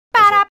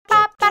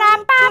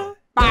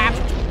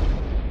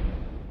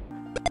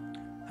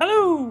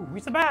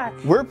He's back.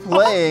 We're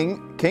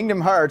playing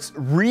Kingdom Hearts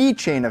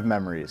Re-Chain of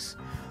Memories.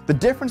 The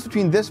difference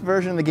between this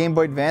version and the Game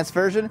Boy Advance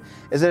version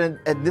is that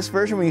at this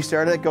version, when you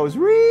start it goes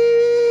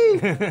Re.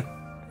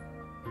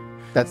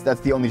 That's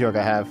the only joke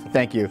I have.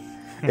 Thank you.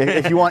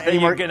 If you want any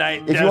more,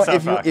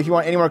 if you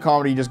want any more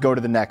comedy, just go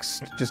to the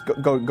next. Just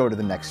go to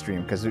the next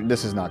stream because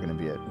this is not going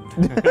to be it.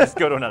 Just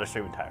go to another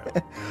stream entirely.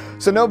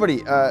 So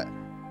nobody.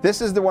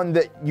 This is the one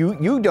that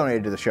you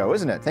donated to the show,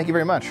 isn't it? Thank you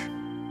very much.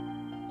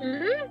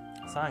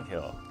 Mm-hmm. Sonic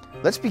Hill.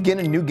 Let's begin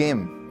a new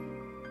game.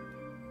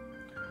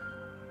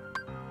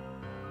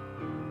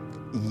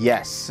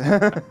 Yes.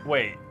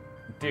 Wait,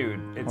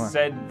 dude. It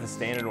said the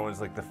standard one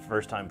was like the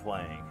first time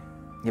playing.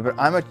 Yeah, but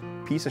I'm a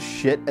piece of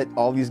shit at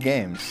all these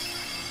games.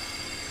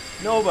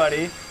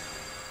 Nobody.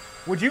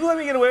 Would you let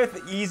me get away with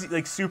the easy,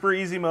 like super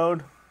easy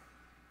mode?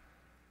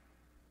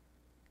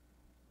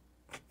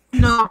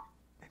 No.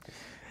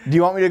 Do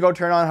you want me to go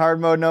turn on hard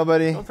mode,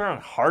 nobody? Don't turn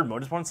on hard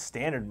mode. Just want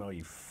standard mode,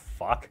 you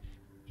fuck.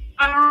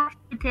 I don't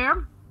really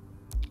care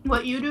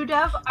what you do,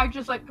 Dev. I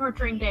just like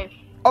torturing Dave.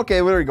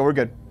 Okay, there we go. We're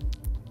good.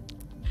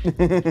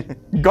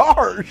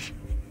 Gosh!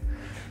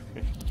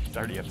 She's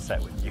already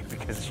upset with you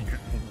because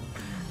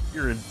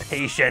you're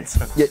impatient.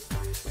 Yeah.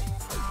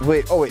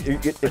 Wait. Oh wait.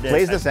 It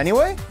plays this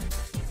anyway?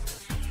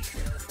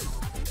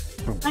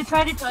 I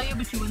tried to tell you,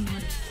 but you wouldn't.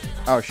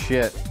 Oh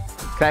shit.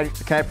 Can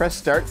I press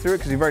start through it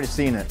because we've already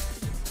seen it?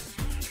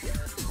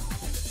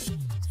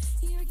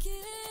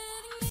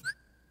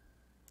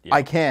 Yeah.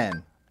 I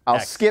can. I'll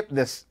skip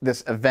this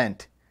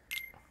event.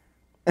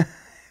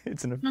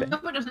 It's an event.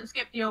 Nope, it doesn't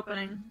skip the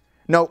opening.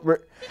 No,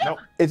 nope.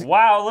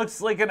 Wow, it looks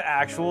like an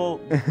actual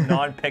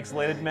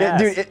non-pixelated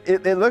mess.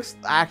 Dude, it looks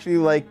actually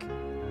like...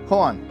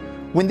 Hold on.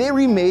 When they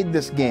remade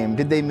this game,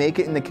 did they make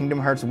it in the Kingdom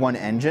Hearts 1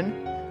 engine?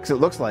 Because it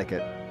looks like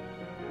it.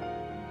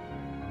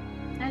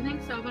 I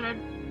think so, but I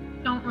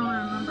don't really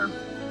remember.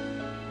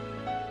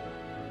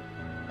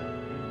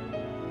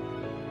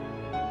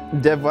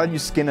 Dev, why did you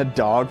skin a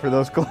dog for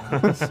those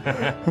clothes?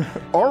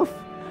 Orf!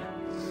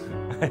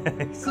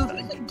 Goofy's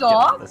a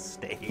dog?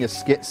 Yeah,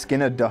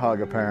 skin a dog,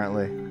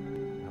 apparently.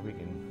 Now we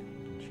can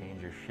change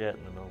your shit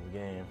in the middle of the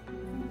game.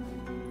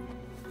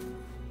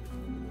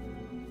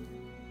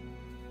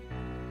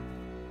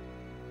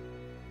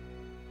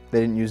 They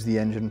didn't use the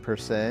engine per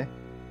se.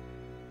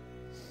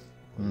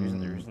 They're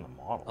using the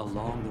model.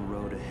 Along the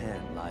road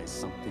ahead lies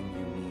something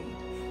you need.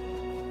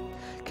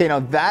 Okay, now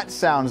that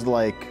sounds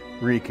like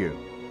Riku.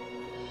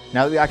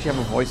 Now that we actually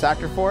have a voice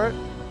actor for it.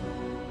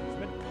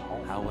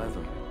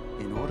 However,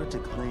 in order to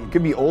claim... It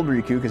could be old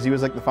Riku, because he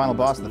was like the final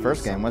boss of the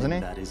first game, wasn't he?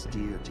 That is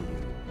dear to you.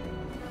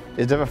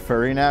 Is Dev a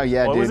furry now?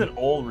 Yeah, well, dude. It wasn't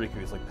old Riku,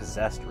 it was like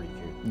possessed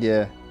Riku.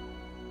 Yeah.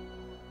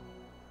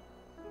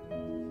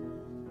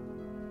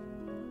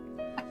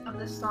 I love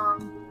this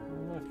song.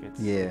 Look, it's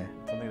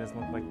something that doesn't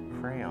look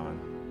like crayon.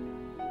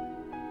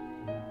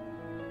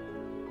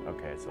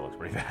 Okay, it still looks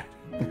pretty bad.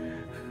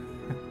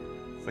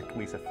 It's like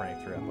Lisa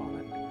Frank threw up on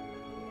it.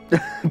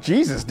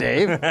 Jesus,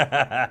 Dave.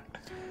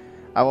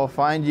 I will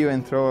find you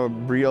and throw a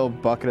real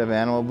bucket of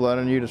animal blood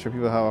on you to show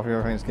people how often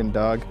you're skin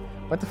dog.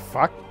 What the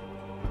fuck?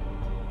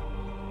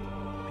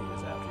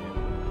 Peter's after you.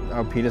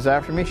 Oh, Peter's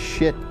after me?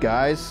 Shit,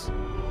 guys.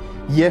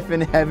 Yif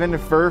in heaven,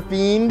 fur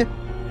fiend?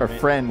 Or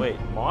friend? Wait,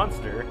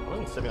 monster? I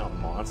wasn't sipping on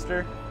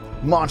monster?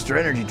 Monster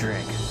energy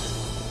drink.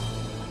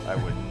 I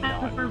would I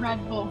not. prefer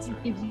Red Bull.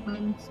 It gives you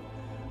wings.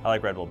 I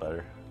like Red Bull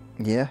better.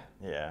 Yeah?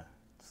 Yeah.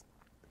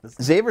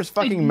 Xavier's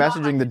fucking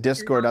messaging the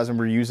Discord as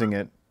we're using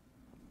it.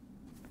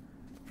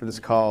 For this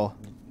call.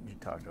 You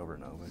talked over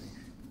nobody.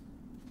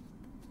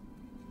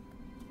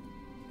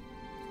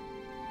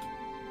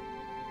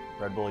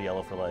 Red Bull,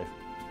 yellow for life.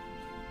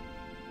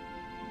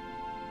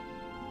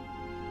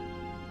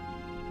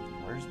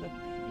 Where's the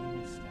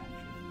penis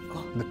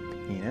statue? The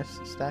penis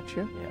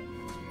statue? Yeah.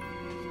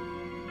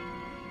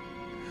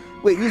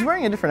 Wait, he's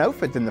wearing a different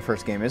outfit than the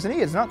first game, isn't he?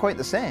 It's not quite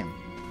the same.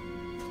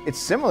 It's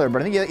similar,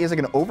 but I think he has like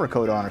an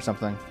overcoat on or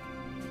something.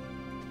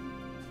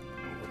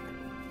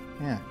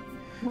 Yeah.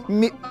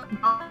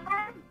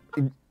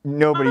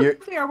 Nobody.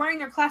 They are wearing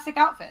their classic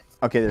outfits.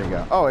 Okay, there you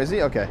go. Oh, is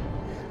he? Okay.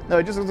 No,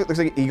 it just looks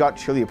like he got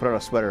chilly. Put on a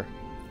sweater.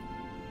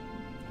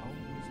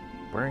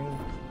 Wearing.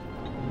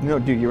 No,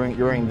 dude, you're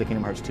wearing the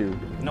Kingdom Hearts 2.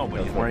 No,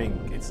 but he's wearing.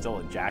 It's still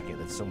a jacket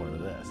that's similar to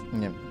this.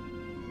 Yeah.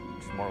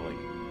 It's more like.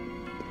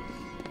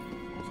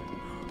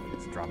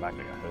 It's drawn back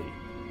like a hoodie.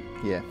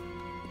 Yeah.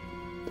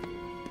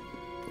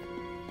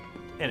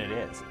 And it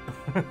is.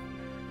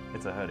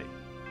 It's a hoodie.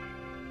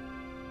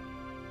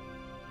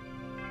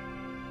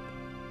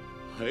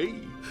 Hey,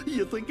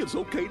 you think it's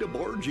okay to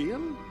barge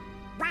in?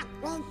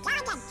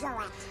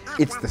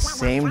 It's the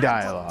same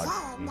dialogue.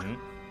 Mm-hmm.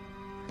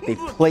 They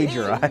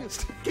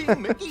plagiarized.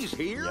 King Mickey's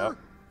here? Yep.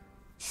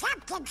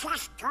 Something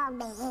just told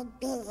me he'd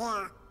be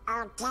here,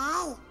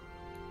 okay?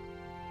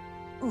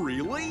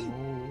 Really?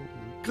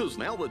 Because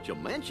now that you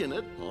mention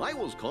it, I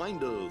was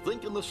kind of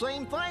thinking the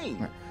same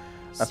thing.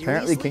 Apparently,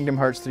 Seriously? Kingdom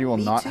Hearts 3 will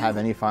Me not too. have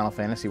any Final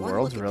Fantasy One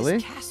worlds, look at really?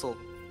 this castle,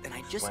 and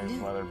I just Explains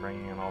knew. why they're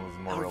bringing in all these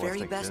more Our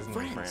very realistic best Disney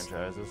friends.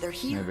 franchises. They're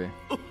here.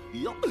 Maybe.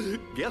 Yup,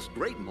 guess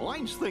great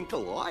minds think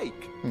alike.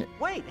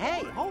 Wait,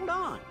 hey, hold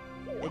on.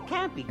 It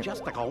can't be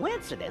just a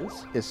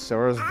coincidence. Is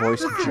Sora's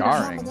voice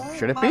jarring?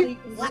 Should it be?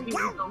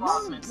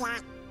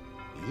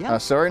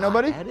 Yep, sorry,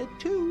 nobody? I had it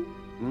too.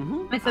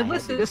 I said,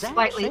 this is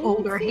slightly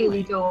older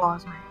Haley Joel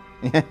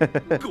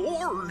Osment.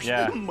 Gorge,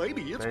 Yeah,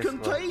 maybe it's basically.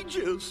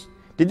 contagious.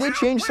 Did they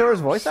change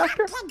Sora's voice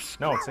actor?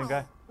 No, it's the same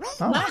guy.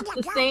 Oh. That's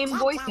the same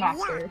voice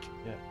actor.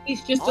 Yeah.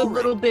 He's just a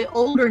little bit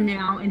older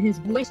now, and his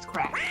voice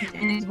cracked,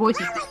 and his voice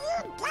is.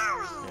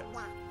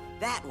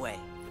 That way,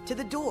 to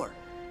the door.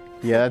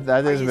 Yeah,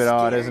 that is a bit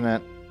odd, isn't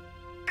it?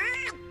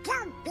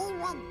 Don't be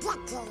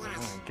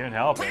ridiculous. Can't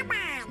help him.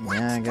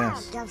 Yeah, I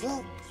guess.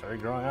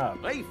 Started growing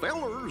up. Hey,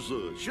 fellers,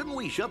 shouldn't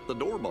we shut the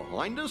door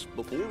behind us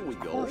before we Of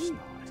go? course not.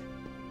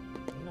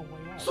 No way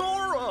out.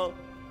 Sora!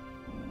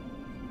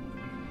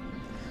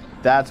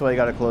 That's why you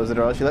gotta close the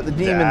door. She let the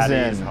demons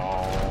Daddy's in.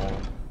 home.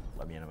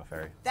 Let me in, I'm a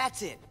fairy.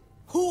 That's it.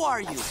 Who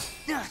are you?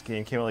 This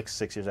game came out like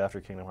 6 years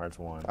after Kingdom Hearts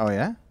 1. Oh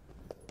yeah?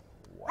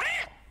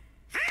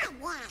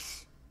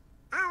 Yes.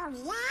 Oh,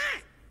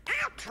 yeah?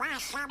 I'll try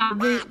some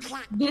magic.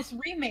 This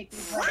remake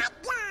was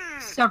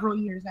like several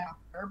years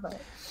after, but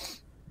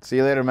See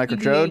you later, the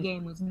Microtrode.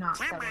 game was not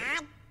Come better.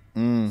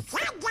 on. Mm.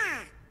 Sega.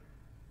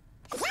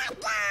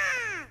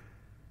 Sega.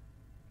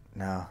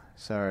 No,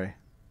 sorry.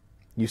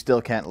 You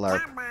still can't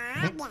LARP.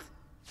 Come on.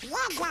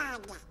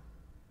 Sega.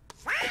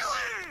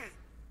 Fire.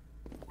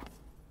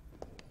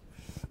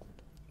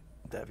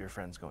 Dev, your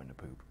friend's going to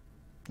poop.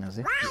 Is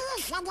he? Why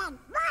isn't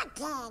it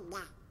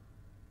working?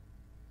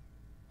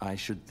 I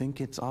should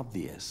think it's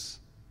obvious.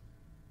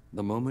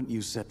 The moment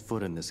you set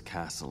foot in this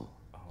castle,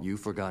 you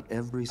forgot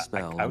every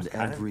spell I was and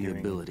kind of every doing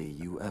ability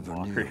you ever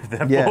Mockery knew. of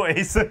that Yeah.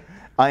 voice.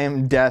 I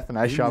am death and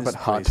I In shop this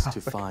at Hot place,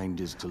 Topic. to find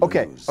is to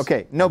Okay, lose.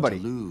 okay, and nobody.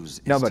 To lose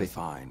is Nobody. to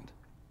find.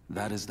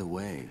 That is the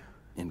way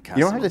in Castle.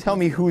 You don't have to tell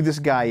me who this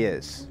guy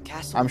is.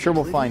 Castle I'm sure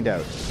we'll find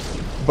out.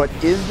 But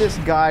is this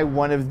guy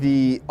one of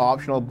the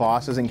optional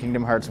bosses in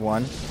Kingdom Hearts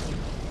 1?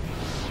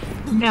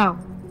 No,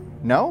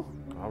 No?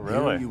 Oh, Here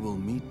really? you will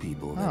meet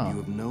people that Oh. you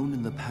have known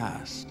in the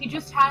past, he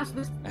just has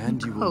this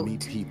and you will coat.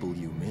 meet people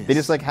you miss. They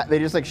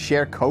just like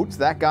share coats,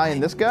 that guy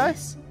and this guy?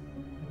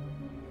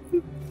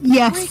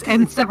 Yes,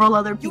 and several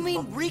other people.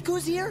 You mean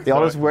Riku's here? They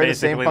all just wear the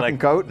same Basically, fucking like,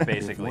 coat?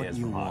 Basically, What it's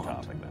you from Hot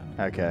want. Topic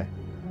then. Okay.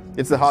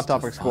 It's the Hot Just to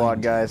Topic squad,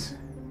 find guys.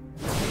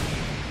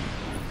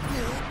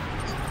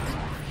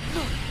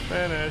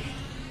 Finished.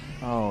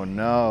 Oh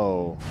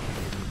no.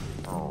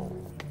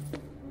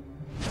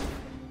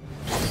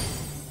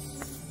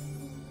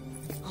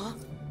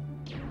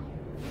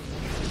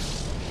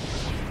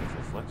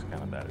 This looks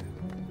kind of better.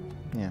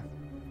 Yeah.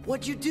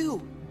 What'd you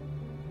do?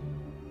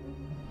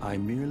 I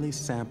merely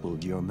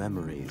sampled your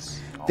memories.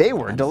 They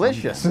were And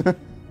delicious. from them,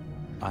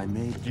 I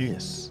made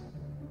this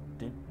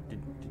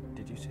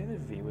Did you say that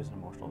V was an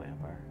emotional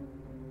vampire?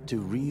 to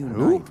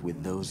reunite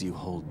with those you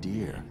hold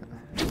dear.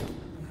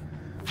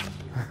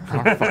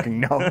 I don't fucking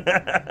know.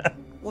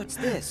 What's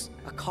this?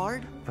 A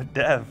card? But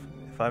Dev,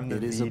 if I'm the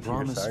It is V a to your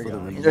promise for the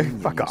Sargon, reunion.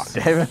 Fuck you off,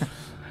 seek. David.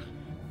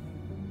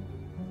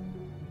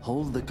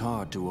 Hold the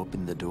card to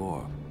open the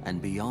door,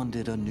 and beyond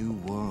it a new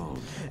world.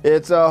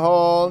 It's a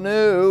whole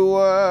new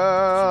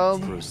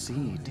world.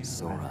 Proceed,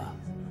 Sora.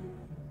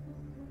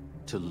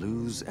 To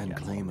lose and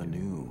claim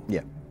anew,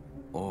 Yeah.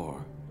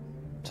 or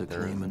to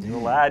there's claim a anew. new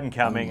Aladdin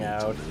coming only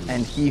to out. lose.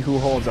 And he who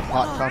holds a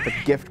Hot Topic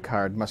gift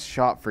card must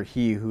shop for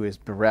he who is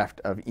bereft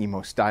of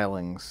emo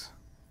stylings.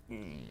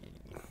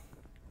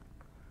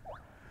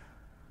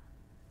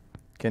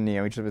 Can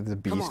Naomi just with the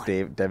beast, on.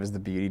 Dave? Dev is the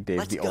beauty, Dave's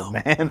Let's the old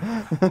go.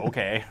 man.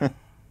 Okay. I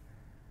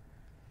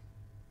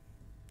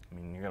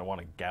mean, you're gonna want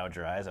to gouge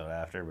your eyes out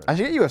after, but I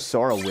should get you a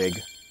Sora wig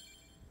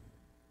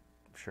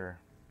sure.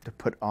 to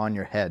put on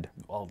your head.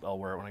 I'll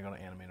wear it when I go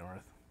to Anime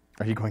North.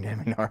 Are you going to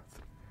Anime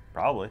North?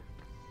 Probably.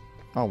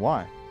 Oh,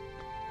 why?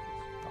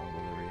 I'll go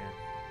every year.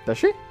 Does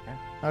she? Yeah.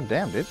 Oh,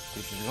 damn, dude.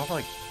 Dude, she's been going for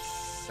like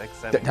 6,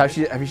 7 Has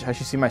years.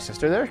 she seen my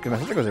sister there? Because my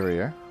sister goes every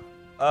year.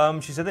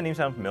 She said the name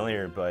sounded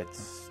familiar, but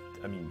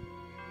I mean,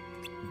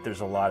 there's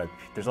a lot of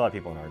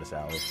people in Artist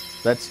Alley.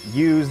 Let's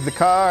use the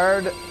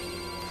card.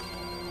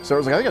 So I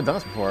was like, I think I've done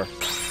this before.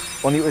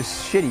 Only it was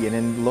shitty and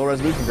in low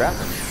resolution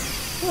graphics.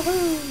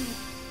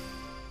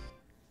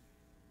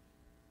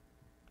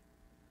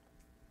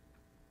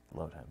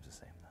 Load time's the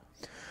same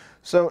though.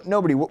 So,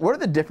 Nobody, what are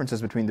the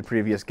differences between the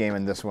previous game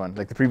and this one?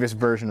 Like the previous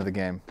version of the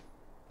game?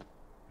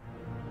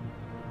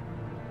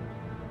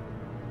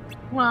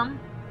 Well,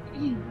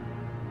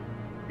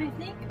 I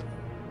think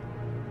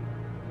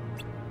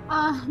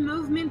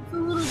movement's a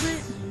little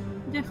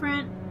bit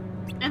different.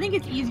 I think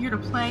it's easier to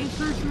play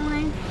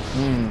personally.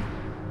 Hmm.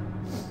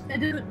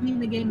 That doesn't mean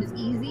the game is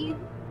easy.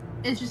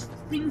 It's just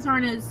things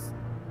aren't as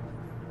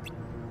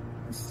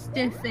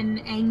stiff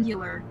and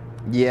angular.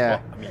 Yeah.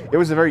 Well, I mean- It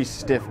was a very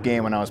stiff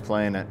game when I was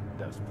playing it.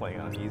 I was playing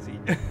on easy.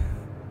 Actually,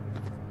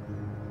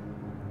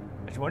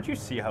 why don't you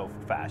see how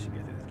fast you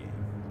get through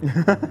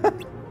this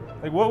game?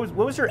 Like, what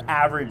was your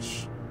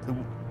average?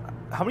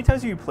 How many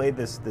times have you played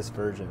this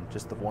version?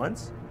 Just the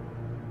once?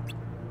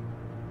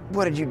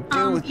 What did you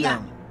do with yeah.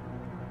 them?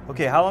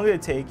 Okay, how long did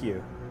it take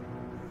you?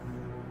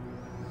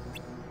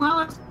 Well,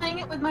 I was playing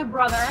it with my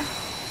brother,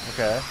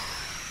 Okay.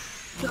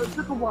 so it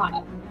took a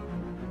while.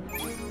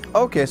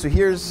 Okay, so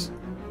here's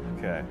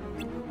Okay.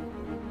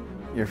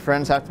 your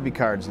friends have to be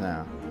cards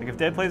now. Like if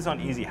Dead plays this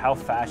on easy, how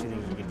fast do you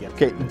think he could get?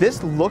 Okay,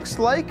 this looks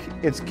like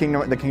it's the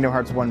Kingdom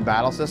Hearts 1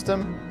 battle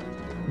system,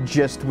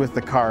 just with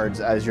the cards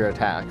as your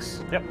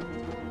attacks. Yep.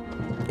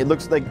 It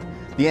looks like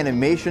the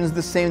animation's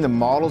the same, the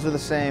models are the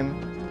same.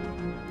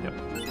 Yep.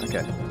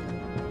 Okay.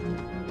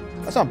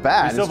 That's not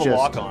bad. You still it's have a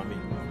just... lock on me.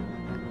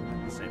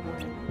 The same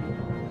way.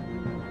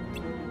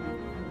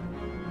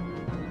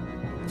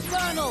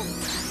 Donald!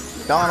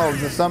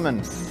 Donald's the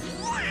summon.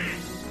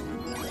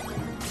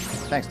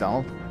 Thanks,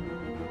 Donald.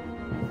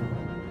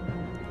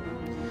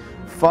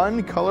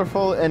 Fun,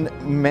 colorful, and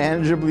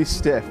manageably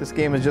stiff. This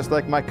game is just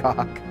like my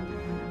cock.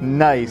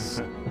 Nice.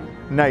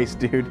 Nice,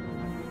 dude.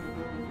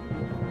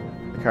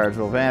 The cards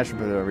will vanish,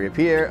 but they'll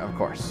reappear, of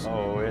course.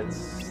 Oh,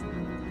 it's...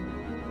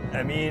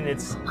 I mean,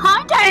 it's...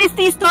 Hi,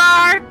 Dynasty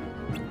Star!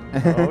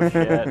 Oh,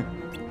 shit.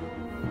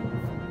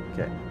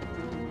 Okay.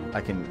 I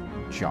can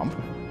jump.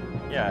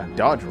 Yeah.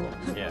 Dodge roll.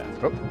 Yeah.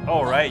 Oh,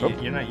 Oh, right. Oh.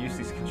 You're not used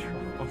to these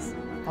controls.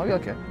 oh yeah,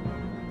 okay.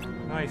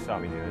 No, you saw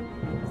me do it.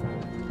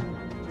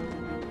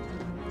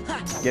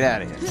 Get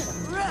out of here.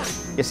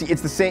 Yeah, see,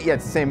 it's the same. Yeah,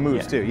 it's the same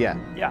moves Yeah. too. Yeah.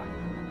 Yeah.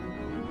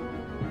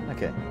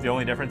 Okay. The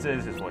only difference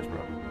is his voice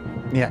broke.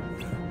 Yeah.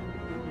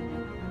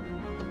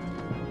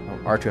 Oh,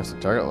 R2 has to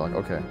target lock.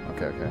 Okay.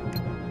 Okay. Okay.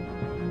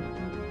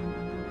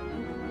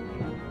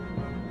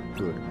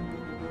 Good.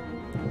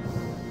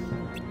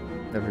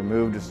 Every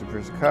move just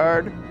appears a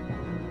card.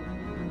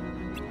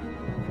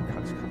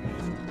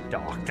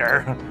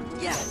 Doctor.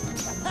 Yeah!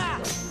 Ha!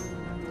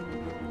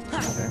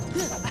 Okay.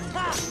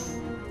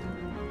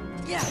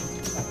 Yeah!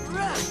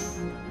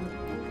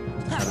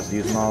 I'll just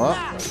use them all up,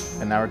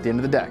 and now we're at the end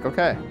of the deck.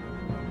 Okay.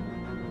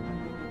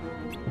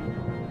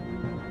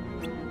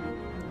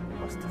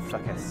 What's the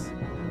fuck is?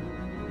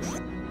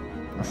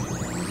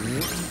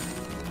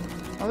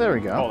 Oh, there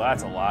we go. Oh,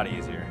 that's a lot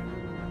easier.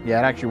 Yeah,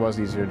 it actually was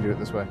easier to do it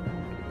this way.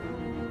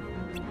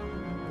 Okay.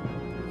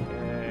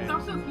 There's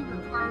also fewer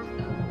cards,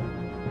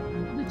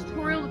 though. The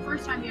tutorial, the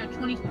first time you had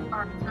 22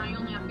 cards, now you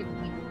only have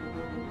 15.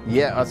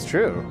 Yeah, that's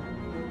true.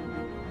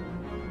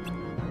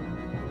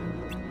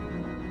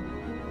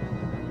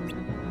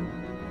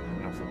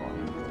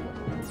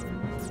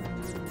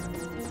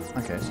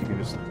 Okay, so you can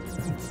just...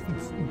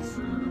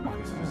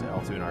 Okay, so there's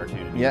L2 and R2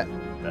 to do Yeah.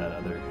 that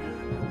other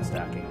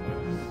stacking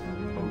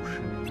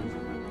motion.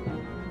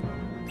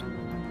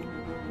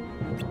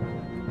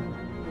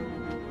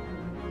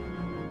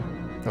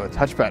 Oh, the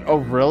touchpad. Oh,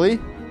 really?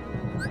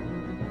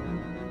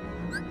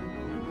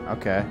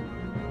 Okay.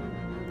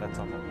 That's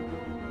something.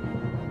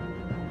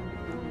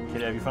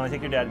 Kid, have you finally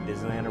taken your dad to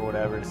Disneyland or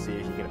whatever to see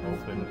if he can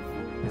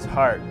open his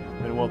heart?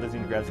 Then Walt Disney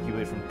grabs the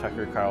Keyblade from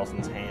Tucker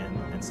Carlson's hand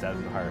and stabs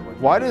him in the heart.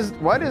 Why does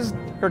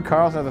Kurt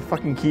Carlson have the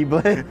fucking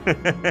Keyblade?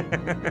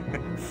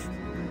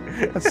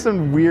 That's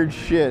some weird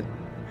shit.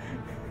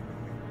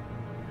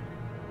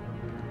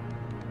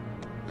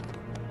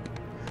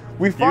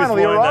 We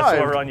finally That's what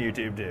arrived. we're on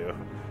YouTube too.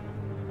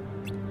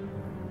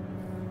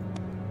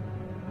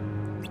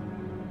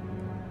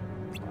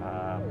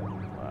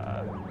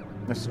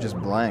 This is just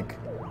blank.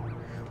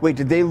 Wait,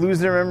 did they lose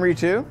their memory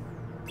too?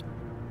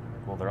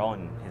 Well, they're all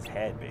in his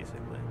head,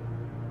 basically.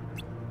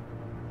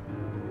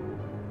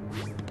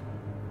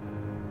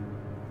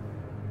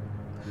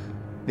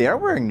 They are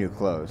wearing new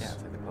clothes. Yeah,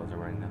 it's like the clothes are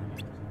wearing now.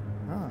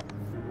 Oh.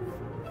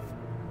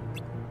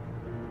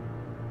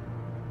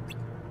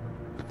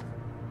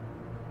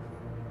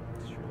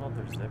 Sure love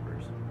their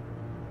zippers.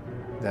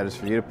 That is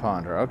for you to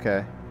ponder.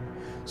 Okay.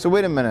 So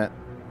wait a minute.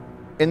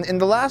 In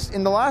the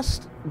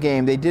last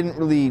game, they didn't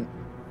really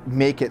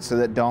make it so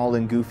that Donald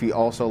and Goofy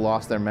also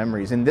lost their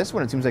memories. In this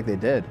one, it seems like they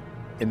did.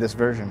 In this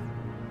version.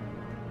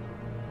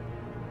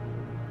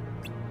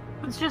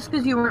 It's just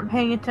because you weren't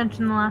paying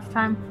attention the last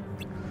time.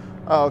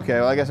 Oh, okay.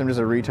 Well, I guess I'm just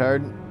a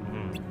retard.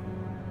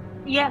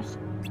 Yes.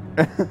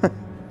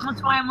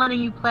 That's why I'm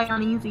letting you play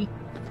on easy.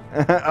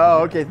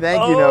 Oh, okay.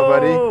 Thank you,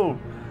 Nobody. Oh!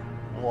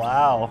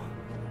 Wow.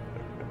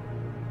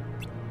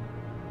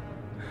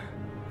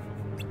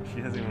 She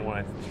doesn't even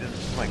want to. She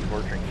doesn't like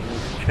torturing you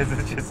because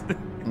it's just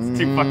it's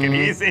too fucking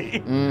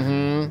easy.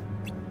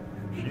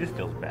 Mm-hmm. She just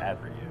feels bad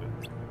for you.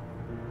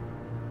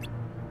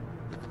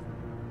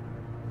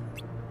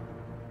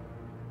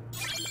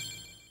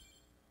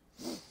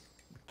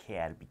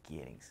 Cat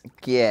beginnings.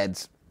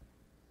 Kids.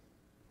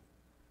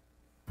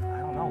 I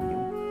don't know you.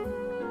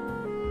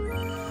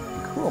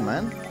 Cool,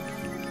 man.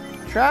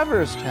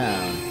 Traverse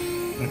Town.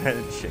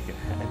 Chicken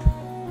head.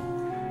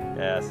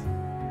 Yes.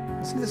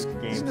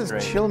 Listen Game's to this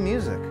great. chill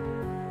music.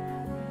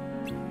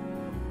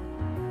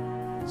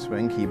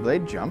 Swing,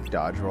 Keyblade, jump,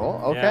 dodge, roll.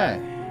 Okay. Yeah.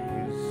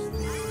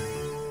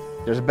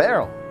 There's a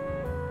barrel.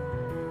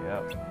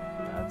 Yep.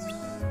 That's.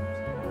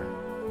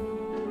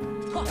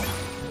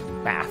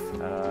 Bath.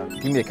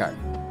 Give me a card.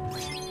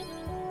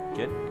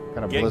 Get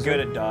Got a good blizzard.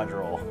 at dodge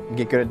roll.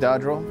 Get good at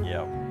dodge roll.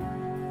 Yep.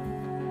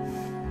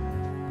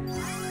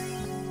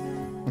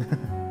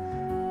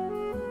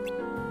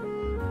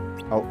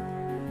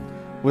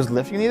 Was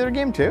lifting in the other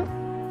game too?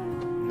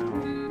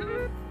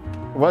 No.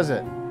 Was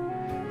it?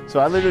 So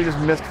I literally just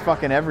missed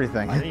fucking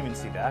everything. I didn't even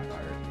see that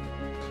part.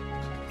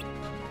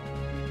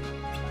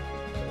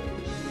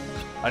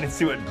 I didn't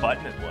see what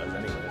button it was,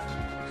 anyways.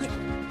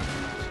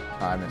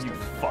 Oh, I missed You it.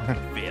 fucking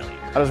failure.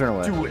 I just ran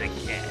away. Do it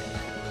again.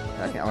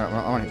 Okay, I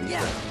want to hit these.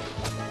 Yeah.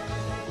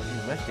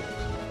 You lifted.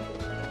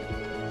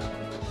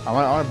 I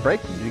want to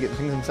break them. You get the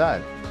things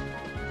inside. Is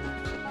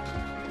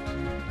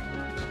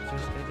there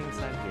anything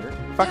inside here?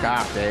 Fuck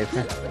off, Dave.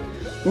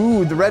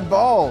 Ooh, the red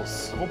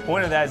balls. The whole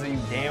point of that is that you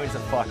damage the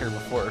fucker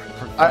before.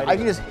 I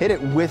can just hit it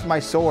with my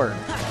sword.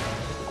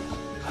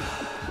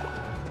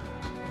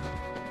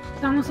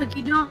 It's almost like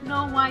you don't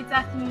know why it's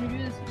asking you to do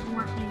this if you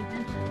weren't paying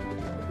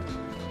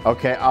attention.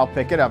 Okay, I'll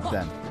pick it up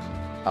then.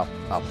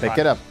 I'll pick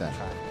it up then.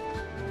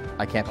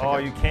 I can't pick it Oh,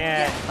 up. you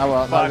can't. Oh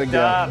well, not a big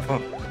deal. Up.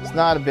 It's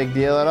not a big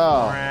deal at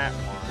all.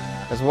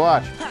 Let's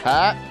watch.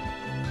 Ha!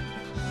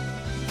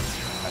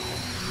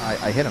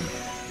 I hit him.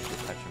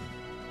 Touch him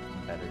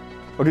better.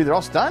 Oh, dude, they're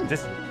all stunned.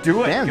 Just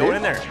do it. Damn, Go dude.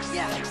 in there.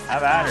 Yeah.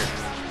 Have at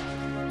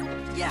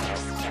her. Yeah.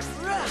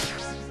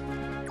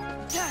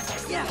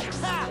 Yeah.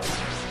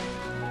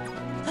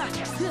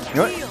 You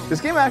know what?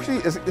 This game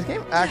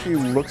actually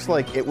looks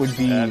like it would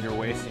be. You're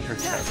wasting your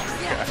time.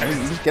 I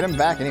mean, you just get him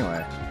back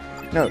anyway.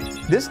 No,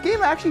 this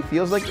game actually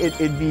feels like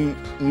it'd be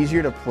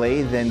easier to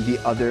play than the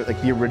other,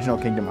 like the original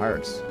Kingdom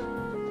Hearts.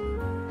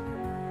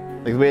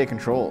 Like the way it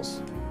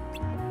controls.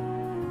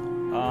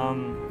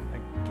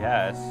 I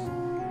guess.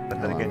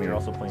 But then Hold on, again, you're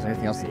also is playing. there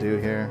anything else to do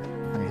here?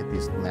 I'm gonna hit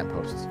these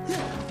lampposts.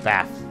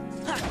 Baff.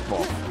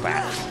 Boff.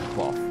 Baff.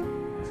 Boff.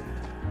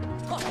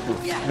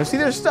 Now see,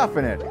 there's stuff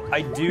in it.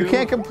 I do. You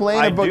can't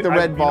complain about the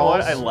red You know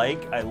what? balls. I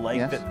like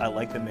Yes? that. I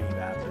like the mini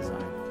map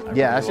design.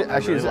 Yeah, I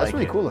that's like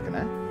really it. cool looking,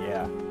 eh?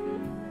 Yeah.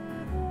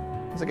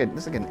 It's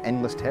like an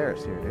endless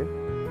terrace here, dude.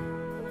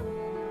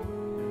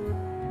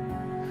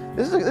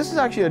 This is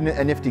actually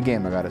a nifty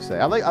game, I gotta say.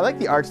 I like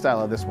the art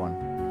style of this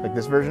one, like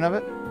this version of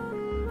it.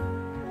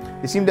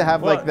 They seem to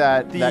have like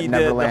that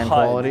Neverland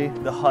HUD, quality.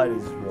 The HUD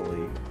is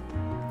really.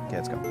 Okay,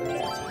 let's go.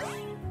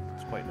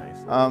 It's quite nice.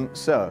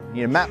 So you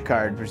need a map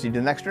card to proceed to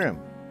the next room.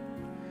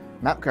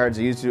 Map cards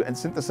are used to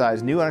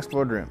synthesize new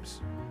unexplored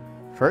rooms.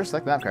 First,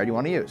 select the map card you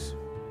want to use.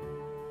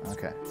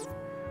 Okay.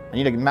 I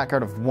need a map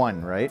card of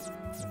 1, right?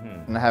 Mm-hmm.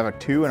 And I have a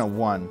 2 and a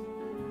 1.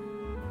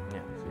 Yeah,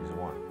 so use a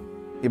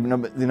 1. Yeah,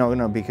 but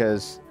no,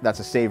 because that's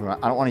a save room.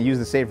 I don't want to use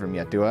the save room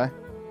yet, do I?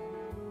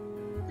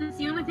 It's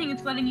the only thing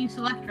it's letting you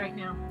select right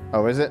now.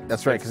 Oh, is it?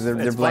 That's right, because they're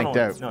It's blanked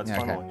funneling- out. No, it's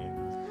Yeah, okay. funneling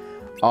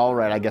you. All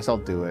right, I guess I'll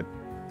do it.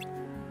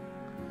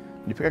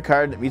 You pick a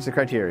card that meets the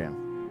criterion.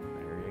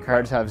 There you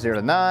Cards have 0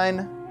 to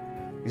 9.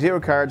 0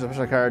 cards are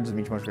special cards that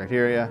meet most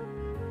criteria.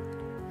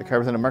 The card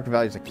within a marked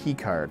value is a key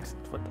card.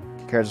 What the?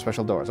 Key cards are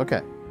special doors.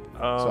 Okay,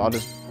 so I'll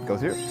just go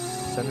through.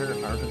 Senator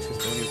Arvin's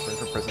custodian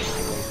for president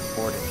is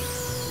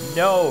reporting.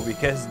 No,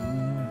 because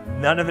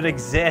none of it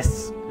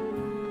exists.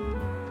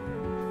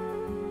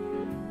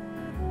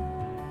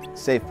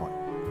 Save point.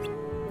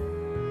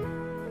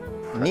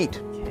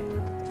 Neat.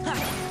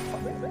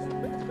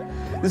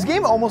 This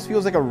game almost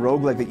feels like a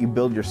roguelike that you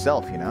build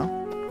yourself, you know?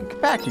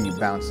 Get back here, you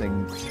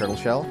bouncing turtle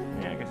shell.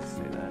 Yeah, I guess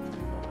you say that.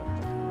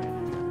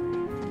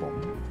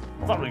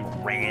 It's not really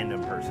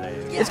random per se.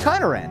 It's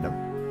kind of random.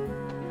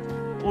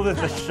 Well,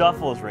 the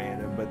shuffle is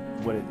random, but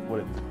what it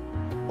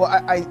Well,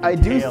 I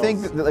do Tails.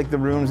 think that like the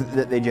rooms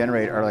that they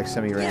generate are like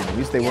semi-random. At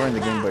least they were in the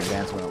Game Boy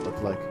Advance one. It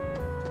looked like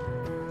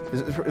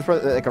it's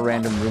probably like a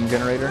random room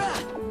generator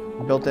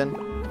built in.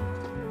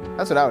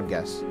 That's what I would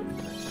guess.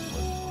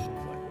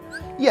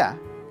 Yeah,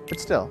 but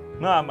still.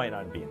 No, it might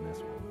not be in this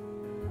one.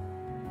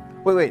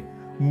 Wait.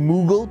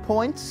 Moogle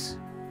points?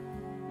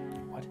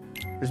 What?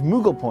 There's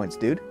Moogle points,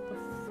 dude.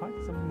 The fuck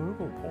is a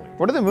Moogle point?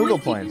 What are the Moogle Ones you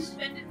can points?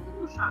 spend in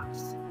Moogle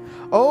shops.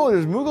 Oh,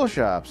 there's Moogle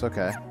shops.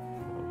 Okay.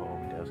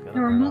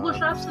 There were Moogle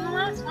shops in the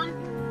last one.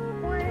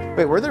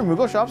 Wait, were there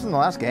Moogle shops in the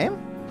last game?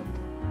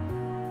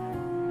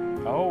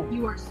 Oh.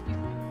 You are stupid.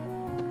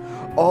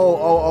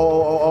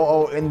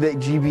 Oh, in the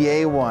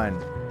GBA one.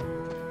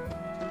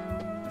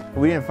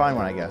 We didn't find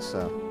one, I guess,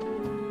 so.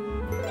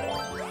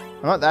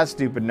 I'm not that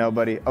stupid,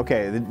 nobody.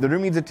 Okay, the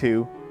room needs a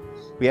 2.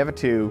 We have a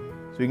 2,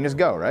 so we can just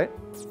go, right?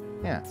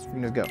 Yeah, we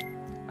can just go.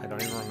 I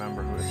don't even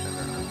remember who the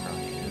Senator Armstrong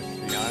is,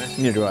 to be honest.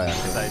 Neither do I.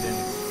 Because I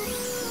didn't.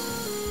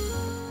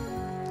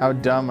 How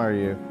dumb are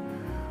you?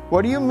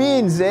 What do you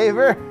mean,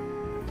 Xaver?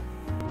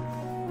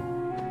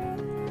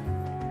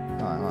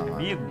 Hold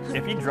on.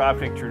 If you drop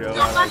kick Trudeau, Don't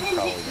I let would him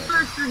probably hit you go.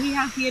 first or he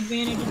has the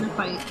advantage in the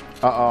fight.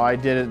 Uh-oh, I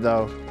did it,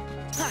 though.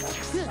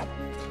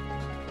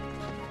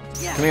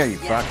 Come here, you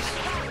fucks.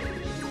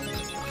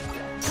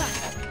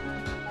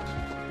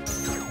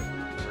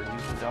 Or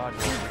use the dodge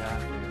roll, yeah.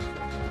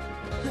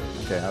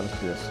 Okay, I'll just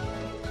do this.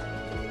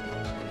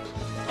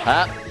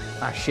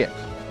 Ah, shit.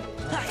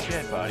 Oh,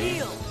 shit,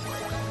 buddy.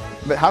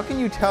 But how can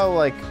you tell,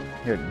 like...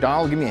 Here,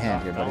 Donald, give me a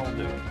hand here, buddy. Don't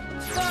do it.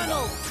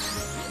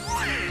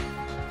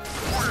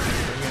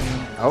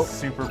 Oh.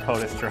 Super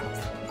POTUS drop.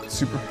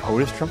 Super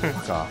POTUS Trump?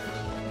 Fuck off.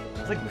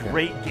 It's a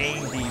great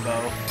game,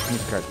 Devo. Give me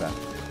the cards back.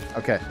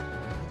 Okay.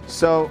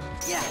 So,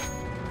 Yeah.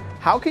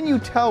 how can you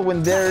tell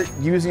when they're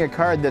using a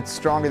card that's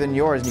stronger than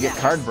yours and you get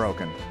card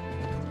broken?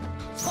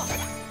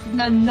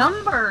 The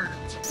number.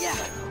 Yeah.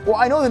 Well,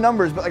 I know the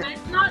numbers, but like, But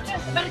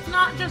it's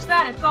not just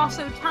that. It's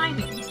also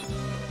timing.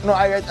 no,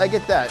 I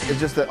get that. It's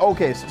just that,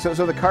 okay,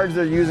 so the cards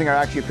they're using are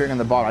actually appearing on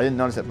the bottom. I didn't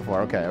notice that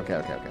before. Okay.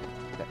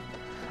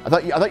 I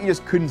thought you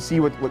just couldn't see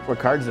what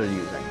cards they're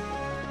using.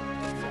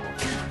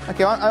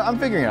 Okay, well, I'm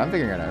figuring it out.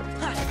 Just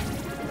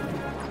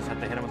have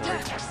to hit him with the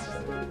right.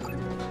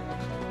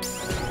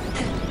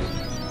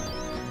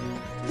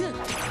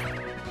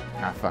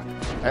 Ah, fuck.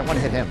 I didn't want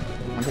to hit him.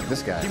 I want to hit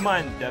this guy. Keep in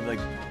mind, Dev, like,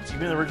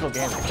 even in the original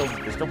game,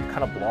 they still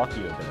kind of block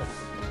you a bit.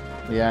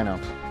 Yeah, I know.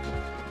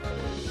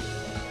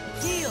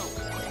 Heal.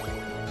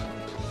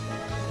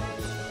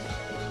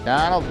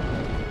 Donald.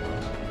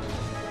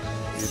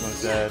 This one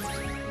said,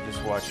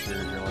 just watch your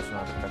lesson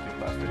on the effective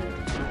class video.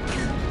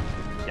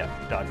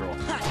 Yeah, dodge roll.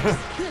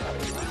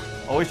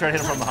 Always try to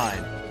hit him from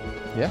behind.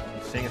 Yeah?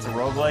 Saying it's a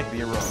roguelike,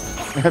 be a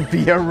rogue.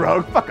 Be a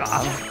rogue? Fuck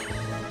off.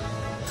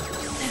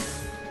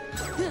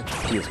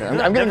 Jesus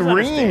Christ. I'm getting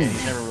reamed.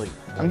 He's never really...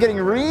 I'm getting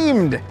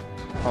reamed.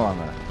 Hold on a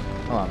minute.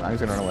 I'm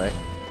just gonna run away.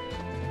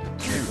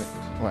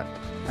 What?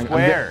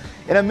 Where?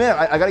 In a minute.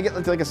 I gotta get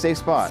to like a safe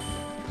spot.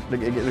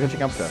 Get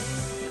catching up though.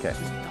 Okay.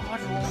 Just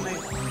dodge roll,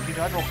 mate. You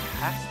dodge roll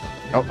past them.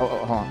 Oh,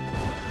 hold on.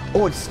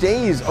 Oh, it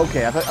stays.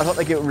 Okay, I thought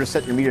like it would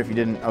reset your meter if you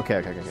didn't.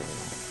 Okay.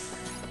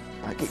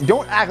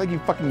 Don't act like you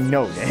fucking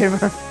know, Dave.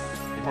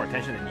 Pay more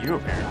attention than you,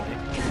 apparently.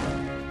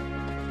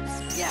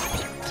 Yeah.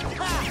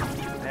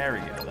 There we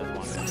go.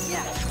 That's one.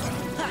 Yeah.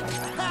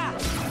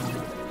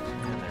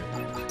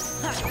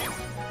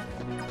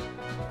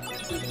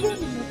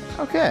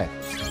 Okay.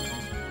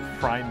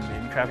 Prime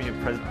min crapping your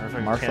present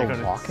Armstrong.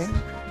 Marshall walking.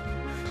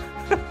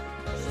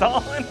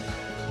 Stalin.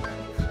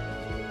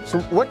 So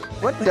what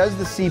does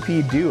the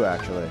CP do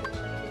actually?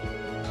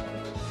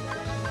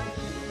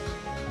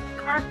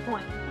 Card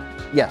point.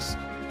 Yes.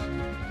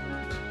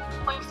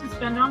 Points to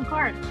spend on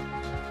cards.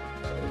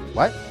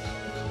 What?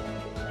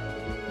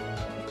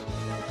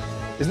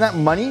 Isn't that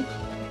money?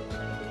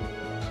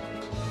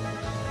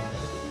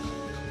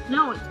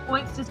 No, it's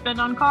points to spend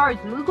on cards.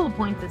 Moogle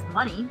points is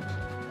money.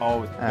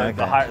 Oh, Okay.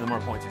 the more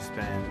points you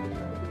spend,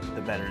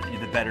 the better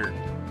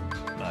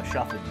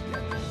shuffling you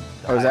get.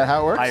 Oh, is that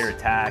how it works? Higher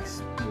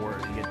attacks, more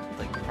you get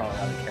like probably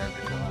other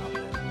characters go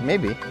out.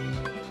 Maybe.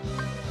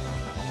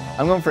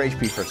 I'm going for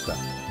HP first though.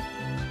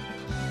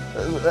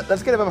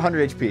 Let's get above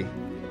 100 HP.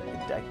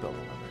 Deck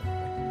building.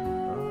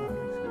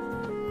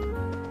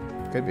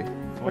 Could be.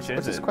 What's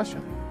this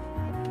question?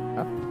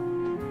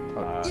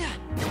 Oh. Yeah.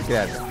 Get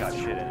out of It's here. got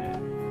shit in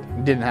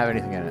it. Didn't have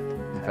anything in it.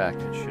 In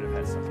fact. It should have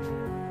had something.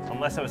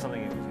 Unless that was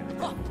something it was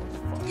gonna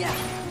do. Yeah.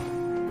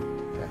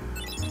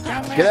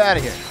 Get out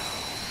of here.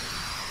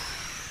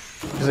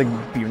 Just like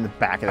beat him in the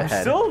back of the I'm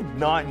head. still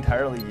not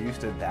entirely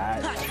used to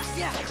that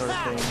Yeah. sort of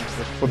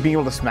thing. With being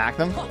able to smack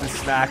them? To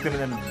smack them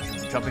and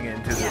then jumping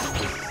into this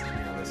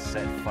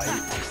set fight.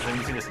 Then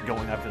you see just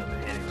going up to them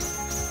and hitting them.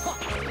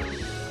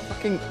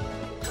 Fucking.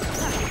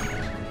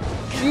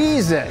 You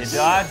Jesus.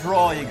 dodge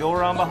roll, you go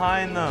around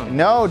behind them.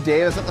 No,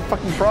 Dave, that's not the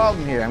fucking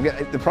problem here.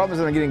 The problem is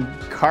that I'm getting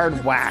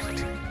card whacked.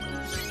 Use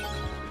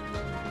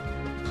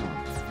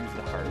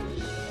the heart.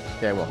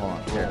 Okay, well, hold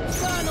on.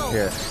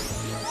 Here.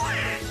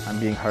 I'm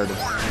being harded.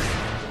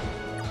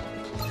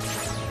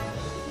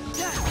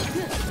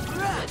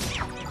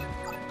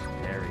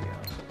 There we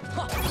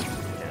go.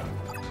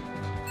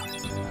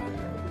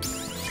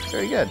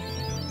 Very good.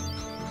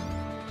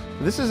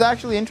 This is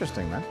actually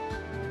interesting, man.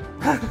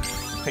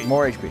 Wait.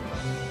 More HP.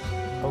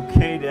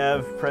 Okay,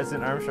 Dev,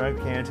 President Armstrong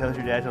can't tell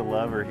your dad to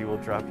love or he will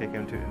drop kick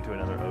him into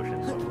another ocean.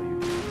 What will you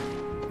do?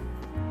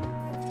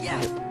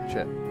 Yeah.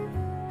 Shit.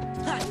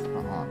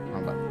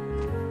 Wrong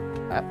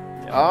button. That.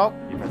 Yeah. Oh,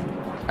 You press it.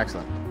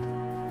 excellent.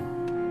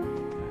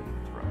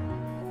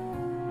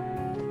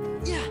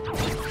 Yeah.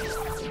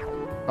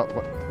 Oh,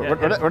 what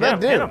did I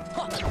do? Hit him.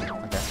 Okay.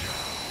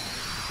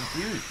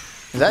 Confused.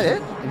 Is that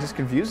it? It just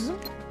confuses him?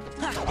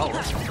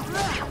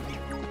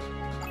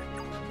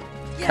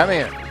 Come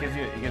here. It gives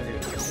you.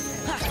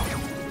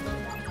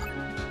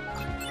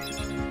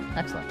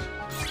 Excellent.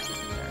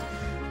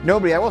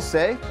 Nobody, I will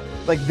say,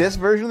 like this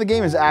version of the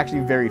game is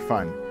actually very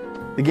fun.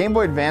 The Game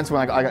Boy Advance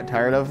one I got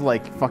tired of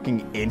like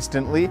fucking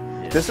instantly.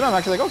 Yeah. This one I'm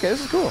actually like, okay,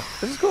 this is cool.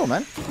 This is cool,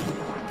 man.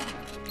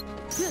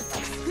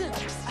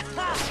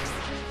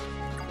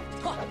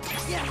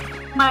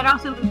 Might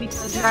also be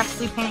because you're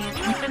actually paying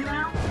attention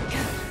now.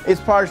 It's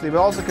partially, but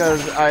also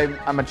because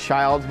I'm a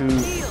child who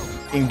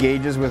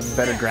engages with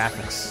better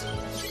graphics.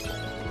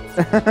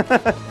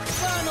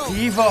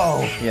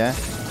 Devo! Yeah?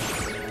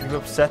 You've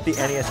upset the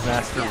NES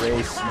Master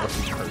Race.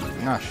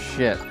 Oh,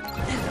 shit.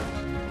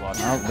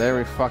 Oh, there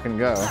we fucking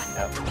go.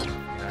 Yep.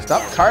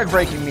 Stop card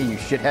breaking me, you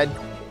shithead.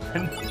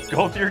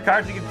 Go through your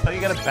cards until you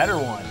get a better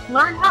one.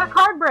 Learn how to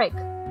card break.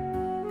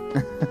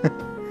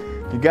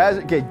 You guys,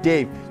 okay,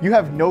 Dave, you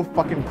have no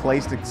fucking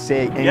place to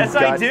say any Yes,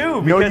 I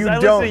do, No, because you I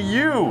don't. listen to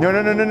you.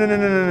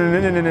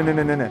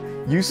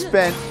 No. You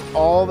spent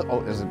all the.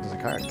 Oh, there's a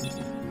card.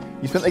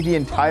 You spent like the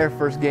entire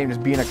first game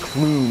just being a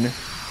clune.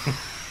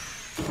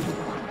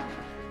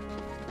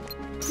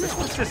 This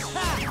one's just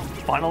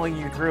funneling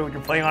you through when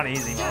you're playing on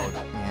easy mode.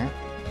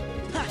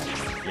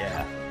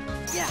 Yeah.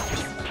 Yeah.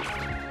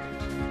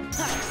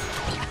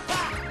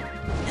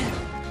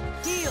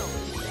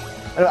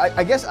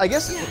 I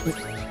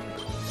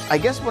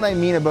guess what I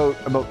mean about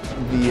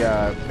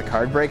the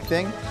card break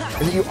thing is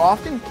that you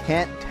often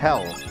can't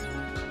tell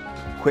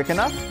quick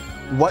enough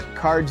what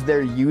cards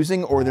they're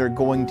using or they're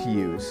going to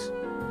use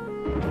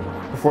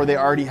before they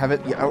already have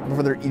it,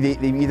 before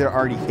they've either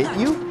already hit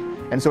you,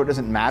 and so it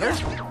doesn't matter,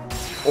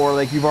 or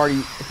like you've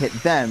already hit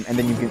them and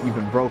then you've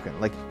been broken.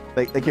 Like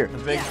here. The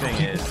big thing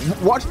is,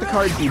 watch the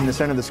card feed in the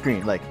center of the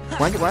screen. Like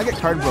when I get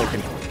card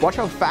broken, watch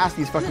how fast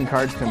these fucking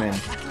cards come in.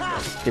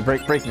 Okay,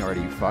 breaking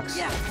already, you fucks.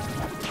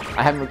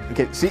 I haven't.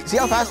 Okay, see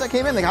how fast that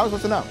came in? Like, how was I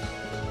supposed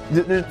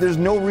to know? There's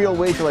no real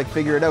way to like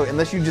figure it out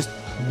unless you just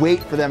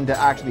wait for them to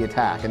actually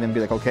attack and then be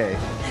like, okay. You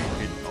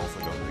could also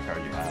go to the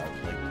card you have,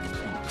 like you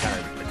kind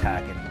of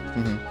attack and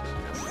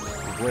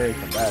wait,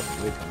 come back.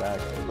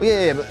 Well,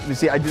 yeah, but you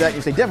see, I do that and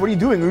you say, Dev, what are you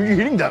doing? Are you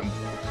hitting them?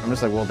 I'm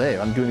just like, well, Dave,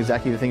 I'm doing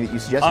exactly the thing that you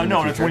suggested. Oh,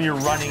 no, it's when you're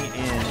running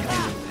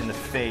in the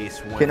face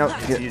when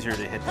it's easier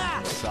to hit them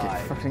from the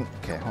side.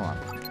 Okay, hold on.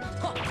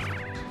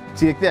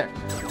 See, like there.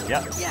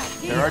 Yeah.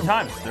 There are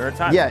times.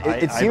 Yeah,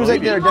 it seems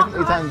like there are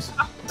definitely times.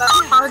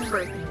 That's card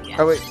breaking.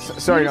 Oh wait,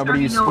 sorry,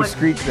 nobody. You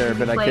screeched there,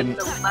 but I couldn't.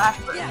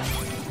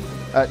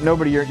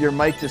 Nobody, your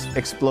mic just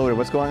exploded.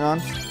 What's going on?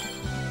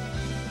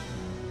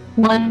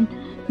 When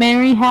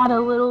Mary had a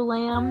little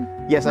lamb.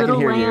 Yes, I can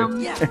hear you.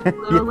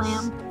 Little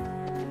lamb.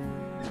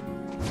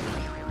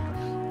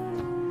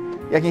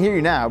 Yeah, I can hear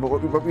you now. But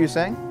what were you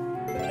saying?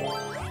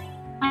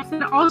 I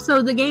said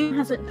also the game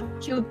hasn't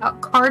taught you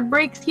about card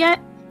breaks yet.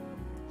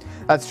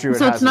 That's true.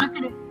 So it's not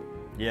gonna.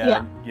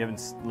 Yeah. You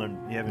haven't learned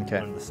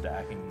the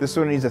stacking. This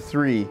one needs a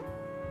 3.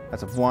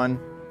 That's a 1.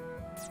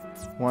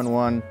 1,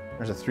 1.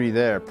 There's a 3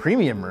 there.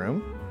 Premium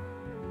room.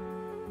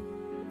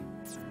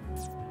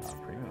 Oh,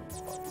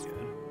 premium's fucking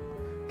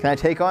good. Can I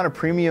take on a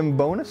premium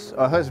bonus?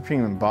 Oh, I thought it was a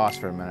premium boss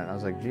for a minute. I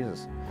was like,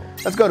 Jesus.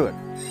 Let's go to it.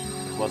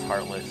 It was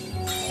Heartless.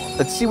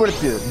 Let's see what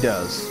it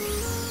does.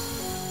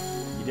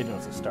 You did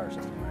notice the star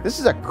system, right? This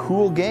is a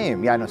cool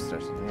game. Yeah, I know star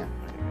system. Yeah.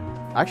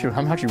 Actually,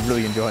 I'm actually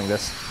really enjoying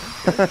this.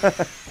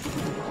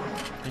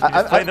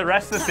 Play the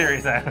rest of the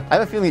series then. I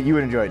have a feeling that you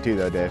would enjoy it too,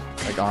 though, Dave.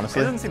 Like,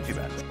 honestly. It doesn't seem too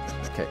bad.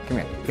 Okay, come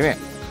here,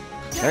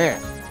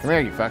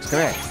 you fucks, come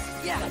here.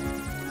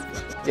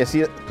 Yeah,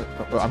 see, am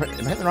I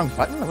hitting the wrong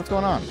button? What's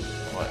going on?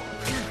 What?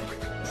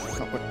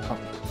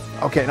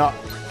 Okay, no.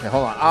 Okay,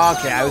 hold on.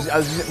 Okay, I was.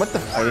 What the?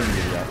 I didn't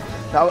do that.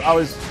 No, I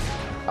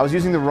was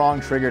using the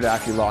wrong trigger to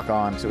actually lock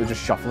on, so it was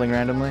just shuffling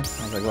randomly. I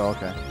was like, well,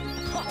 okay.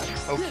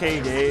 Okay,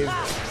 Dave.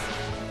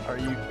 Are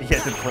you? You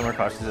have to play more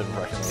cautious and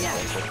Russian.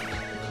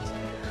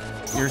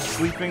 You're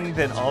sleeping,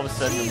 then all of a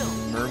sudden the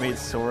mermaid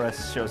Sora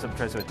shows up and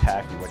tries to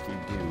attack you. What do you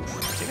do? I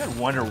think I'd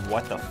wonder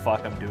what the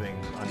fuck I'm doing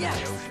under the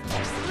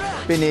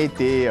ocean. Beneath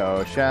the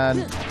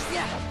ocean.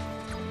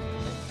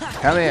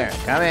 Come here.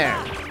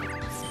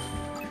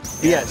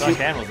 Yeah, see,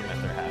 animals admit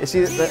they're happy.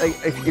 See,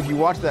 like, if you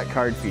watch that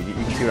card feed, you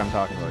can see what I'm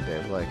talking about,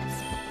 Dave. Like,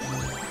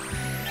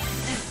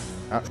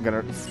 oh,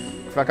 gotta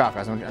fuck off,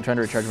 guys. I'm trying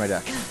to recharge my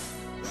deck.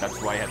 That's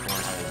why you have to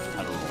learn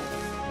how to roll.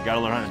 You gotta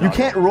learn how to. You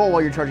can't roll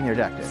while you're charging your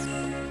deck, Dave.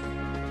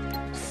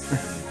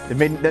 It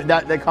made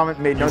that comment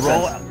made no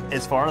roll sense.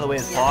 As far away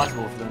as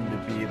possible for them to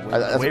be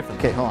away from.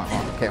 Okay, hold on.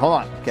 Okay, hold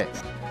on. Okay.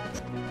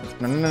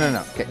 No.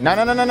 Okay.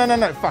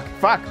 No. Fuck.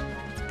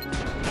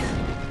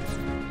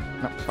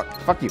 No.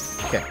 Fuck you.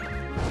 Okay.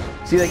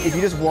 See, like, if you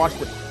just watch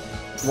the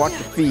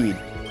feed,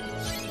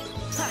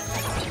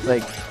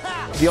 like,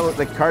 see all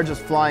the cards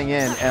just flying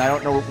in, and I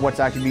don't know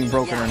what's actually being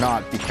broken or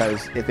not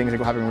because things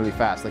are happening really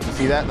fast. Like, you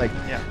see that? Like,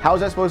 how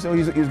is that supposed to know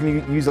he was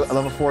going to use a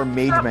level 4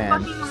 mage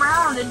man? Fucking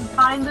around and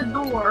find the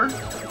door.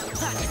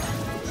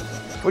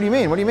 What do you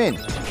mean?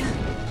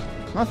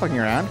 I'm not fucking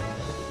around.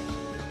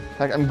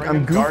 Like, I'm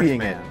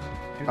goofying it.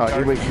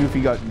 Oh, wait,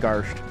 Goofy got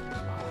garshed.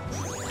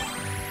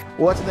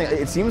 Well, that's the thing.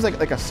 It seems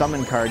like a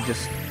summon card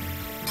just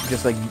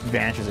like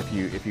vanishes if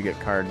you get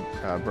card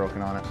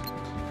broken on it.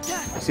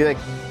 See, like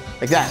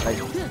that. Like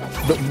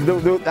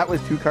that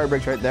was 2 card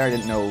breaks right there. I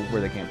didn't know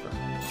where they came from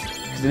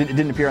because it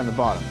didn't appear on the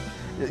bottom.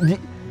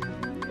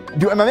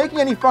 Am I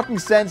making any fucking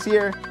sense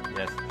here?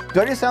 Yes.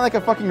 Do I just sound like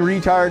a fucking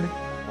retard?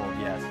 Well,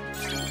 yes.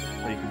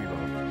 But you can be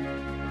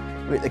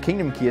both. Wait, the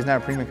Kingdom Key is now a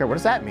premium card. What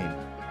does that mean?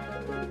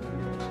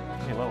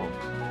 Okay, level.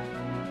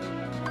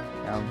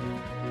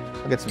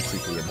 I'll get some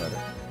CP about it.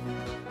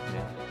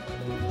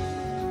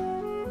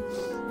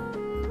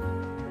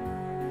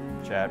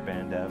 Chat,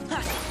 Bandev.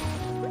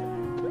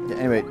 Yeah,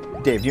 anyway,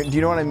 Dave, do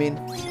you know what I mean?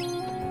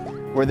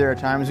 Where there are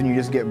times when you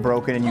just get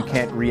broken and you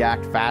can't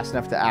react fast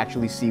enough to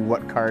actually see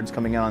what card's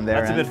coming in on their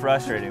end. That's a bit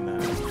frustrating, though.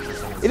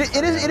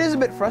 It is a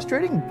bit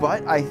frustrating,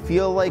 but I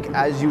feel like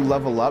as you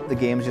level up, the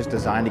game's just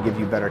designed to give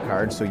you better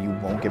cards so you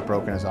won't get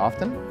broken as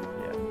often.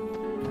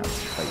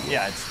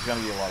 Yeah, it's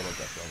gonna be a lot about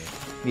deck building.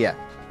 Yeah,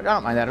 I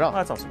don't mind that at all.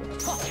 Well, that's also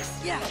good.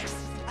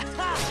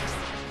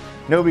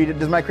 Nobi,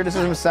 does my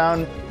criticism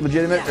sound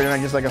legitimate, or am I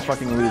just like a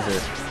fucking loser?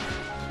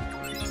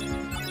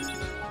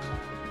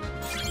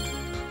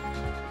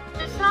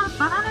 It's not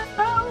fun, I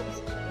suppose.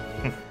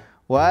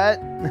 What?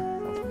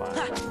 That's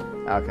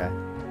fine. Okay.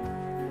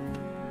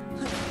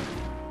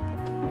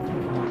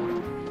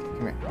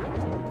 Come here.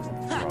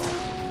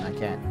 I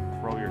can't.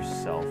 Throw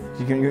yourself.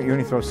 You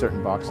only throw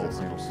certain boxes. Over It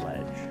the seems.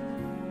 ledge.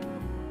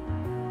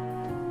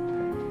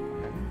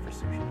 For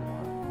sushi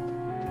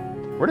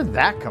tomorrow. Where did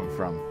that come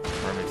from?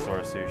 Mermaid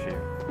Sora sushi.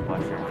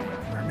 Watch your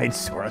Mermaid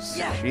Sora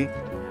sushi.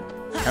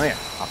 Come here.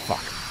 Oh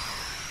fuck.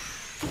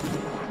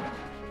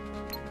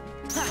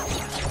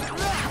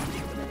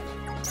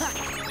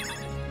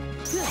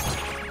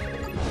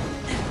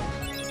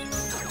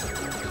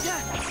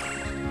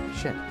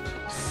 Shit.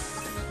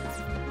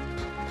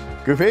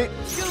 Goofy?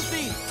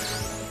 Goofy!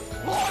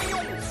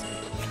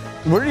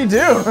 What did he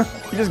do?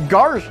 He just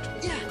garshed.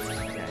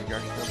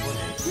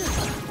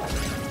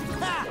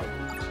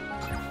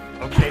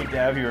 Okay,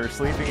 Dev, you were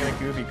sleeping in a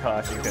Goofy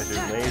costume because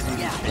you're lazy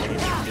and shady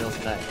and feels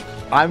nice.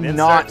 I'm Then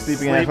not start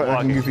sleeping in a fucking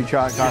sleepwalking. Goofy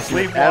costume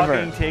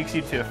Sleepwalking ever. takes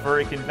you to a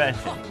furry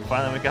convention. You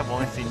finally wake up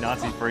only to see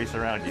Nazi furries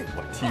around you.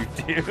 What do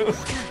you do?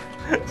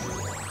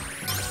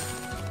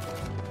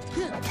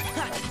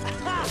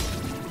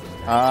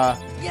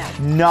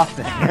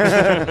 Nothing.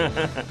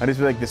 I just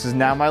be like, this is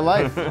now my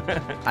life.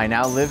 I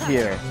now live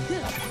here.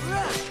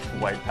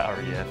 White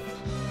power gift.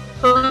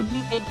 Or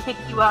they'd kick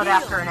you out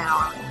after an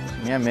hour.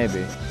 Yeah,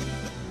 maybe.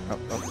 Oh.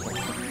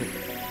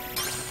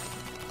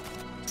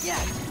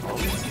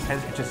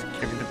 Guys are just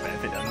giving the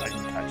benefit of not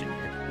even touching you.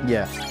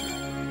 Yeah.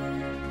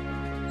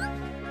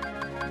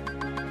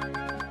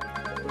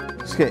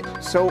 Okay,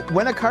 so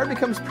when a card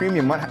becomes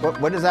premium,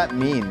 what does that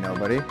mean,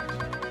 nobody?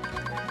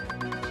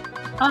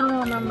 I don't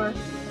remember.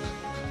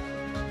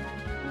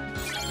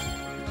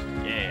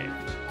 Yeah.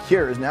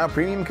 Here is now a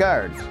premium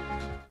card.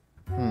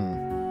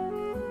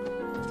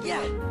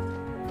 Yeah.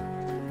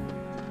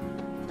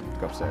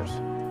 Go upstairs.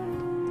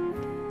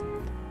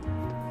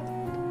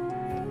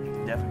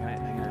 Definitely,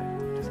 I'm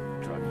gonna just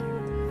drug you,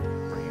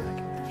 bring you to that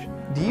convention.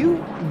 Do you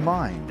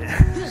mind,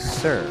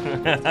 sir?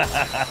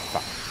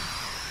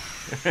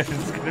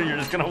 You're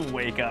just gonna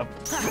wake up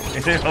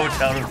in a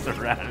hotel room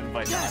surrounded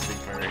by Nazi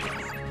furries.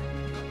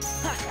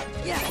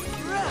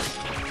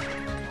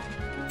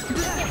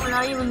 We're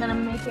not even gonna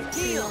make it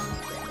to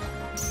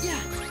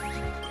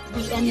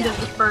the end of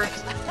the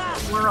first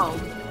world.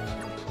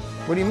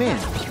 What do you mean?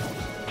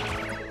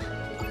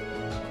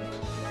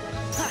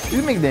 You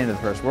can make it into the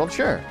first world,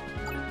 sure.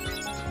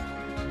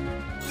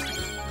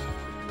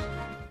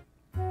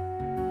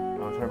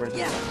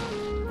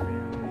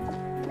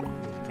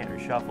 Can't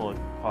reshuffle, it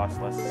costs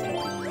less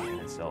CP,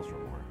 and it sells for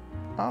more.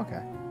 Oh,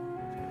 okay.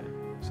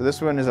 So this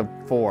one is a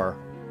 4.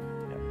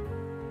 Yep.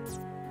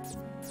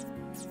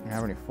 You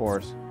have any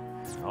 4s?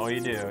 Oh, you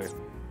do.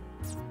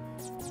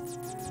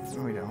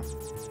 No, we don't.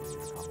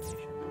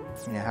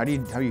 Yeah, how do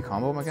you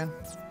combo them again?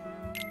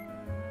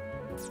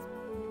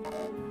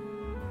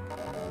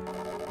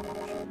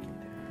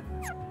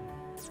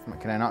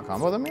 Can I not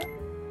combo them yet?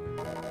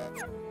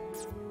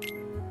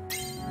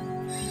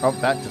 Oh,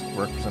 that just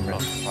worked for some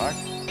reason. Fuck.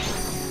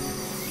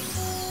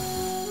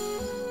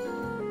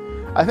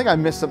 I think I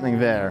missed something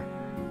there.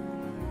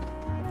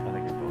 I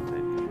think you're both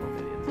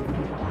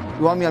idiots.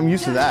 Well, I mean, I'm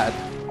used to that.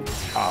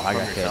 Oh, I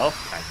got hit. yourself?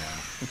 I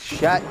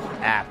Shut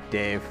up,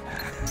 Dave.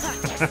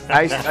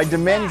 I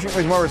demand you treat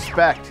me with more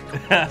respect.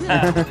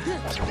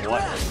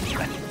 What?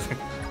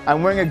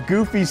 I'm wearing a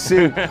Goofy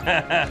suit.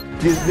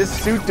 This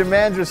suit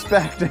demands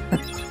respect.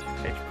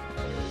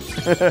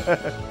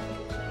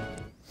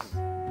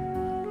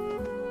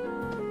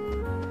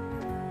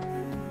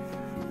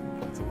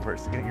 What's the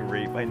worst? Getting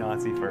raped by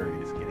Nazi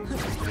furries. Getting a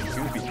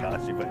Goofy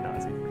costume by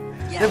Nazi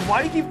furries. Then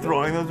why do you keep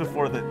throwing those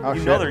before the... Oh, you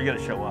shit. know they're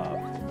gonna show up.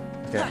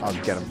 Okay, I'll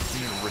get him.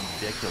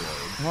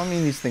 Ridiculous. Well, I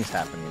mean, these things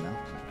happen, you know.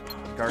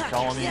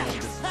 Gartholomew.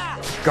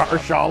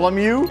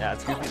 Gartholomew? Yeah,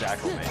 it's Goofy's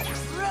actual name.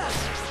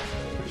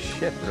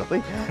 Shit,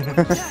 really?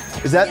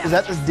 is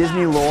that this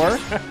Disney lore?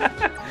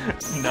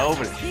 No,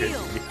 but it should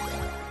be.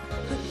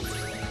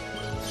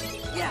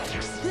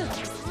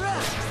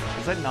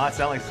 Does that not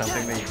sound like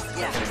something they...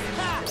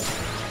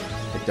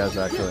 It does,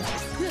 actually.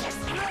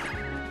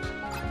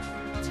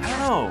 I don't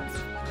know.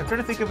 I'm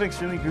trying to think of an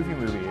extremely Goofy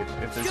movie.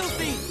 If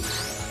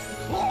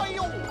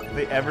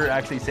they ever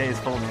actually say his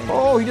full name.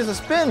 Oh, he does a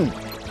spin.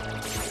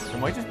 It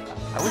might just...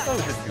 I always thought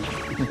it was just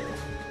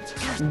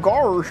Goofy.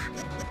 Gosh.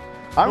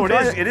 No,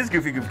 it is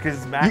Goofy because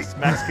it's Max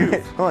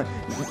Goof. Hold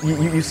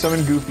on. You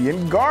summon Goofy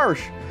and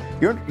Garsh.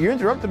 You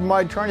interrupted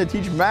my trying to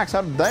teach Max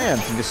how to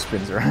dance. He just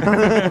spins around.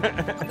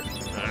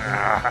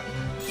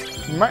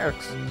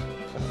 Max.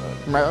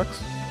 Max.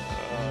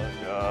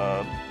 Oh,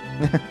 God.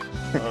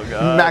 Oh,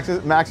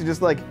 God. Max is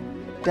just like,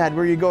 Dad,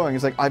 where are you going?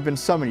 He's like, I've been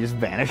summoned. He just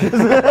vanishes.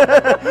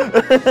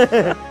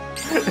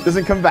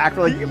 Doesn't come back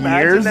for like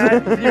years.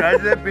 Can you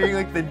imagine that being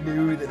like the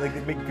new, like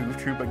they make Goof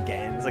Troop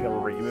again? It's like a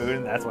reboot,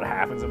 and that's what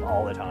happens to him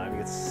all the time. He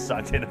gets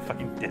sucked into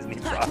fucking Disney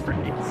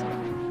properties.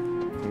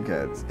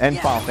 Okay, and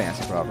Final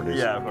Fantasy properties.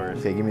 Yeah, of course.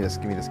 Okay, give me this.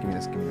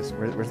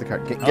 Where's the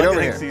card? Get I like over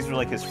to here. think these were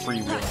like his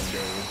freewheeling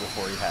days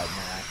before he had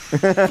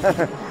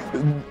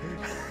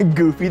Max.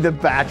 Goofy the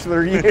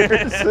bachelor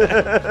years.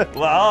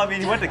 Well, I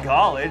mean, he went to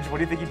college. What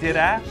do you think he did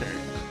after?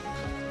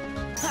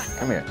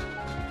 Come here.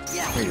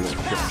 Here you go.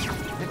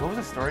 What was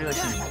the story? Like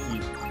he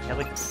had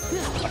like a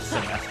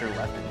semester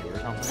left to do or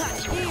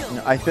something.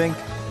 No, I think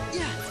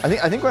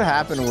what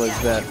happened was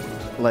that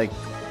like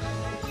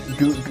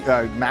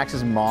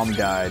Max's mom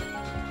died.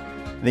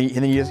 And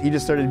then he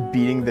just started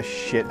beating the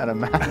shit out of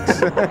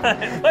Max.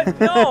 What?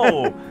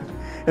 No.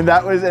 and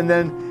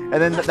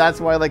then that's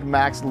why like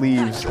Max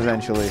leaves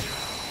eventually.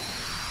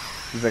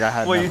 He's like, I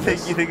had. Well, you enough think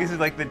of you this. think this is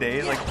like the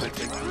days, like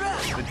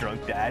the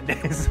drunk dad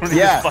days when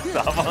Yeah. he just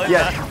fucked off all the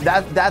Yeah,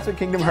 time? that's what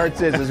Kingdom Hearts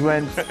is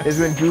when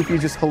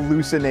Goofy's just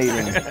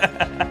hallucinating,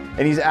 and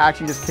he's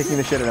actually just kicking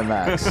the shit out of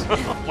Max.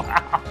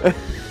 Wow.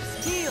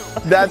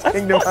 That's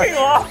Kingdom Fucking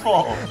Hearts.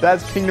 awful.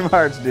 That's Kingdom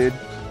Hearts, dude.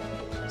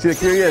 See, like,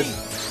 here he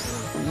is.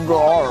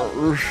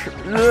 Gosh.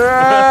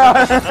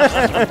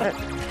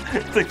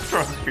 It's like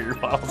throwing beer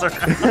bottles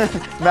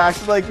around.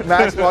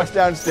 Max walks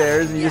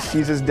downstairs and he just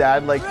sees his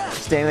dad like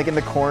standing like in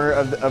the corner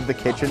of the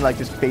kitchen, like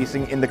just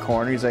facing in the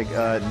corner. He's like,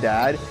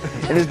 Dad,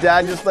 and his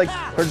dad just like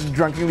starts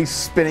drunkenly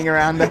spinning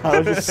around the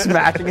house, just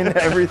smashing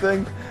into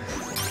everything.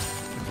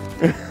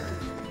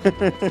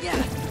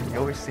 He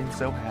always seems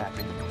so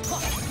happy.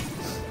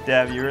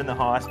 Dev, you were in the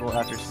hospital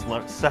after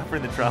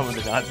suffering the trauma of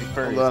the Nazi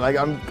furries. Hold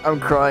on, I'm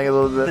crying a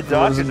little bit. The from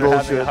doctors this are having a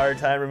bullshit. hard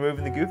time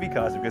removing the Goofy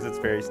costume because it's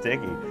very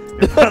sticky.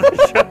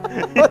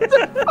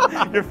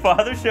 Your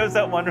father shows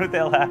up wondering what the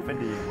hell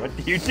happened to you. What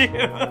do you do?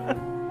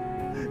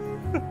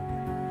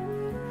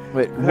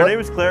 Wait, Her what? name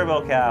was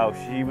Clarabelle Cow.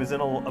 She was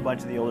in a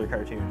bunch of the older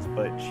cartoons,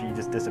 but she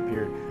just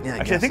disappeared. Yeah,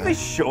 Actually, I think they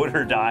showed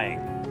her dying.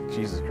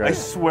 Jesus I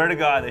Christ. swear to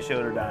God, they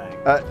showed her dying.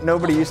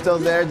 Nobody, you still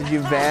there? Did you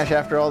vanish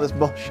after all this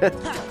bullshit?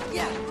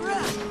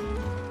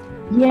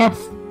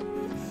 Yes.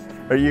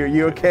 Are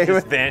you okay Just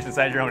with? vanished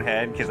inside your own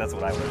head, because that's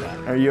what I would have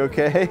done. Are you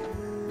okay?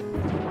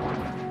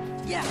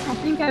 I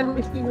think I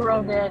wish we were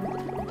all dead.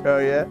 Oh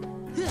yeah.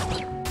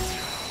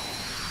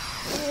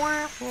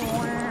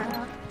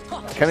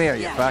 Come here,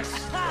 you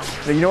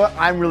fucks. No, you know what?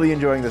 I'm really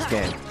enjoying this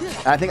game.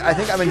 I think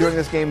I'm enjoying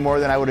this game more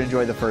than I would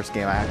enjoy the first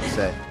game. I have to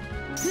say.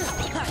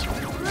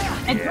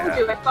 I told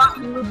you, I thought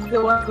you would be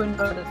the one who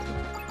enjoyed this.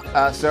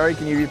 Sorry,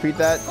 can you repeat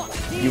that?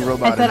 You I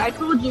robot. said, I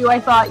told you, I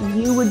thought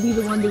you would be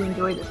the one to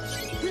enjoy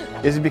this.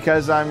 Is it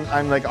because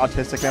I'm like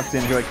autistic enough to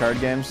enjoy card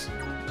games?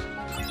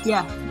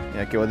 Yeah.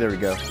 Yeah. Okay. Well, there we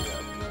go.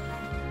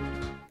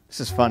 This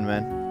is fun,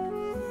 man.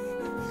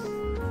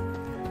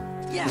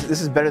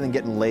 This is better than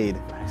getting laid.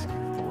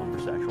 The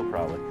lumbersexual,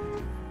 probably.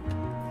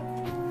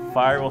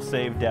 Fire will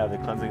save Dev. The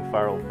cleansing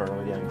fire will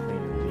burn the unclean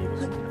and leave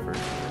us in the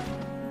first.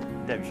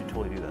 Dev, you should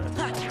totally do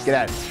that. Get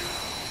out.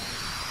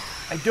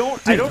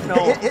 I don't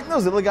know. Hitting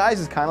those little guys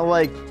is kind of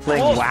like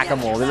playing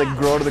whack-a-mole. They like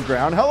grow to the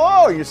ground.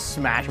 Hello! You just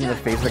smash them in the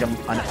face like an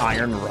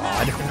iron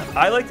rod.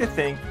 I like to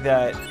think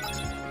that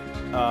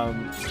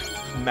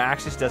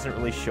Max just doesn't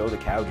really show the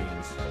cow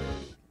genes.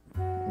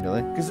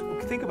 Really? Because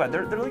think about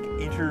it, they're like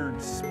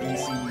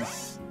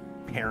interspecies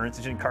parents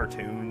in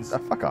cartoons. Oh,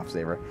 fuck off,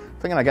 Saber.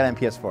 Thinking I got an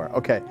PS4.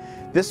 Okay.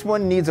 This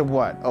one needs a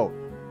what? Oh.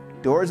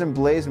 Doors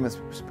emblazoned with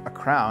a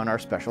crown are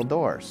special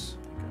doors.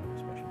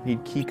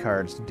 Need key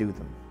cards to do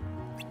them.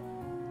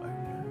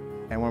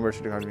 And one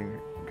version of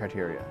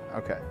criteria.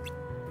 Okay.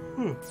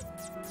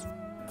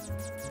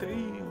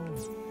 Damn.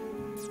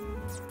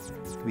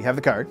 We have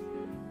the card.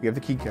 We have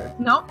the key card.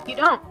 No, you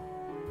don't.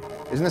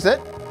 Isn't this it?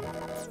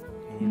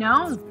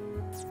 No.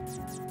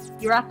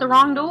 You're at the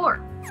wrong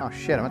door. Oh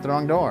shit, I'm at the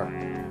wrong door.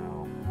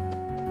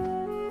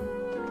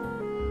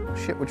 Oh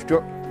shit, which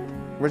door?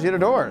 Where's the other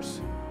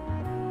doors?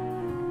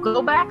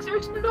 Go back,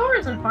 search the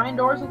doors, and find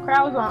doors with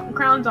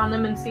crowns on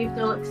them and see if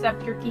they'll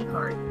accept your key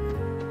card.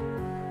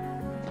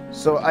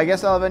 So I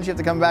guess I'll eventually have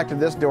to come back to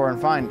this door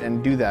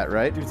and do that,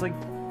 right? Dude, it's like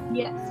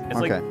Yes.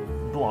 Okay.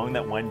 like belonging to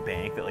that one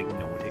bank that like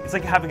no one takes. It's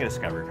like having a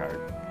Discover card.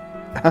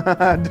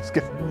 Just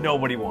go.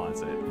 Nobody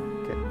wants it.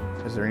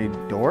 Okay. Is there any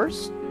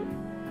doors?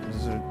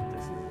 Is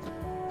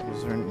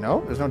there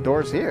no? There's no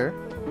doors here.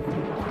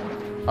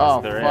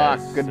 Oh There fuck!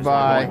 is. Goodbye. There's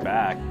one going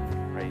back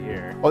right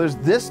here. Oh, there's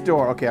this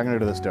door. Okay, I'm gonna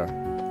go to this door.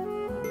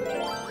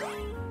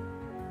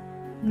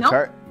 Nope.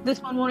 Sorry.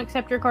 This one won't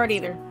accept your card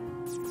either.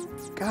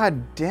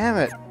 God damn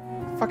it!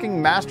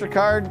 Fucking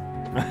MasterCard.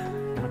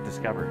 Not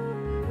Discover.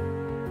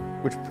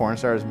 Which porn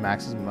star is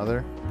Max's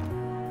mother?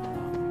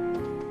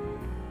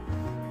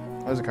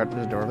 Oh, there's a card.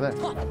 There's a door over there.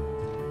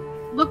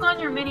 Look on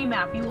your mini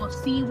map. You will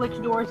see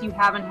which doors you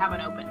haven't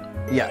opened.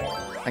 Yeah,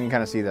 I can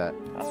kind of see that.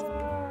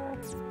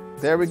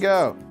 There we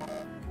go.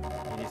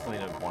 You still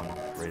need a one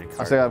rated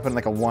card. I still gotta put in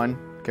like a 1.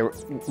 Okay,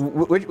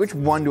 which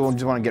one do I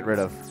just want to get rid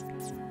of?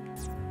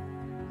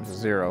 It's a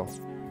 0.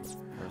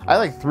 I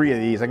like 3 of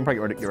these. I can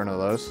probably get rid of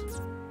those.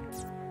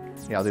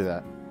 Yeah, I'll do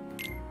that.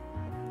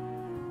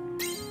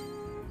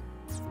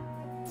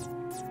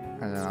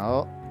 And then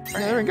I'll... Yeah,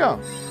 there we go.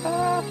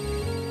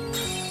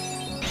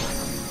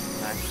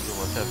 Actually,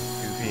 what's up,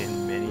 Goofy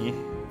and Minnie?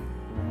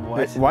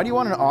 What? Why do you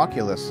want an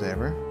Oculus,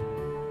 Saber?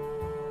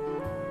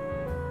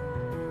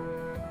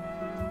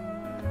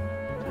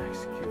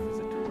 Excuse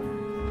a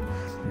toy.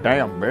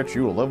 Damn, bitch,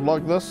 you will live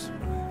like this?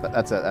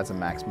 That's a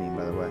Max meme,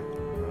 by the way.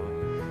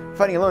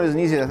 Fighting alone isn't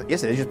easy.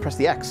 Yes, it is. You just press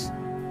the X.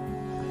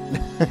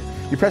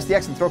 You press the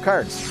X and throw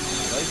cards.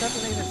 Why is that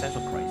an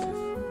existential crisis?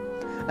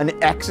 An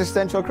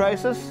existential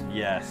crisis?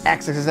 Yes.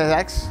 X. For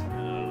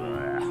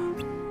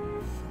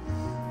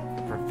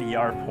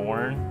VR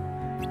porn,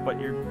 but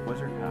your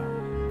wizard powers.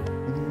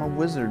 My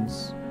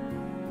wizards.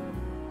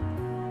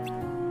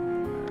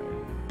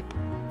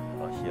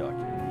 Oh, yuck.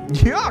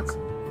 Yuck!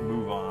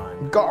 Move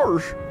on.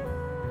 Gosh.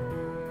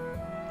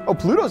 Oh,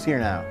 Pluto's here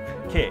now.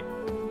 Okay,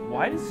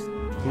 why does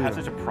he have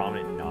such a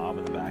prominent knob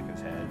in the back of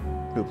his head?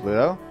 Who,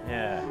 Pluto?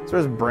 Yeah. That's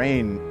where his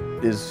brain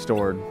is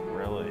stored.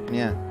 Really?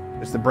 Yeah.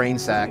 It's the brain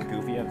sack.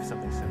 Doesn't Goofy have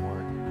something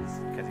similar?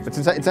 It's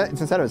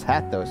inside of his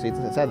hat, though. See, it's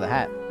inside of the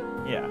hat.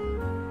 Yeah.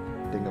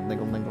 Dingle,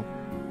 dingle, dingle.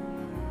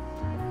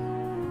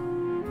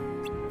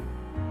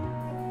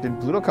 Did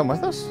Pluto come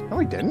with us? No,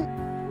 he didn't.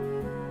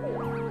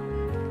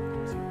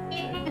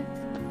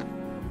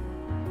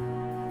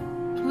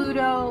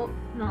 Pluto,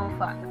 no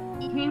fuck.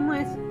 He came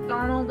with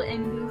Donald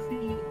and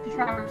Goofy to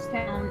Traverse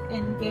Town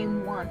in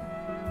Game 1.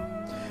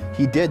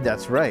 He did,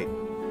 that's right.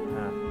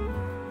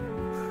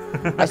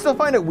 I still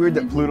find it weird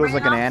that Pluto's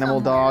like an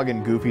animal dog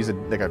and Goofy's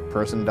like a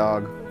person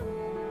dog.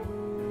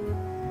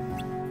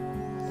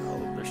 Oh,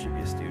 there should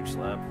be a stooge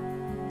slap.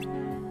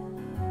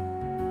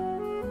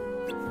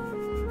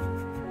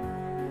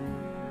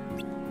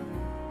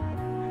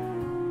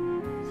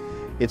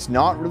 It's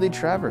not really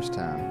Traverse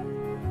Town.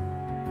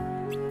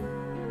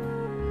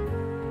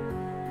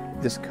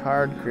 This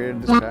card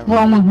created this What's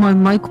wrong with my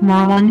mic,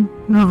 Marlon?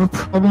 You have a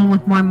problem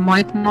with my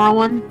mic,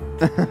 Marlon?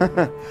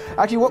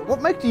 Actually,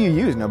 what mic do you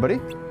use, Nobody?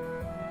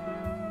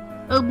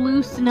 A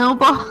blue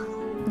snowball.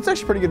 It's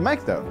actually a pretty good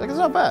mic, though. Like, it's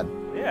not bad.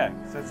 Yeah,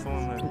 'cause that's the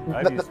one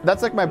that I've used.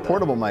 That's like my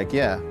portable mic,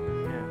 yeah. Yeah.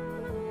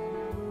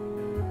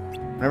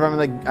 Whenever I'm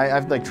like, I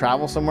have to like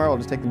travel somewhere, I'll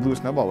just take the blue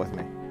snowball with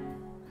me.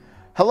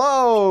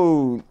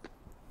 Hello!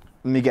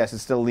 Let me guess,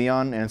 it's still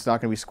Leon, and it's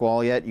not gonna be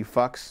Squall yet, you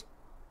fucks.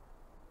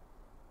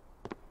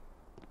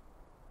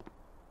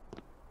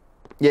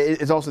 Yeah,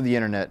 it's also the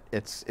internet.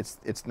 It's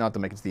not the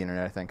mic, it's the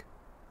internet, I think.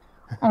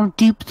 I'll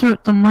deep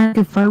throat the mic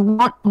if I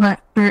want,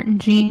 black shirt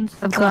and jeans.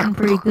 I've gotten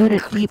pretty good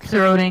at deep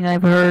throating,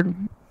 I've heard.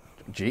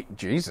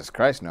 Jesus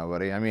Christ,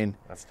 Nobody. I mean,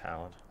 That's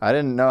talent. I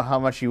didn't know how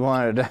much you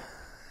wanted.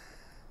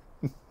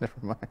 Never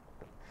mind.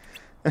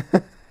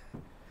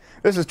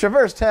 This is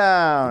Traverse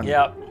Town.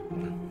 Yep.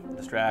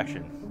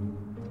 Distraction.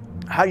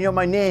 How do you know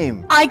my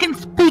name? I can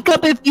speak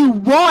up if you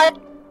want.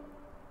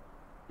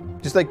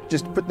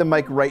 Just put the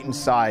mic right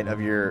inside of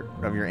your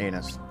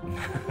anus.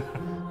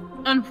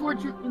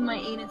 Unfortunately, my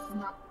anus is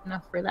not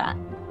enough for that.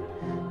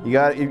 You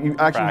got you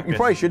actually Practice. you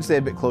probably should stay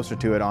a bit closer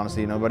to it,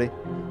 honestly, Nobody,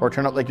 or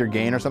turn up like your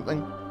gain or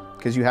something,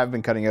 because you have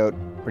been cutting out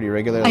pretty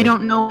regularly. I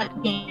don't know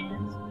what game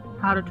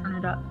is. How to turn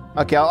it up.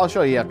 Okay, I'll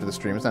show you after the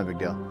stream. It's not a big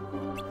deal.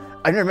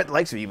 I've never met the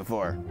likes of you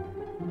before.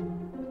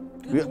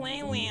 Good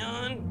play,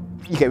 Leon.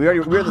 Okay, we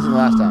heard this in the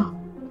last time.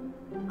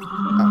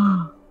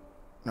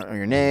 Not know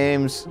your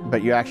names,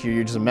 but you're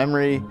just a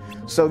memory.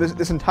 So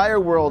this entire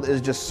world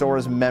is just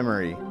Sora's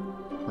memory,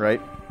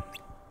 right?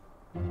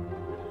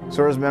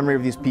 Sora's memory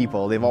of these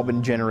people. They've all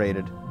been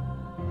generated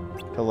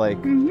to like.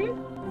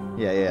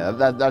 Yeah.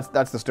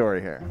 That's the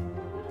story here.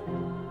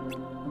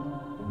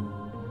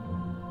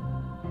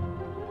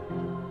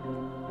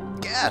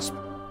 Gasp!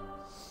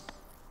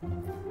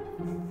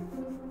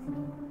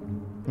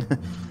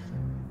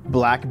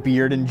 Black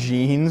beard and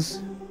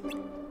jeans.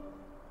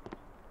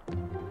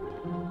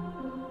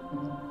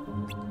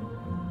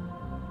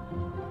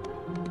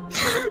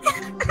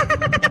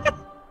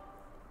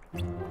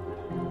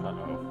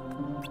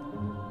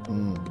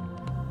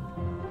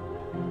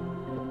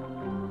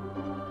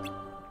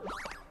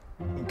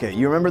 Okay,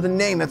 you remember the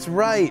name, that's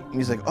right. And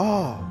he's like,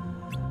 oh.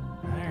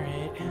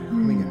 Alright.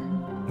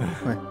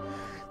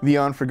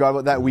 Leon forgot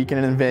about that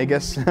weekend in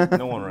Vegas.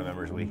 No one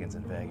remembers weekends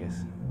in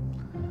Vegas.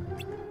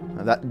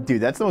 Dude,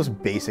 that's the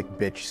most basic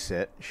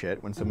bitch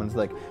shit when someone's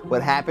like,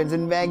 what happens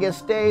in Vegas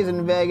stays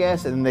in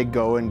Vegas, and then they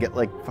go and get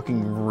like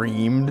fucking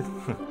reamed.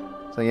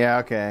 So yeah,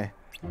 okay.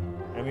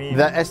 I mean,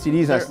 that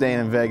STD's not staying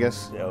in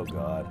Vegas. Oh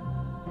god.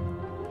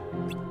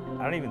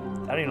 I don't even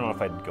know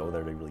if I'd go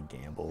there to really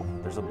gamble.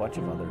 There's a bunch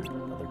of other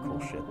cool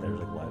shit. There's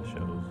like live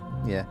shows.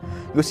 Yeah.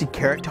 You go see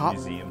Carrot Top?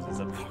 Museums and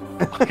stuff.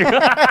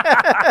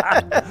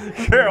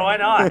 Sure, why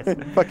not?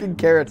 Fucking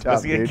Carrot Top,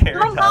 Let's get dude.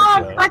 Carrot Oh my Top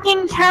god, show.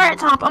 fucking Carrot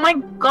Top. Oh my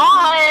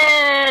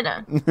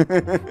god.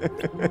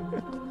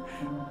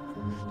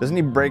 Doesn't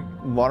he break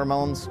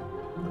watermelons?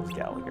 That was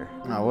Gallagher.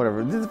 No,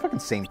 whatever. They're the fucking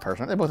same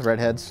person. They're both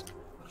redheads.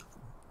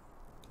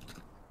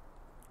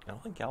 I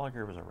don't think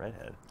Gallagher was a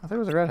redhead. I thought he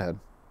was a redhead.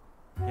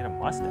 He had a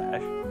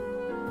mustache.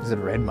 Is it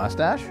a red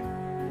mustache?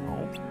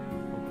 No. He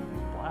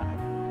was black.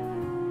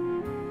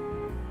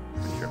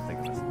 Pretty sure I'm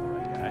thinking this is the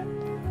right guy.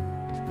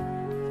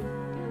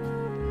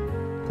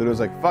 Pluto's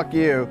like, fuck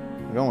you.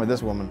 I'm going with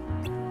this woman.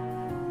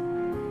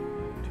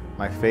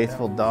 My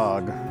faithful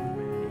dog.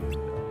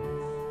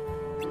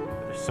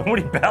 There's so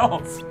many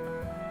belts.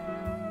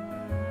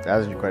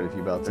 There's quite a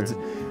few belts.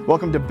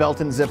 Welcome to Belt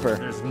and Zipper.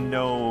 There's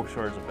no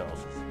shortage of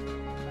belts.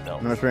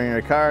 I'm just bringing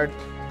a card.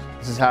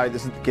 This is how.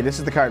 This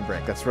is the card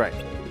break. That's right.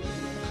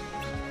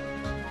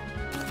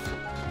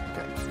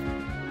 Okay.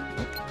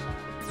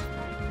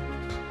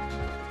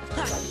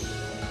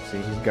 See,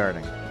 he's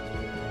guarding.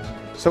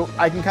 So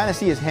I can kind of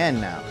see his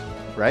hand now,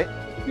 right?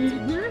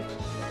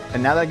 Mm-hmm.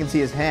 And now that I can see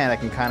his hand, I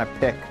can kind of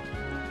pick.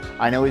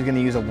 I know he's going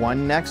to use a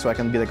 1 next, so I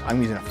can be like,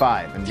 I'm using a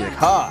 5. And be like,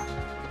 ha!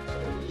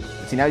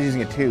 See, now he's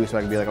using a 2, so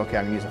I can be like, okay,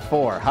 I'm going to use a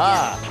 4.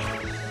 Ha!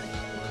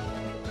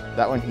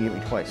 That one he hit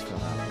me twice. Feel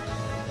that.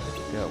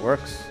 See how it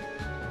works?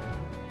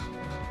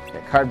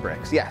 Okay, card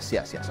breaks. Yes.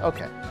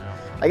 Okay.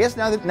 I guess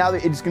now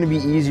that it's going to be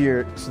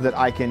easier so that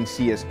I can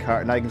see his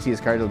card. Now I can see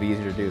his card, it'll be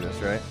easier to do this,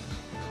 right?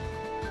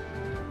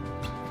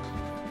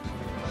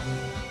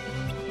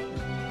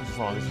 As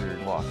long as you're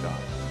locked on.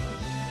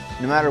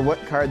 No matter what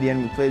card the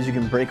enemy plays, you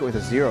can break it with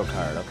a 0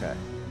 card. Okay.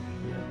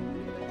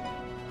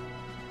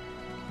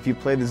 If you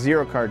play the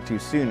 0 card too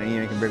soon,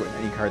 you can break it with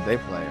any card they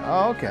play.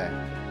 Oh, okay.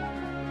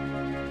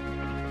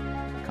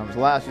 Comes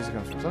last, usually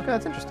comes first. Okay,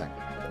 that's interesting.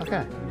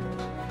 Okay.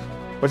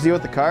 What's the deal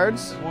with the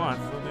cards? What?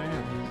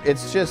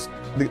 It's just,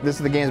 this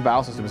is the game's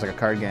battle system. It's like a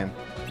card game.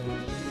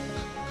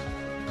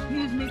 He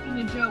was making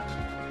a joke.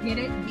 Get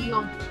it?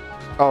 Deal.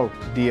 Oh,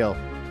 deal.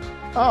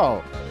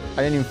 Oh,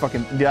 I didn't even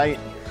fucking, did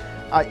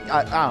I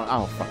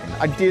don't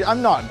fucking,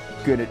 I'm not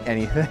good at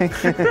anything.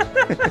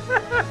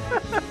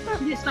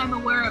 Yes, I'm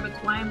aware of it,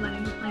 that's why I'm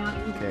letting you play on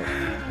it. Okay.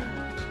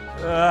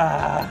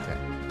 Okay.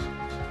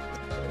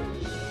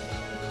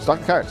 Stock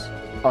the cards.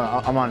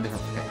 Oh, I'm on a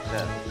different, okay.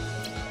 Yeah.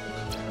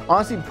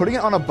 Honestly, putting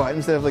it on a button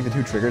instead of like the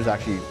 2 triggers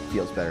actually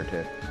feels better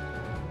too.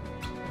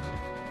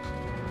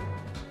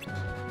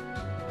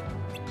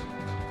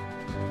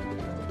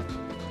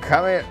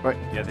 Come here. Wait.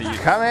 Yeah,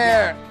 come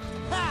here.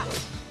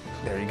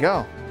 There you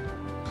go.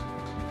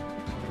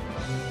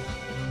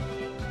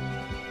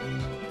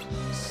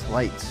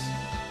 Slights.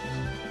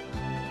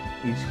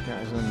 Each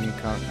has a new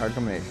card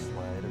combination.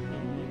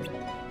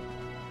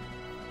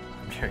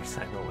 I'm very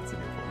excited about what's in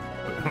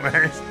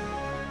your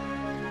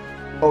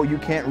phone. Oh, you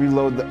can't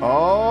reload the...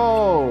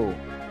 Oh!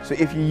 So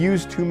if you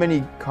use too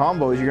many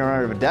combos, you're going to run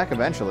out of a deck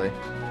eventually.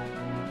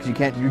 Because you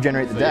can't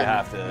regenerate the deck. You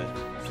have to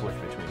switch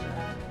between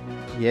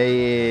them.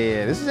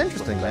 Yeah. This is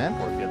interesting,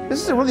 man. This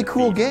is a really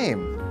cool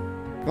game.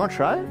 You want to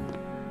try it?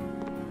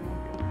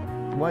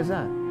 Why is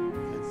that?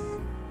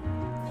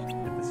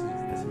 This is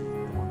the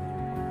one.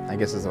 I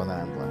guess it's the one that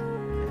I'm playing.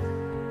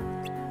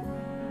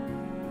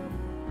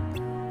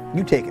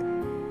 You take it.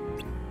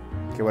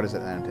 Okay, what is it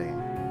that I'm taking?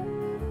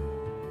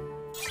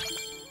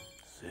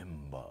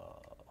 Simba.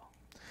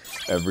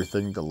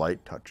 Everything the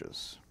light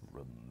touches.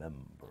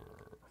 Remember.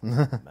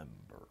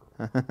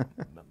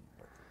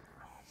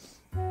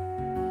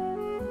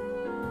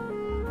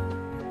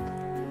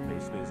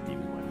 Basically, as deep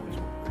as my voice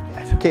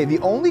will. Okay, the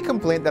only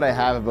complaint that I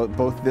have about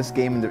both this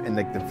game and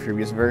like the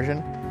previous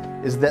version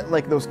is that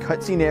like those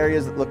cutscene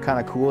areas that look kind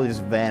of cool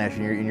just vanish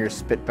and you're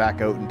spit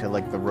back out into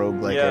like the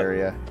roguelike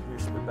area. You're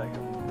spit back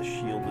out into the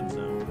shielded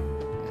zone.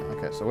 Yeah,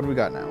 okay, so what do we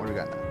got now?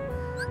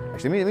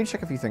 Actually, let me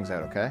check a few things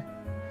out, okay?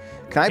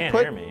 Can I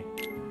put... hear me.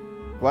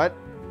 What?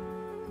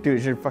 Dude,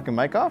 is your fucking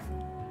mic off?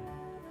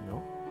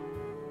 No.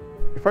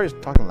 You're probably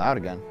just talking loud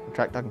again.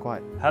 Try talking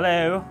quiet.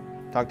 Hello.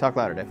 Talk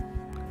louder, Dave.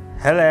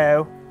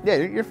 Hello. Yeah,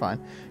 you're fine.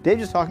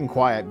 Dave's just talking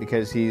quiet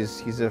because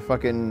he's a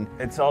fucking...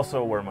 It's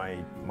also where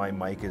my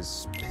mic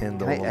is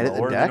pinned a Can I little edit the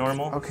lower deck? than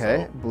normal.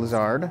 Okay, so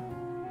Blizzard.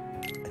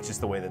 it's just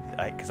the way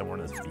that because I'm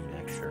wearing this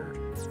V-neck shirt.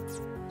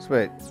 So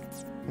wait,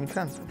 I'm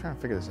trying to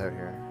figure this out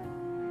here.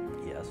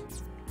 Yes.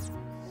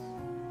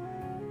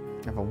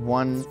 I have a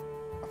 1,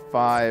 a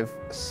 5,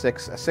 a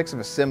 6, a 6 of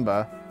a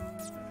Simba.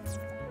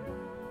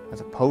 That's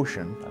a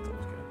potion. That's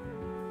always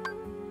good.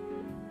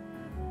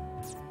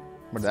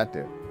 What did that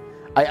do?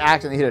 I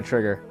accidentally hit a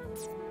trigger.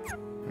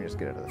 Let me just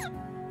get out of this.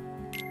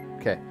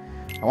 Okay,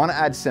 I want to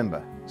add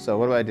Simba. So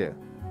what do I do?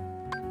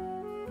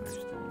 There's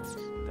still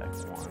deck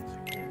one, so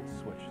you can't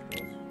switch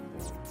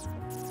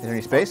those. Is there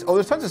any space? Oh,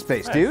 there's tons of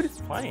space, dude.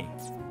 There's plenty.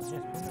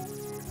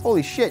 Yes,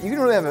 Holy shit, you can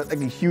really have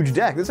like a huge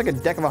deck. This is like a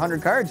deck of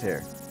 100 cards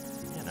here.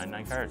 yeah,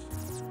 99 cards.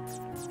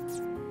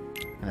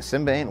 And a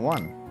Simba ain't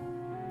one.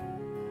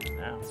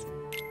 Now.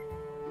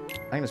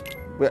 I can just...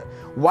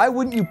 Why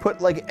wouldn't you put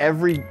like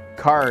every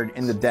card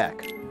in the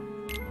deck?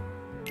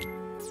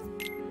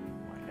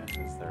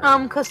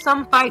 Because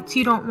some fights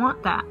you don't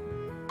want that.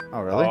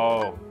 Oh, really?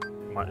 Oh,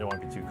 it won't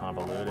be too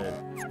convoluted.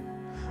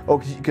 Oh,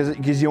 because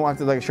you don't have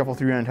to like shuffle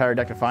through your entire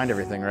deck to find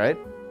everything, right?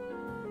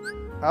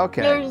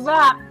 Okay. There's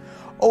that.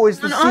 Oh, it's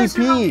the And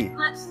CP. also,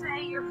 let's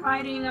say you're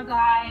fighting a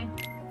guy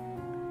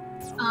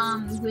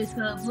with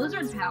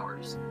blizzard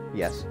powers.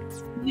 Yes.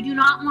 You do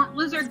not want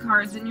blizzard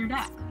cards in your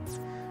deck.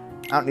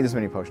 I don't need this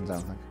many potions, I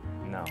don't think.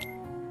 No.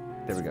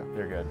 There we go.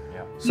 You're good,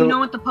 yeah. So you know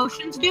what the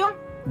potions do?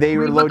 they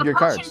Read reload what the your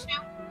potions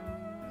cards.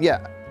 do.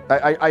 Yeah.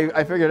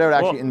 I figured it out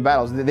actually Well, in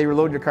battles. They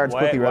reload your cards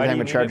quickly rather than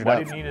having to charge it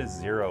Why up. do you need a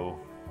 0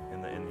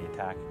 in the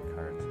attack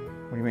cards.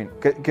 What do you mean?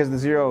 Because the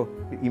 0,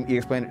 you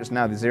explained it just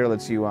now. The 0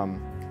 lets you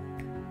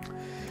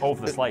Oh,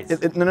 for the slice. No.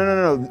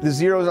 The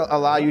 0s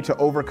allow you to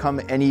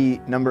overcome any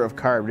number of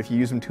cards. But if you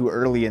use them too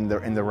early in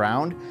the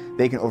round,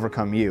 they can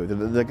overcome you.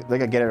 They're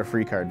like a get out of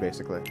free card,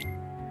 basically.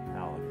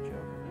 Now look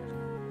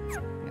at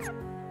joke.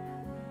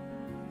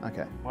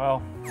 Okay.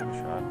 Well, give it a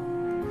shot.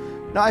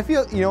 No, I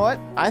feel. You know what?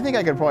 I think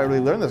I could probably really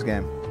learn this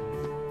game.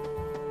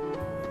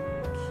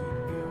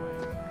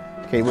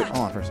 Okay, wait. Hold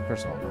on.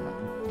 First of all, never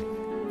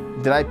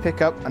mind. Did I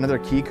pick up another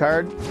key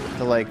card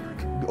to like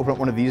open up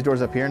one of these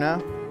doors up here now?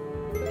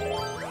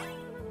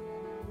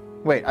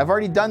 Wait, I've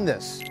already done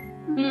this.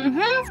 Mm-hmm.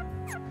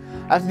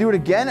 I have to do it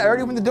again? I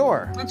already opened the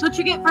door. That's what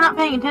you get for not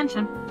paying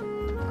attention.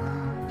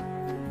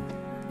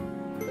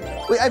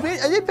 Wait, I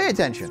did pay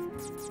attention.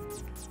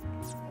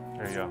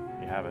 There you go.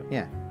 You have it.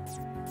 Yeah.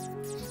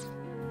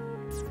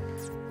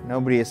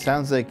 Nobody, it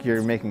sounds like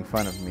you're making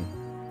fun of me.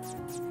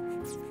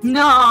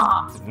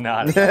 No.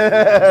 Not.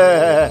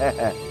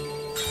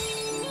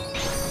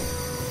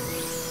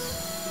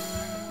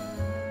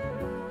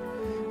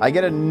 I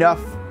get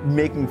enough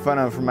making fun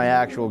of from my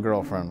actual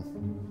girlfriend.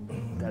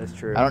 That is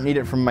true. I don't need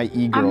it from my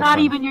e-girlfriend. I'm not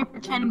even your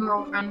pretend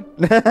girlfriend.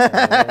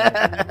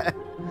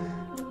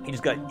 He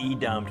just got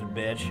e-dumped,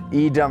 bitch.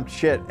 E-dumped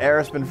shit.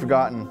 Era's been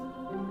forgotten.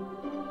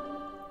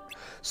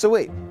 So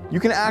wait,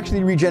 you can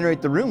actually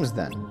regenerate the rooms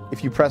then,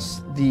 if you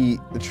press the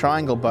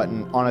triangle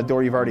button on a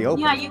door you've already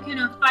opened. Yeah, you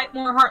can fight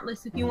more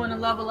Heartless if you want to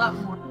level up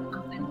more or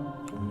something.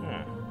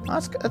 Oh,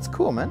 that's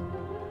cool, man.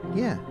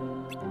 Yeah.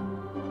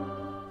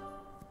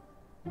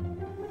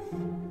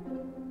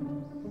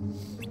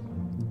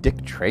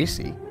 Dick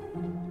Tracy?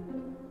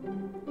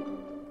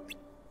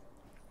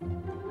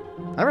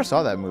 I never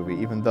saw that movie,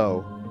 even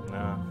though...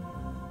 No.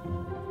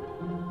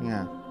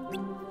 Yeah.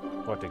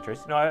 What, Dick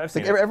Tracy? No, I've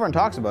seen it. Everyone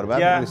talks about it,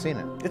 but I haven't really seen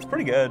it. It's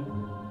pretty good.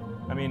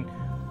 I mean,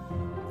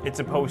 it's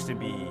supposed to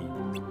be...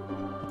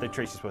 Dick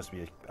Tracy's supposed to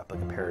be like a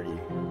parody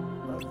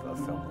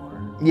of film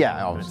noir.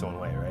 Yeah, in its own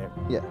way, right?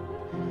 Yeah.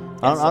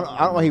 I don't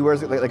know why he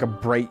wears like a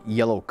bright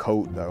yellow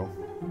coat, though.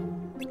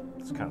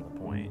 That's kind of the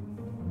point.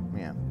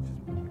 Yeah.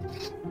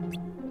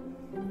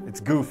 It's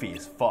goofy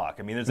as fuck.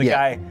 I mean, there's a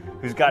guy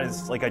who's got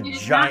his like a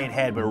giant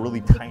head but a really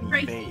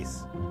tiny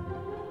face.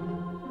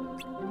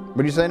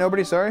 What'd you say,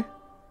 nobody? Sorry?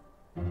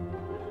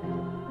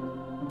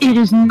 It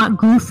is not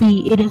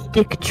Goofy, it is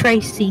Dick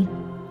Tracy.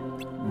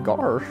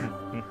 Gosh.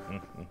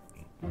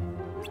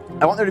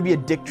 I want there to be a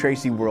Dick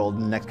Tracy world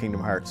in the next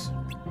Kingdom Hearts.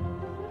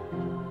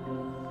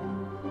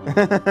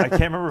 I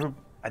can't remember who...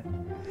 I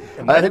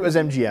think it was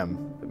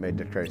MGM that made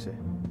Dick Tracy.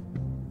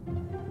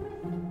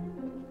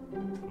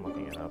 I'm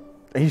looking it up.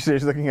 Are you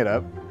seriously looking it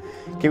up?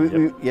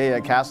 Okay, yeah,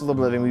 Castles of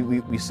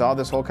Oblivion. We saw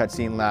this whole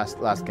cutscene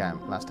last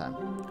time.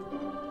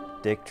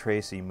 Dick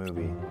Tracy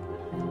movie.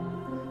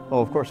 Oh,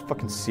 of course,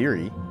 fucking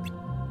Siri.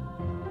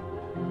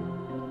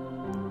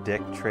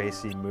 Dick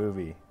Tracy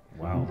movie.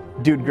 Wow.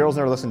 Dude, girls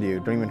never listen to you.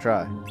 Don't even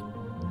try.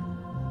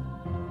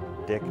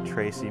 Dick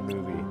Tracy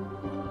movie.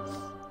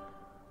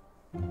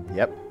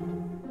 Yep.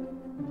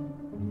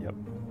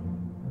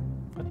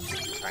 What?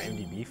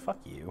 IMDb? Fuck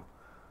you.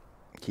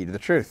 Key to the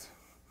truth.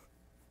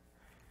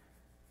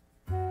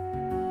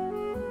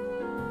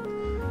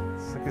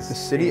 The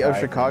city of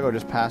Chicago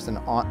just passed an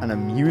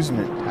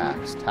amusement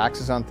tax.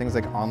 Taxes on things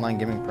like online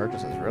gaming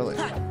purchases, really.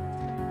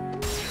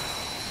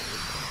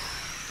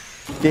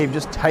 Dave,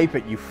 just type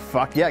it, you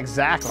fuck. Yeah,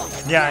 exactly.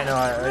 Yeah, I know.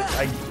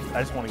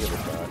 I just want to give it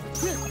a shot.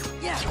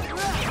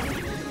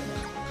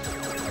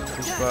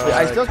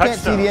 I still can't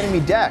see the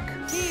enemy deck.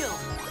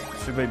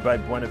 Should be by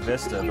Buena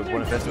Vista, but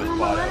Buena Vista was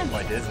bought out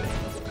by Disney.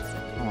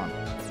 Hold on.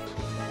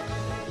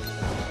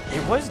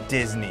 It was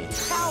Disney.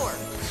 Power.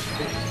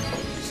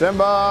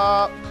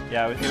 Simba!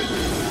 Yeah, it was...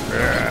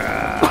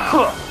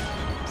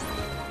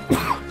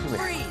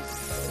 Freeze.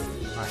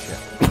 Oh, shit.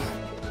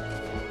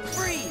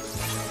 Freeze.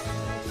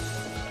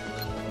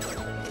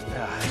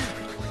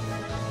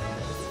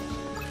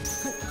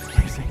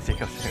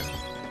 Take up soon.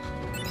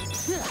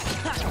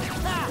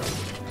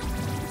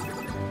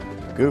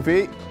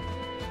 Goofy.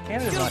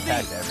 Canada's not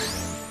tagged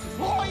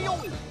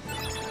everything.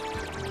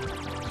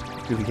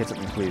 Goofy, hit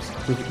something, please.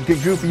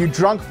 Goofy, you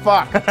drunk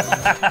fuck!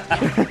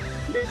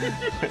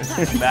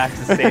 Max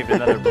has saved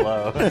another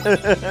blow.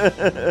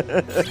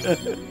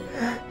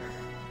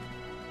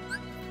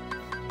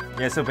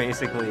 Yeah, so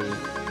basically,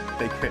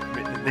 they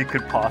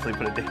could possibly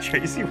put a Dick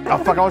Tracy. Oh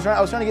fuck! I was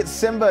trying to get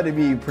Simba to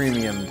be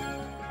premiumed,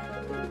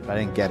 but I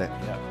didn't get it.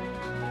 Yeah.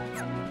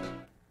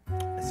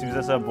 As soon as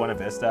I saw Buena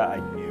Vista, I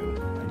knew.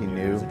 You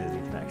It knew? was a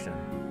Disney connection.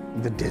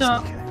 The Disney.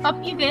 So, connection.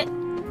 up you get.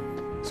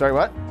 Sorry,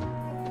 what?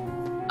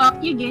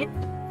 Up you get.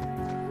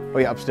 Oh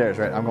yeah, upstairs,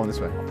 right? I'm going this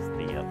way.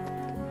 Yep.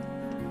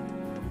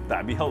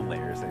 That'd be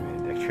hilarious if they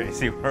made a Dick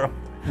Tracy world.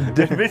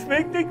 This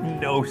makes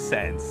no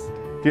sense.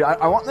 Dude,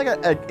 I want like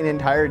an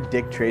entire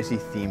Dick Tracy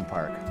theme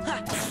park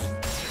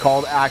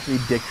called actually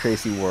Dick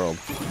Tracy World.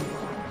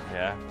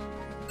 Yeah.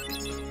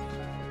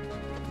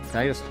 Can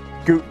I just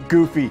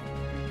Goofy?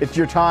 It's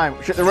your time.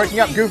 Shit, they're waking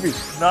up, Goofy.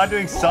 Not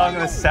doing Song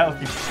of the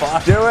South, you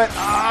fuck. Do it.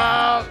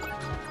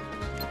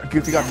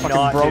 Goofy got fucking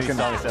Not broken.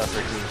 Sonic Style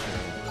for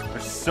Green.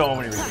 There's so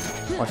many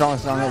reasons. What's wrong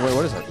with Sonic? Wait,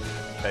 what is it?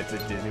 It's a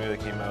Disney movie that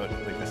came out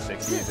in like the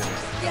 60s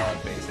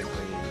and basically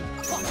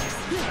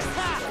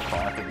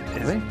it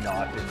Really? has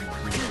not been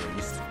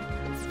re-released.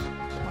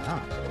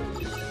 Wow.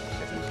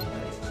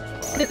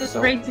 Because it's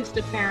racist,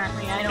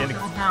 apparently. I don't know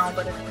how,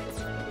 but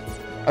it's...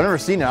 I've never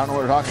seen it. I don't know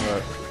what we're talking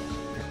about.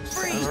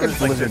 Just get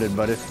blizzarded,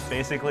 buddy.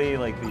 Basically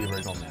like the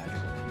original Magic.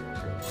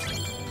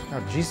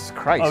 Oh, Jesus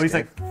Christ. Oh, he's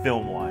like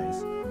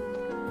film-wise.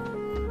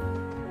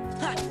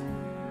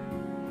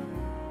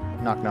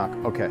 Knock, knock.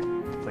 Okay.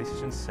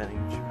 PlayStation setting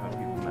Chicago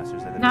people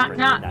message that Knock,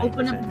 knock.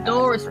 Open up the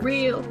door. It's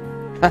real.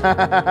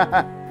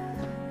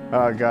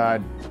 Oh,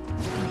 God.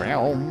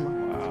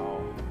 Bam.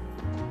 Wow.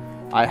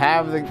 I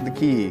have the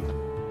key.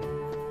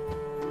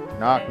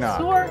 Knock, knock.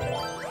 Sword.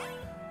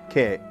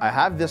 Okay, I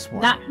have this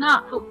one. Knock,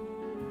 knock. Oh,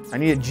 I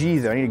need a G,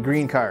 though. I need a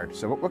green card.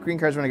 So what green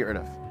cards do I want to get rid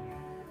of?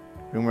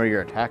 Room where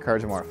your attack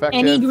cards are more effective.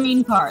 any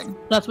green card.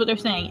 That's what they're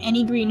saying.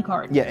 Any green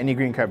card. Yeah, any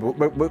green card.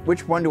 But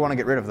which one do I want to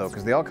get rid of, though?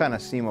 Because they all kind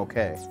of seem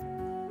okay.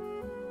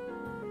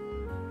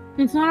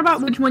 It's not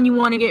about which one you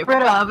want to get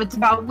rid of. It's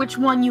about which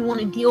one you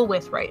want to deal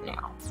with right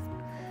now.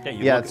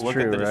 Yeah, It's look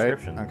true, at the right?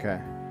 description. Okay.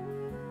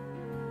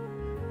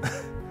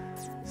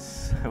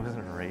 I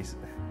wasn't racist.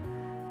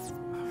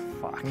 Oh,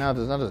 fuck. No, I'll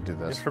just do It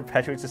this.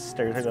 perpetuates the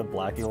stereotype that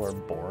black people are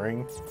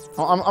boring.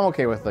 Oh, I'm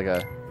okay with like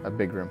a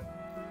big room.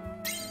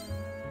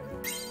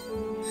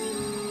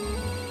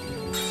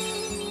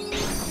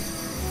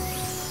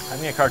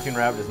 Having a cartoon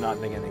rabbit does not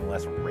make anything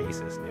less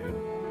racist, dude.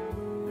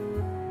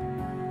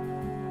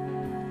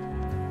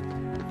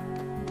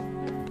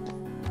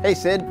 Hey,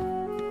 Sid.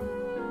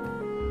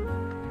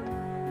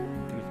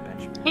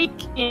 Hey,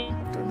 kid.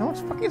 No,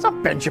 he's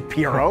not Ben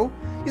Shapiro.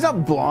 He's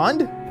not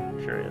blonde.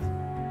 Sure is.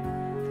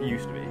 He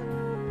used to be.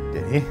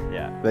 Did he?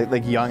 Yeah.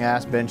 Like young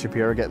ass Ben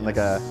Shapiro getting like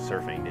a.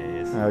 Surfing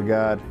days. Oh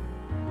God.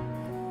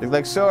 Look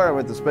like Sora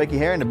with the spiky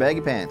hair and the baggy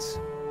pants.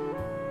 Say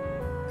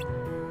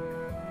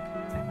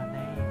my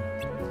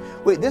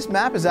name. Wait, this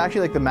map is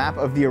actually like the map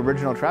of the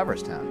original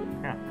Traverse Town.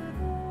 Yeah.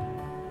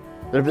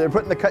 They're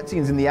putting the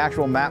cutscenes in the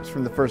actual maps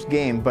from the first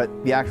game, but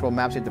the actual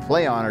maps you have to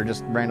play on are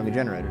just randomly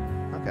generated.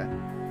 Okay.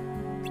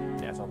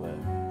 Yeah, it's on the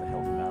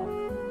hills of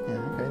Malin.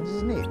 Yeah. Okay. This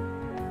is neat.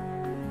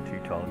 Too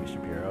tall to be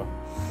Shapiro.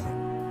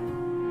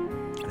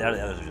 The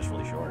others are just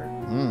really short.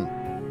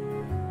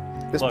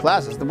 This Look,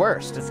 plaza's the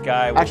worst. This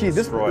guy was Actually,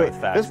 destroyed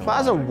with facts this and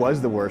plaza logic.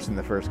 was the worst in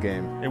the first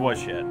game. It was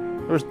shit.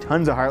 There was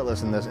tons of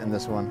Heartless in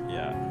this one.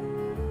 Yeah.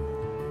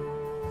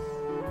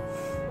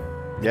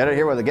 Get out of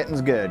here while the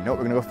getting's good. Nope,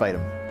 we're gonna go fight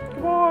him.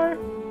 Goodbye.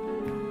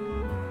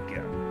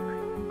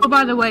 Oh,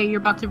 by the way,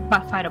 you're about to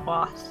fight a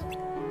boss.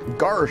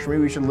 Gosh,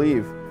 maybe we should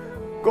leave.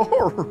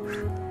 Gosh.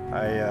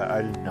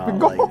 I did not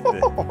like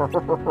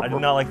I did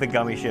not like the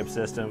gummy ship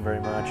system very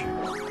much.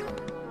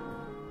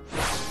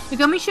 The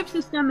gummy ship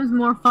system is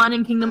more fun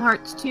in Kingdom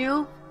Hearts 2.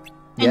 And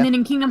Yeah. then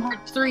in Kingdom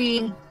Hearts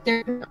 3,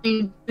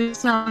 there's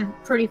some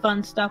pretty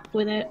fun stuff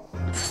with it.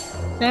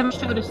 They haven't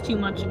showed us too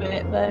much of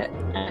it, but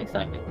I'm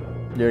excited.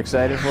 You're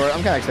excited for it?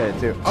 I'm kind of excited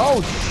too.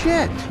 Oh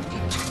shit!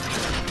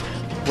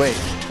 Wait,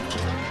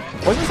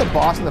 wasn't this a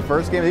boss in the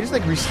first game? Are they just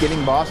like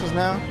reskinning bosses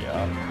now?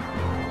 Yeah.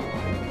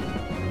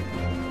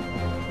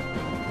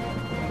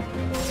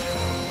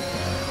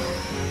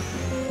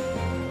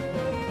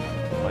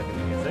 Like the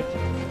music.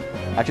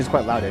 Actually, it's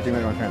quite loud. I think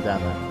I want to turn it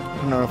down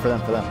then. No, for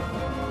them.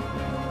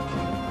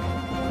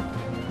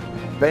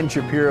 Ben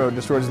Shapiro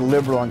destroys the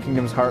liberal on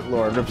Kingdom's Heart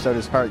Lord, rips out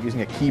his heart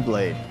using a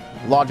keyblade.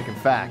 Logic and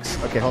facts.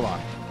 Okay, hold on.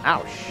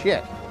 Ow,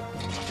 shit.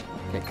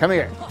 Okay, come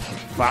here.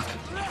 Fuck.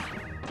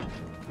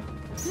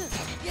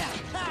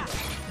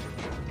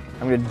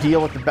 I'm gonna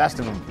deal with the best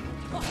of them.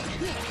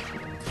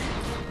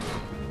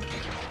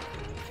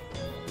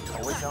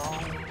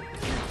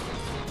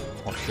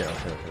 Oh shit,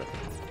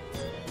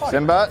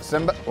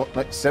 Simba. Oh,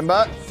 wait,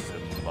 Simba.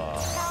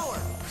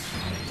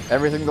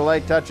 Everything the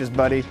light touches,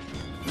 buddy.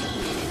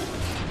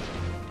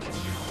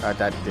 Alright,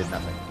 that did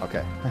nothing.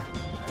 Okay.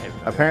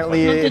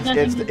 Apparently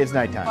it's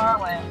nighttime. Far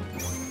away.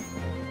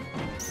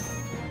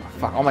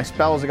 Fuck, all my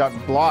spells have got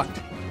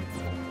blocked.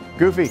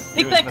 Goofy.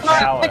 Pick that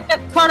card up, pick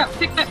that card up,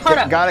 pick that card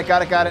up.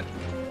 Got it.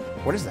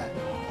 What is that?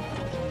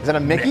 Is that a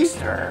Mickey?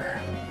 Mixer.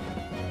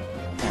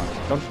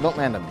 Don't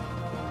land on me.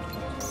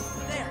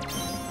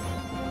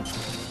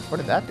 What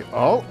did that do?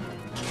 Oh,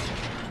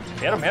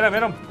 Hit him. I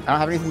don't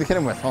have anything to hit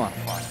him with. Hold on.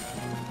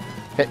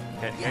 Hit.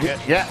 Hit.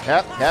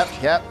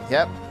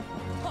 Yep.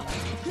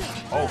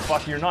 Oh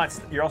fuck!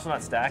 You're also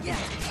not stacking.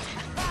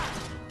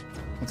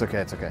 It's okay.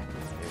 Okay,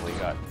 what you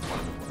got?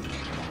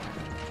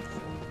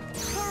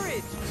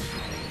 Courage.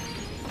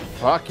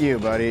 Fuck you,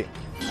 buddy.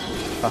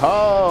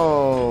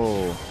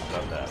 Oh.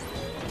 Love that.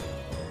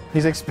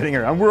 He's like spinning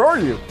around. Where are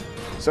you?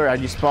 Sorry, I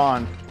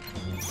despawned.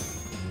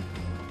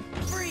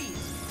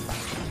 Freeze.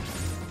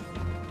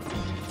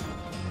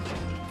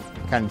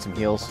 Kind of need some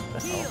heals.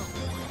 Heal.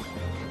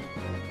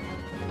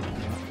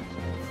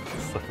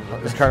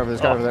 There's a card over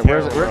there. Where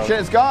is it? Shit,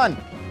 it's gone.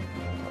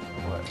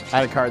 What? I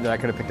had a card that I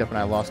could have picked up and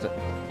I lost it.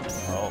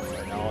 Oh,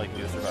 right now all you can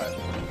do is survive.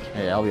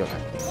 Hey, I'll be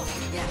okay.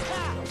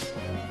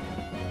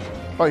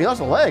 Oh, he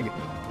lost a leg. Yeah,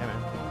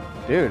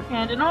 man. Dude.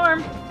 And an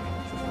arm.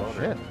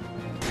 Shit.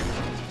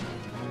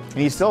 And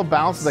he still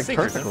bounces like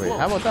Sinkers and perfectly. floats.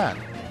 How about that?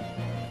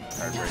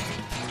 Hard break.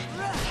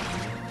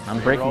 I'm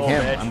breaking Reroll,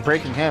 him. bitch. I'm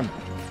breaking him.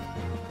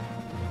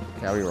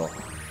 Okay, I'll reroll.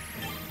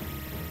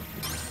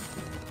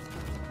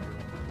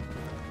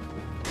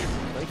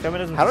 Like,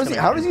 feminism How just does he?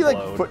 gonna How does he like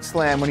implode. foot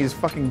slam when he's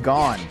fucking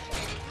gone?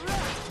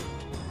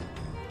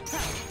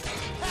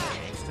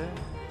 Gangsta?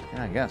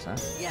 Yeah, I guess, huh?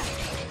 Yeah.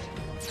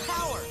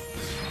 Power.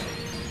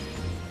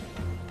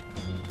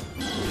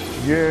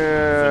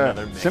 Yeah.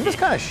 Another Mickey. Simba's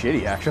kind of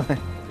shitty, actually.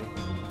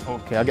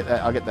 Okay, I'll get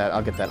that. I'll get that.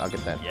 I'll get that. I'll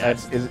get that.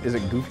 Yes. Is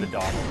it Goofy? The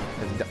Donald.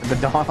 The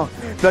Donald.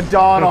 The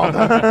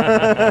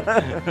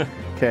Donald.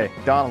 Okay,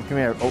 Donald, come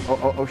here.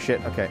 Oh,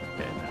 shit. Okay.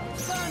 Okay, now.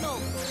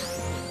 Donald.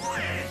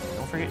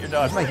 Don't forget your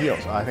dodge. Where's my heals?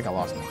 Oh, I think I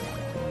lost them.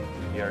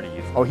 You already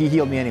used Oh, he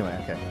healed me anyway.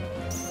 Okay.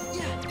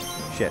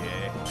 Shit.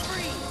 it.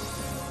 Freeze.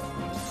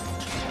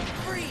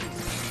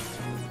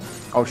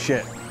 Freeze. Oh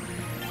shit.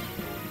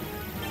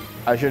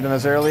 I should have done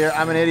this earlier.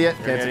 I'm an idiot.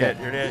 You're Okay, an it's idiot.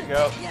 okay. You're an idiot.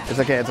 Go. It's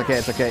okay. It's okay.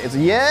 It's okay. It's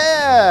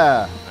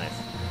yeah. Nice.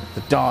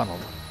 The Donald.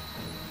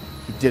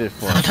 He did it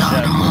for us.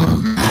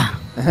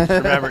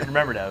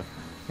 remember, Dev.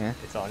 Yeah.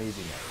 It's on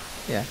easy mode.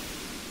 Yeah.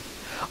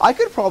 I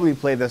could probably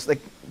play this.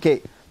 Like,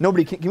 okay,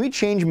 nobody. Can we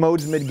change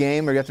modes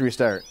mid-game, or you have to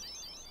restart?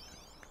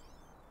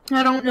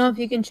 I don't know if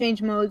you can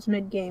change modes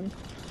mid-game.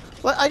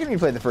 Well, I can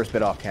replay the first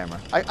bit off camera.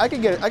 I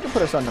could get it. I could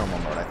put us on normal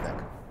mode.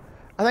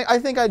 I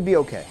think I'd be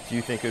okay. Do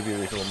you think it would be a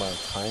reasonable amount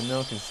of time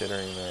though,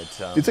 considering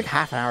that? It's like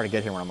half an hour to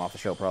get here when I'm off the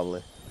show,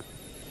 probably.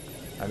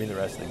 I mean, the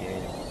rest of the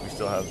game. We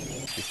still have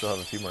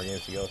a few more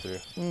games to go through,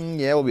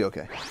 Yeah, we'll be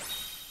okay.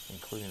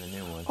 including the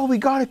new one. Oh, we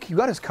got it. You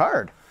got his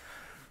card.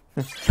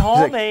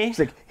 Call He's me. He's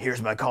like,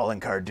 here's my calling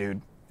card,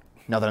 dude.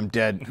 Now that I'm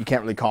dead, you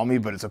can't really call me,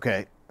 but it's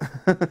okay.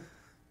 It's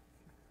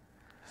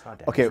not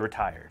dead. Okay. He's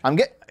retired.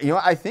 You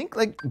know, I think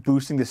like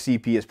boosting the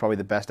CP is probably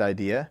the best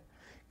idea,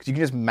 because you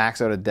can just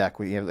max out a deck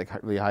when you have like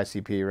really high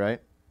CP,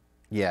 right?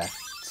 Yeah,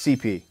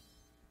 CP.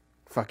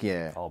 Fuck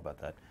yeah. All about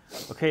that.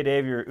 Okay,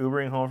 Dave, you're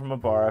Ubering home from a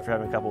bar after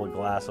having a couple of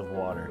glass of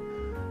water.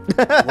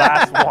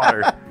 Glass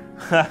water.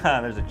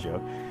 There's a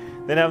joke.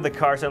 Then have the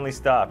car suddenly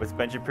stop. It's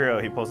Ben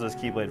Shapiro. He pulls his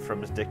keyblade from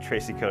his Dick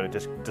Tracy coat and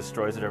just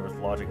destroys it over his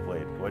logic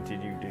blade. What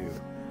did you do?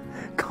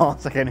 Call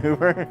us like an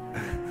Uber.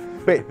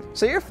 Wait,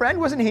 so your friend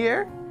wasn't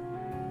here?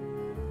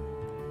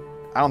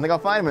 I don't think I'll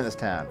find him in this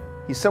town.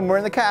 He's somewhere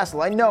in the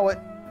castle. I know it.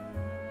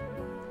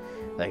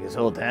 Like this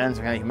whole town's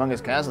some kind of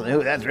humongous castle.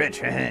 Ooh, that's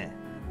rich.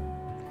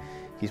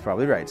 He's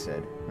probably right,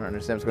 Sid. I don't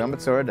understand what's going on,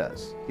 but Sora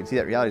does. You can see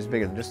that reality is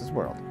bigger than just this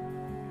world.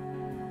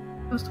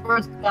 So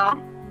Sora's a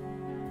god?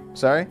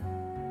 Sorry?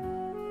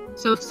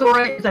 So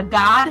Sora is a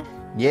god?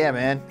 Yeah,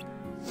 man.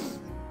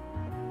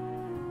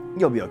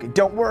 You'll be okay.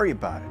 Don't worry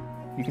about it.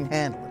 You can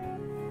handle it.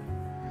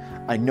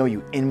 I know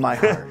you in my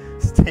heart.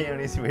 Stay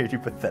on easy way too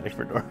pathetic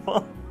for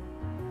normal.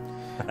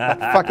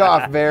 Fuck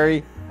off,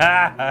 Barry.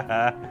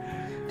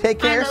 Take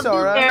care, I love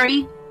Sora. you,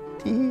 Barry.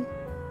 Tee.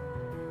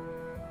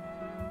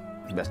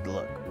 Best of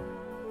luck.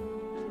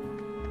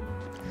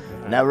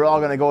 Now we're all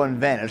gonna go and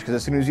vanish, because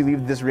as soon as you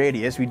leave this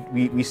radius,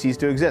 we cease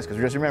to exist, because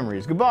we're just your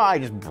memories. Goodbye.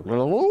 Just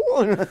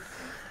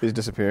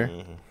disappear.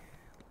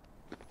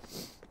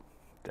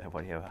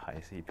 Why do you have a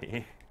high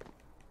CP?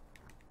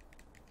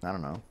 I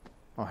don't know.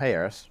 Oh, hey,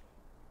 Eris.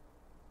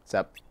 What's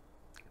up?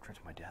 I dreamt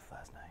of my death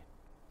last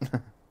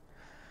night.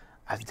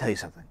 I have to tell you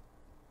something.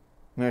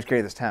 I'm gonna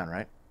carry this town,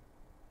 right?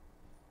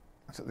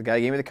 That's what the guy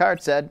who gave me the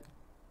card said.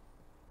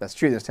 That's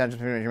true. This town's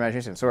just your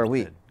imagination. So are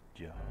we. Good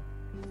job.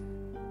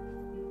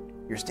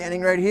 You're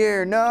standing right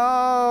here.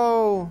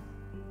 No.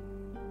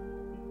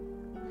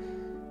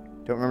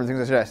 Don't remember things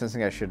I should. I sense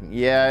things I shouldn't.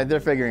 Yeah, they're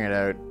figuring it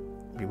out.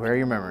 Beware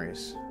your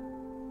memories.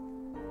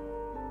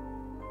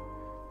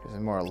 There's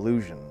more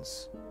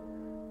illusions.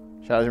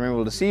 Shadows of memory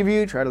will deceive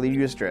you, try to lead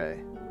you astray.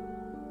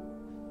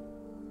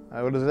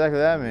 What does exactly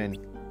that mean?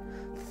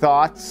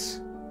 Thoughts.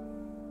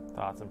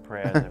 Thoughts and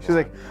prayers. She's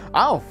like,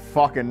 I don't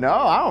fucking know.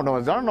 I don't know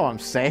what I'm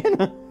saying.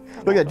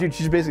 Look at that, dude.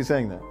 She's basically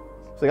saying that.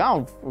 She's like, I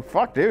don't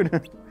fuck,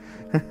 dude.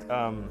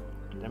 I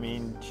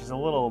mean, she's a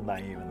little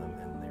naive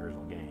in the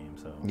original game,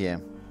 so. Yeah.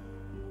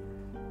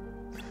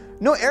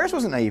 No, Eris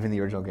wasn't naive in the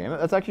original game.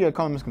 That's actually a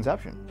common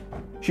misconception.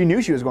 She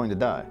knew she was going to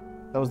die.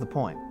 That was the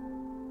point.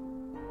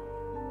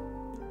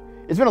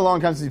 It's been a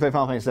long time since you played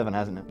Final Fantasy VII,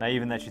 hasn't it?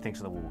 Naive in that she thinks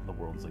the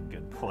world's a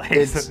good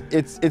place.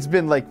 It's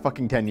been like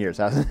fucking 10 years,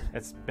 hasn't it?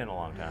 It's been a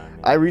long time.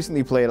 I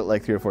recently played it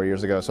like 3 or 4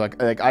 years ago, so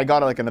I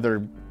got like another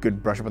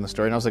good brush up on the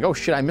story, and I was like, oh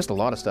shit, I missed a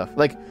lot of stuff.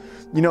 Like,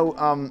 you know,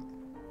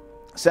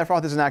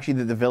 Sephiroth isn't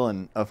actually the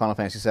villain of Final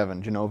Fantasy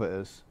VII.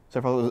 Jenova is.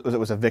 Sephiroth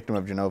was a victim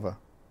of Jenova.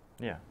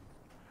 Yeah.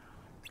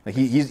 Like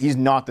he's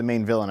not the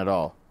main villain at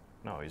all.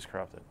 No, he's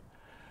corrupted.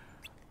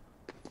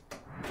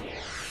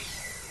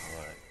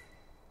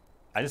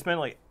 I just meant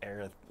like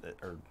Aerith,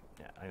 or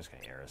yeah, I just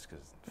got Aerith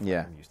because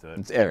I'm used to it.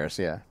 It's Eris,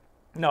 yeah.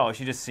 No,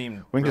 she just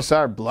seemed. We can start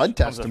our blood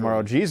test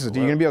tomorrow. Jesus, are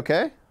you gonna be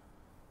okay?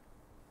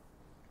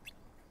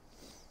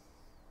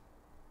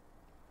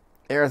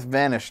 Aerith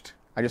vanished.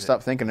 I just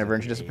stopped thinking of her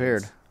and she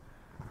disappeared.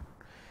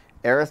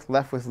 Aerith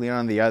left with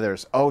Leon and the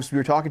others. Oh, so we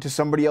were talking to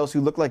somebody else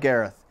who looked like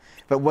Aerith,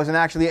 but wasn't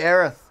actually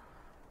Aerith.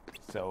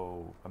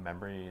 So a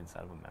memory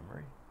inside of a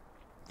memory?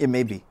 It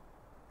may be.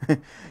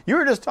 You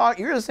were just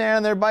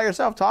standing there by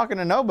yourself talking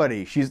to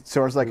nobody.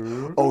 Sora's like,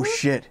 oh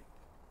shit.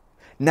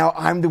 Now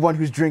I'm the one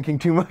who's drinking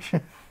too much.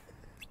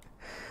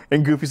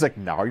 And Goofy's like,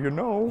 now you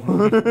know.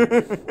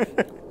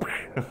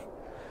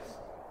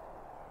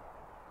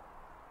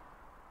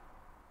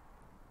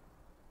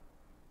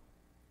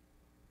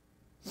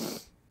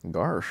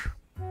 Gosh.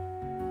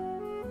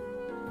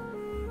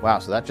 Wow,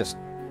 so that just...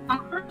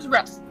 Conqueror's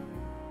Rest.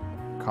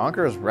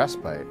 Conqueror's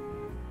Respite.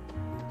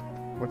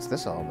 What's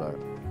this all about?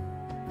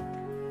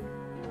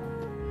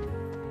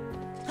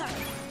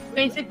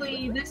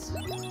 Basically, this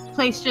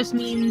place just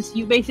means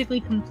you basically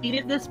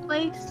completed this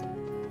place.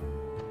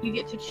 You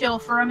get to chill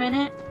for a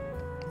minute.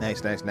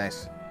 Nice, nice,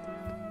 nice.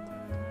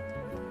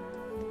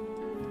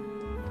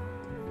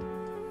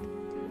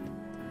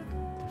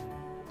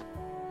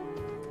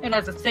 It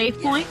has a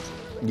save point.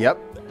 Yep.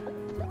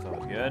 That's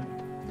always good.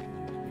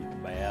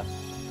 Bath.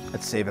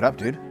 Let's save it up,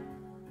 dude.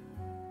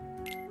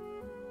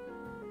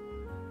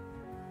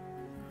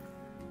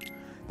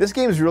 This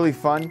game is really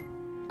fun.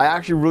 I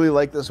actually really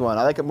like this one.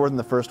 I like it more than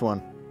the first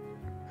one.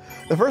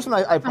 The first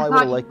one I probably would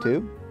have liked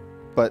too,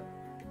 but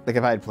like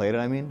if I had played it,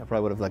 I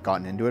probably would have like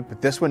gotten into it. But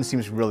this one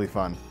seems really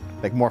fun,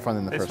 like more fun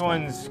than the first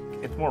one.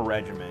 It's more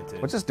regimented.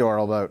 What's this door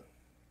all about?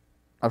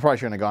 I probably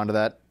shouldn't have gone to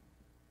that.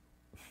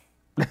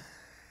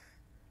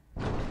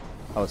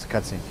 Oh, it's a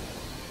cutscene.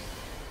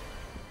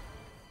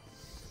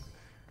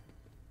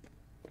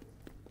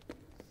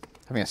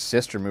 Having a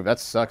cyst removed, that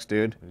sucks,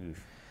 dude.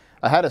 Oof.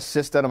 I had a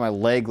cyst out of my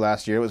leg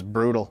last year. It was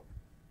brutal.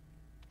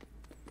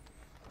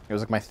 It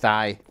was like my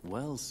thigh.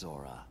 Well,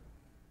 Sora,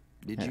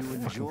 did It you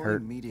fucking enjoy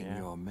hurt. meeting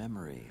your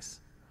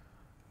memories?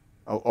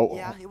 Oh.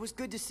 Yeah, it was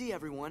good to see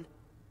everyone.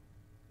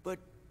 But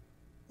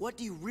what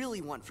do you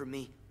really want from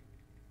me?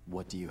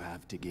 What do you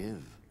have to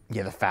give?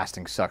 Yeah, the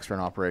fasting sucks for an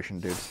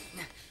operation, dude.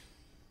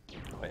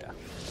 Oh yeah.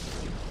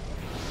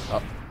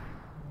 Oh.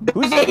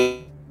 Who's...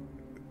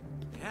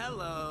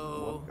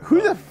 Hello.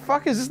 Who the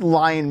fuck is this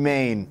lion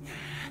mane?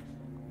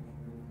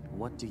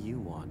 What do you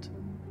want?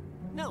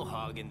 No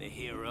hogging the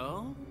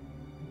hero.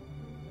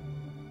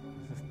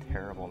 This is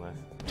terribleness.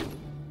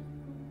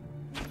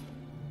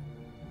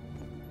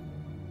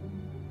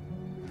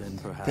 Then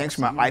perhaps Thanks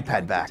for my you would iPad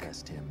like to back.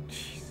 test him.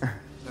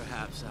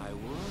 Perhaps I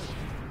would.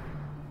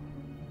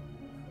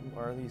 Who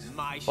are these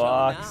My show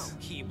now, fucks?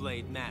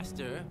 Keyblade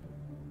Master.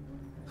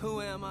 Who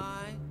am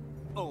I?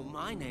 Oh,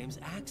 my name's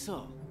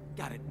Axel.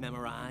 Got it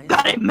memorized?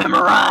 Got it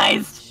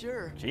memorized.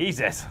 Sure.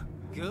 Jesus.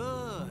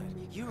 Good.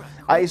 You're a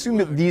I quick assume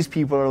that learner. these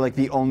people are like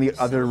the only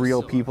other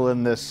real people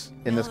in this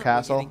Now that we're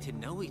castle. getting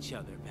to know each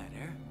other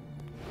better.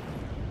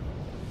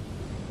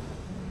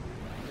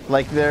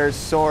 Like there's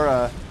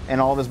Sora and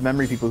all of his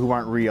memory people who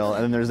aren't real,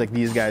 and then there's like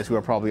these guys who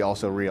are probably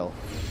also real.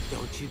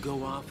 Don't you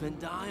go off and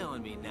die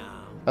on me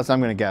now. That's what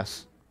I'm gonna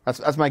guess.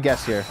 That's my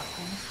guess here.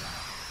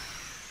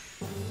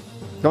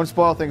 Don't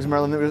spoil things,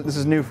 Merlin. This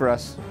is new for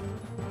us.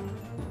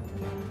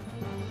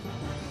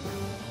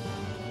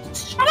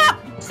 Shut up!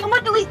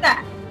 Someone delete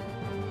that.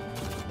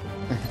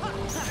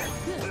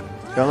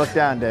 Don't look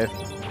down, Dave.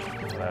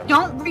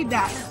 Don't read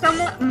that.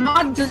 Someone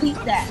mod delete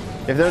that.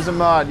 If there's a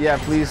mod, yeah,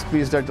 please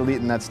start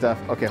deleting that stuff.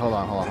 Okay, hold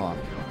on.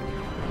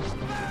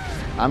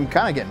 I'm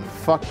kind of getting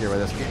fucked here with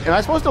this game. Am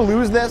I supposed to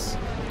lose this?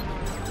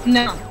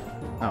 No.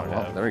 Oh,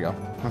 well, there we go.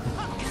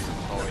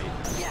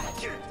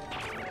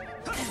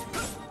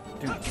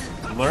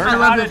 Learn I how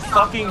love to this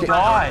fucking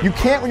dodge. You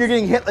can't when you're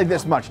getting hit like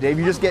this much, Dave.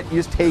 You just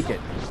take it.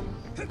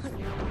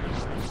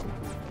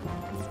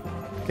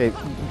 Okay,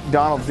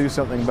 Donald, do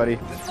something, buddy.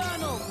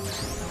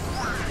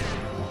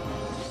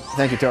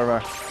 Thank you,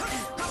 Torvar.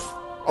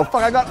 Oh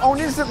fuck! I got owned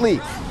instantly.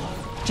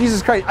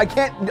 Jesus Christ! I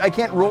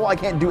can't roll. I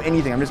can't do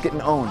anything. I'm just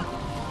getting owned.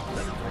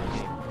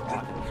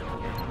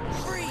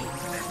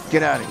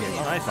 Get out of here, you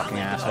Nice. fucking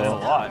That's a asshole.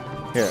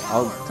 lot. Here,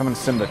 I'll summon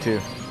Simba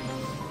too.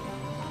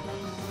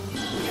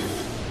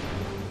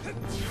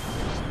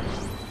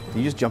 Can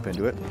you just jump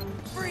into it?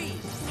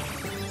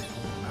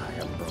 I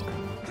got broken.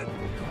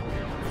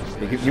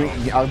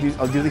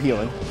 I'll do the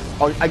healing.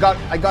 Oh, I got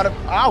it.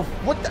 Ow!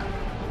 What the?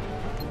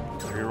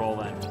 Reroll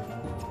then.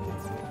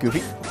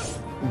 Goofy.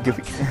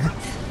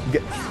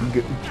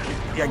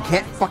 Yeah, I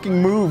can't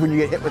fucking move when you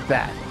get hit with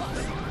that.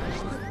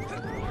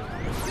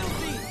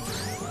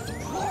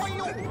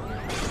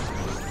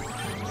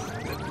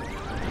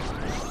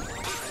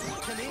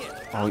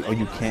 Oh,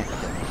 you can't.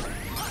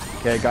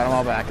 Okay, got them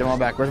all back. Get them all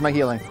back. Where's my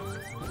healing?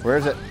 Where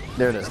is it?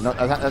 There it is. No,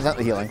 that's not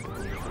the healing.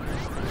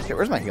 Shit,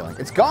 where's my healing?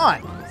 It's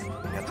gone.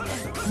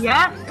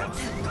 Yeah?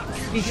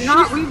 Did you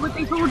not read what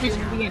they told you in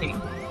the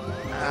beginning?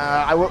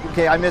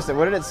 Okay, I missed it.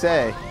 What did it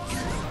say?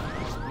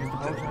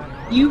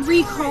 You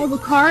recall the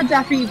cards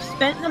after you've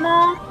spent them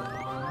all.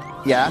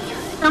 Yeah.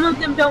 Some of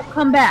them don't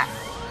come back.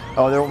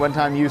 Oh, they're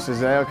one-time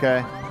uses.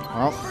 Okay.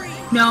 Well,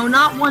 No,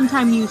 not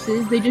one-time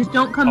uses. They just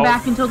don't come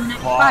back until the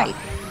next fight.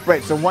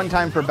 right. So one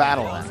time per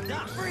battle then.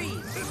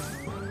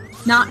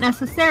 Not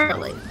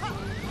necessarily.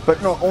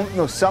 But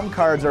no, some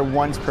cards are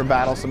once per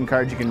battle, some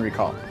cards you can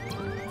recall.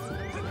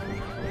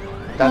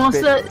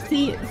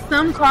 See,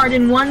 some card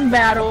in one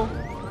battle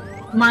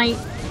might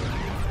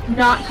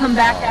not come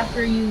back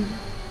after you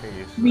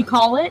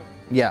recall it.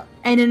 Yeah.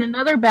 And in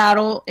another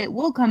battle, it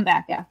will come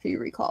back after you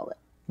recall it.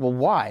 Well,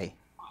 why?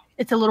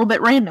 It's a little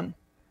bit random.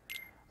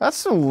 That's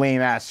some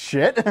lame ass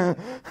shit.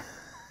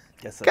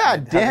 Guess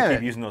God damn it!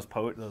 Keep using those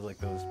potions that like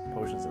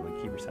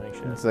keep resetting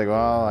shit. It's like,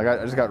 well, I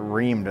just got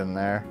reamed in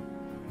there.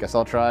 Guess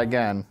I'll try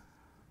again.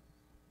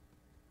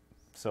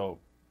 So,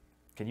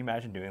 can you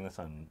imagine doing this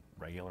on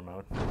regular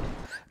mode?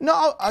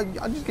 No, I'll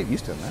just get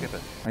used to it, man. Skip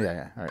it. Oh,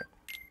 yeah, all right.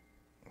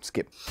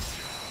 Skip.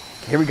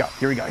 Okay, here we go.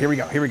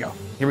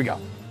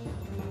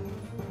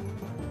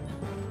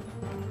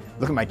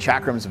 Look at my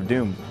chakrams of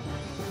doom.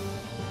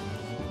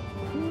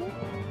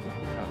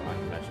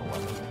 Unconventional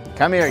weapon.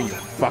 Come here, you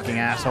fucking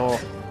asshole.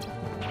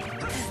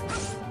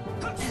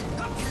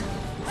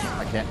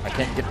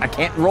 I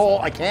can't roll,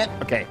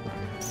 okay.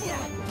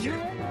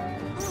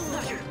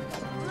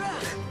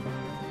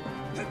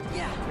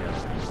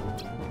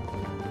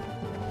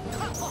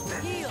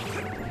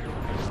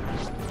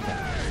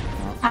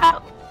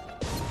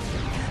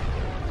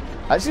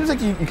 It seems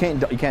like you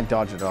can't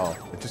dodge at all.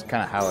 It's just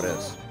kind of how it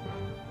is.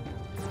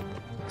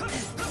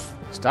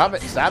 Stop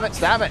it! I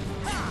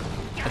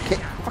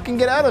can't fucking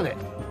get out of it.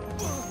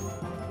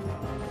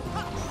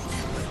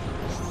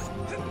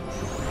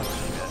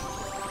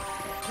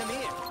 Come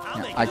here. I'll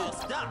make you all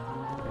stop.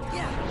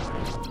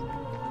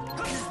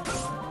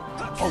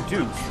 Oh,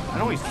 dude, I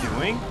know what he's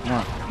doing.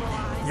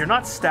 What? You're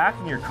not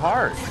stacking your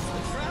cards.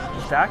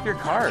 Stack your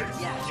cards.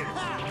 Yeah,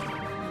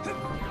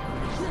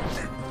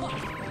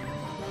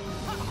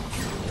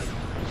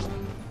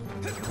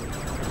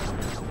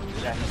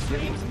 he's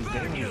getting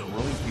these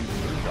really huge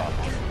moves off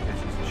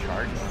because he's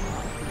charging.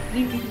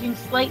 You're using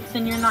slates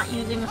and you're not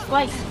using a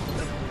slate.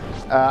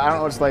 I don't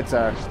know what slates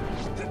are.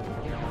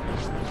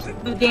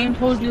 The game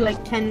told you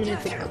like 10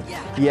 minutes ago.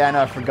 Yeah, I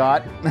know, I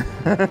forgot.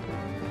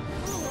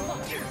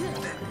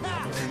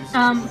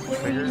 So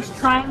you use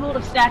triangle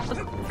to stack the...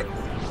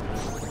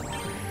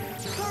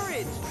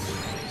 Courage.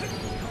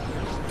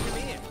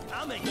 Come here.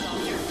 I'll make you all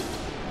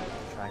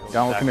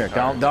Donald, come here.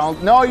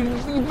 Donald. No,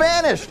 you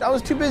vanished. I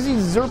was too busy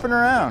zerping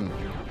around.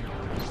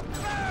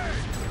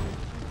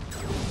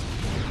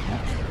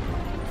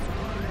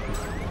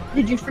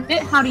 Did you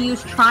forget how to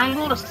use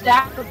triangle to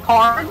stack the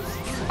cards?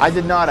 I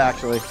did not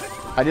actually.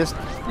 I like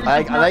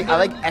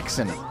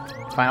Xing.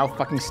 Fine, I'll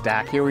fucking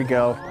stack. Here we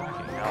go.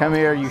 Come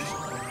here, you.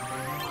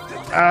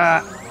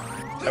 Oh,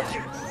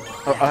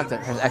 I'll have to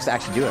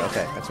actually do it.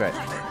 Okay, that's right.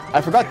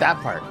 I forgot that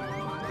part.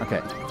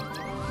 Okay.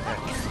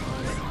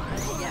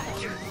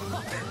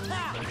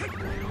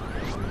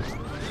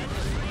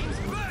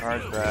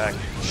 Cards back.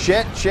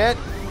 Shit.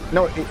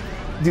 No,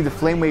 dude, the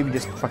flame wave you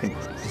just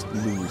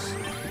lose.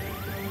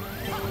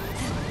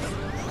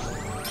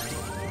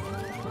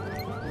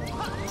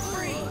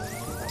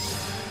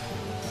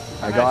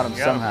 I got him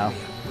somehow.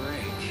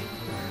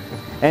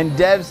 And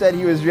Dev said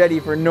he was ready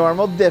for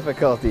normal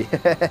difficulty.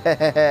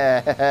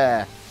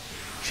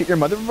 Shit, your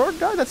mother before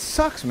died? That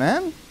sucks,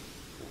 man.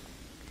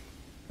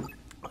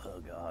 Oh,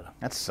 God.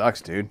 That sucks,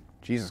 dude.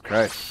 Jesus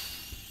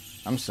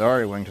Christ. I'm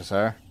sorry,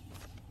 Wingtasar.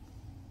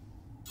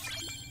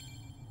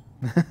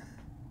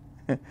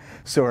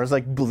 Sora's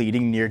like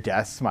bleeding near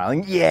death,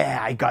 smiling. Yeah,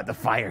 I got the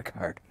fire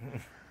card.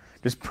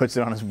 Just puts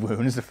it on his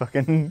wounds to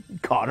fucking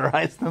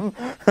cauterize them.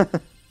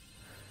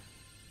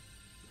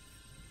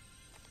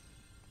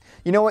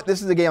 You know what?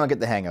 This is a game I'll get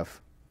the hang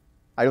of.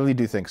 I really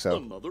do think so.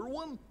 Another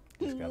one?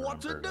 Just gotta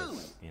What's it remember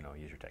do? to,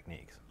 use your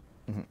techniques.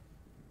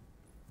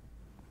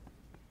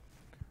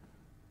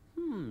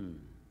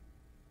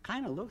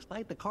 Kind of looks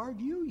like the card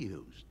you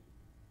used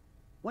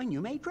when you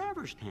made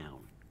Traverse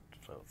Town.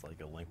 So it's like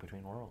a link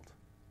between worlds.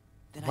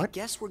 Then What? I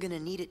guess we're gonna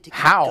need it to keep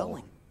How?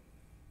 going.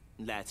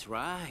 That's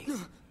right.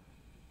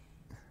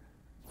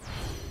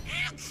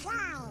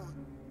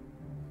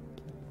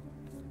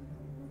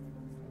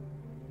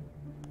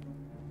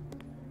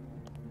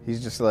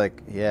 He's just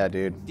like, yeah,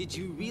 dude. Did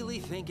you really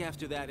think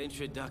after that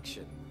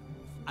introduction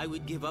I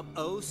would give up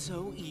oh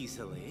so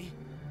easily?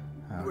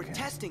 You were Okay.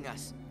 testing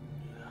us.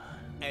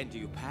 And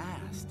you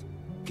passed.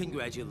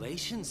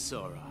 Congratulations,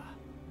 Sora.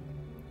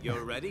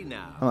 You're ready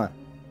now. Hold on.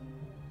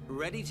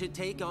 Ready to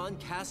take on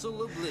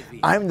Castle Oblivion.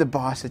 I'm the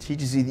boss that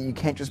teaches you that you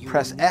can't just You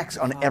press will X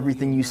on follow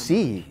everything your you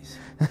see. memories.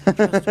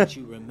 Trust what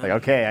you remember. Like,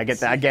 okay, I get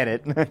that. I get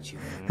it. What you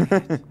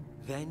forget.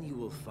 Then you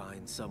will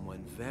find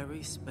someone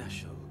very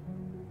special.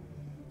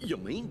 You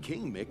mean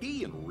King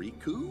Mickey and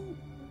Riku?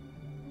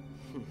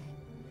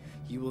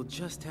 You will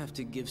just have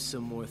to give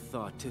some more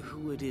thought to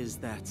who it is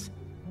that's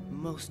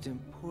most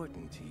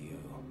important to you.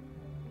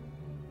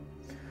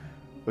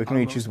 Wait, can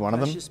we choose one of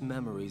them? Precious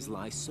memories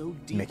lie so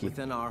deep Mickey.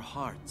 within our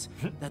hearts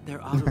that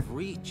they're out of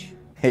reach.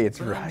 Hey, it's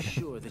But I'm Ryan.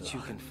 sure that you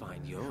can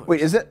find yours.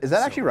 Wait, is that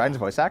actually So Ryan's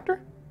voice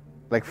actor?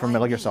 Like from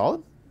Metal Gear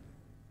Solid?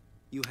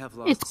 You have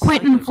lost It's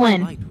Quentin sight of the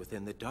Flynn. light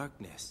within the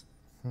darkness.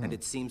 And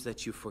it seems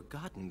that you've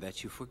forgotten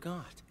that you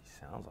forgot.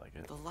 Sounds like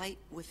it. The light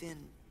within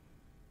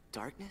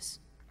darkness?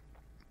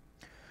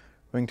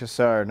 Wing to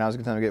Sar. Now's a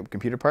good time to get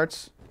computer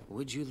parts.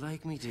 Would you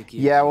like me to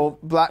give Yeah, well,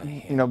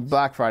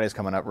 Black Friday's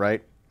coming up,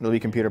 right? It'll be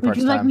computer Would parts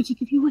you like time. me to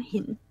give you a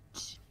hint?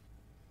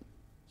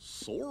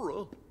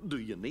 Sora, do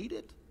you need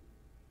it?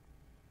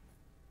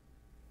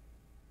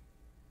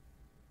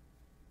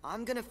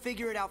 I'm gonna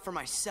figure it out for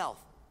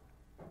myself.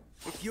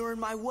 If you're in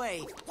my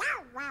way,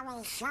 Don't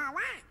worry, Sora.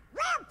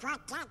 We'll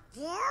protect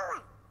you.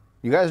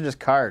 You guys are just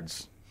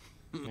cards.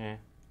 Yeah.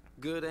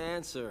 Good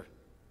answer.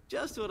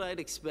 Just what I'd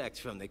expect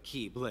from the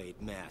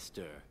Keyblade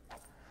Master.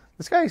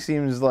 This guy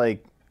seems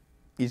like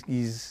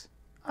he's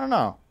I don't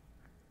know.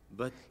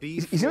 But He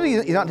seems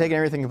like he's not taking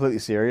everything completely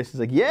serious. He's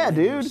like, yeah, when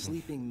your dude.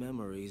 sleeping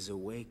memories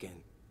awaken,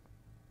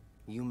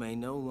 you may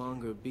no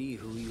longer be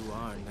who you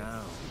are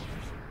now.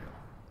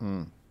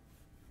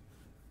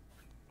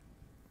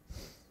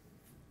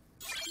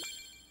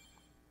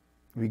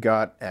 We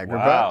got Agrabah,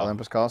 Wow.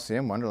 Olympus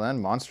Coliseum,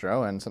 Wonderland,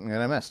 Monstro, and something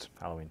that I missed.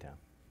 Halloween Town.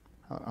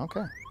 Oh,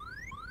 okay.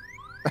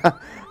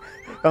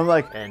 I'm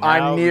like, And I'm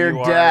now near you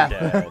are death.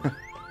 dead.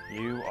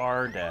 You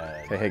are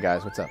dead. Hey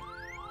guys, what's up?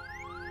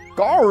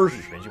 Gosh.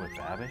 You binging with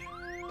Babish?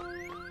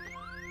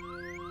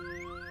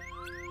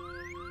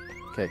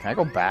 Okay, can I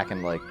go back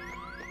and like?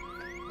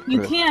 You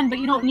Really? can, but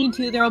you don't need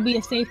to. There will be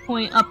a safe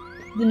point up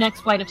the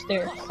next flight of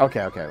stairs.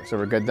 Okay, so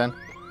we're good then.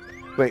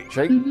 Wait,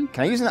 should I? Mhm.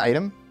 Can I use an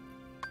item?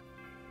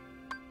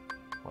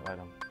 What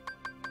item?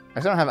 I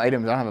still don't have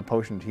items. I don't have a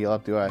potion to heal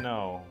up, do I?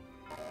 No.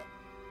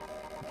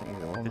 I can't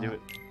use a world To do map.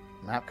 it.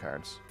 Map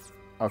cards.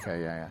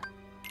 Okay, yeah.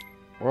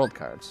 World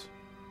cards.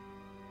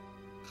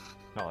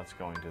 No, let's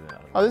go into the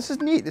other Oh, one. this is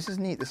neat. This is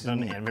neat. This is Done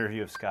an neat. anime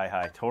review of Sky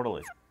High.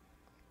 Totally.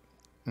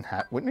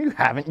 Wouldn't you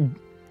haven't?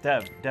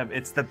 Deb,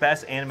 it's the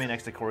best anime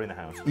next to Cory in the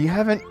House. You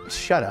haven't.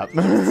 Shut up.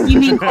 You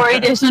mean Corey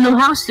doesn't know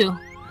how to?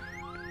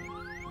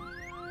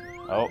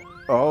 Oh,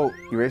 Oh,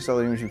 you erased all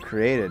the images you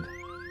created.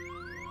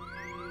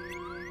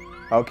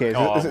 Okay,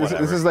 so Oh, this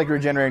whatever. is like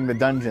regenerating the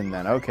dungeon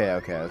then. Okay,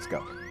 let's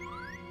go.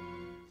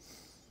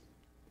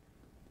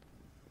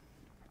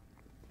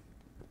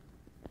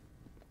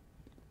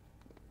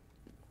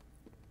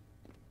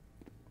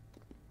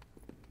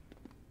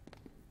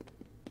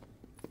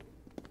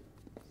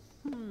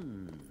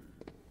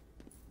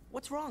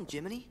 what's wrong,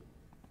 Jiminy?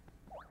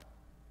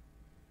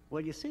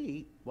 Well, you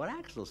see, what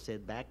Axel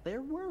said back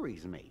there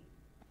worries me.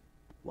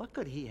 What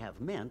could he have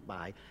meant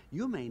by,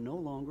 you may no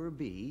longer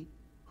be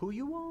who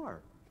you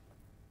are?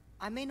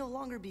 I may no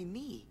longer be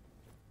me.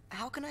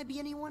 How can I be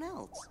anyone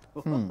else?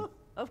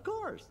 Of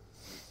course.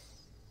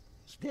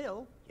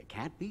 Still, you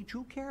can't be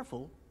too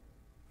careful.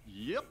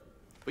 Yep.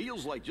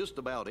 Feels like just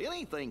about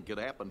anything could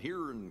happen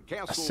here in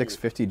Castle. A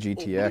 650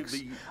 GTX.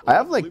 Oblivi- I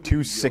have like two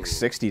Oblivi-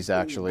 660s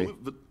actually.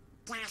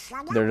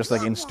 Oblivi- They're just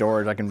like in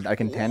storage. I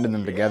can tandem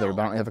them together,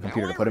 but I don't have a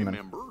computer Now to put them I in.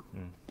 remember.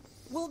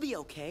 We'll be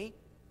okay.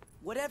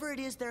 Whatever it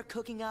is they're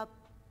cooking up,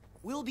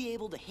 we'll be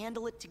able to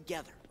handle it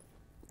together.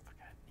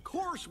 Of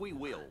course we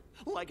will.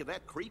 Like at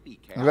that creepy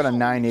castle. I've got a we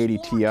 980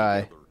 explored Ti.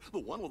 together. The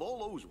one with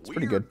all those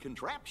pretty weird good.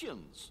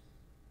 contraptions.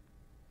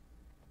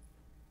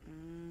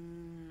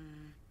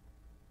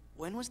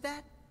 When was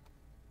that?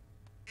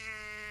 I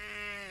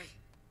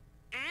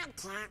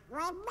can't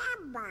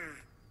remember.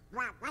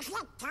 What was it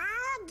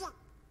called?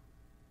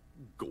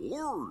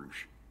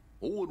 Gorge.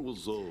 Oh, it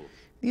was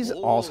These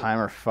oh,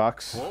 Alzheimer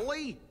fucks.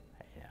 Polly?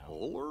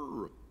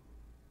 Polar?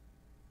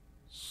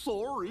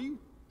 Sorry,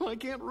 I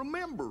can't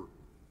remember.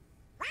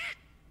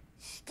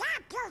 Stop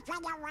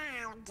goofing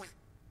around.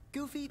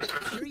 Goofy,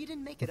 sure you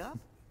didn't make it up?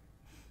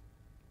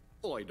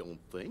 I don't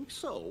think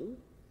so.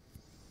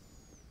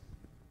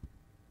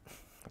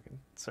 fucking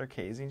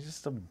Circassian's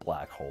just a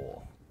black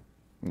hole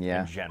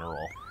Yeah. in general.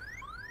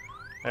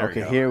 There we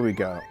Okay, go. here we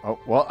go. Oh,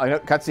 well, I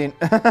got cutscene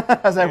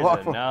as I Here's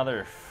walk from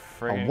another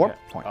friggin' warp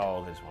point.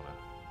 Oh, this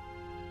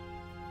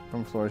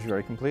one. floors you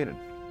already completed.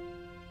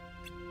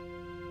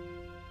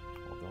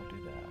 Well, don't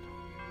do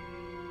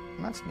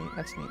that. That's neat.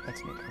 That's neat.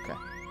 That's neat. Okay.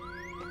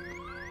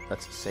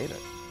 Let's save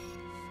it.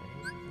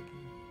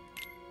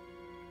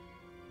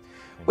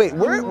 Wait,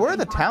 where are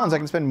the towns I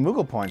can spend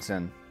Moogle points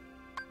in?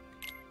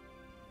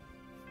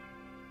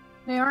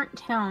 They aren't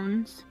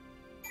towns.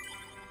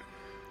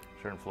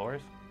 Certain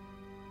floors?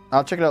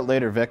 I'll check it out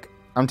later, Vic.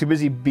 I'm too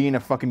busy being a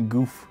fucking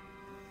goof.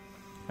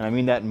 And I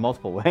mean that in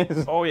multiple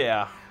ways. Oh,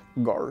 yeah.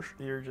 Gosh.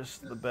 You're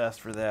just the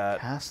best for that.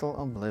 Castle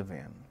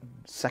Oblivion.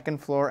 Second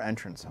floor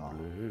entrance hall.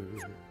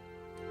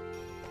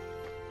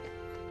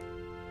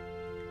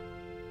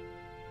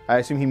 I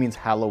assume he means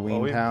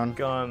Halloween We've Town.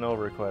 gone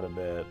over it quite a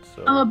bit,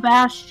 so... Oh, a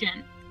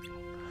bastion.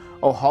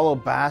 Oh, Hollow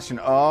Bastion.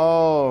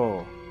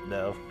 Oh.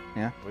 No.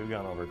 Yeah? We've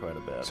gone over quite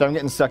a bit. So I'm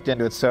getting sucked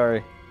into it,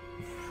 sorry.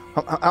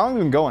 How long have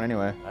we been going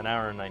anyway? An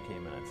hour and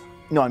 19 minutes.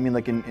 No, I mean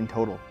like in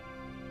total.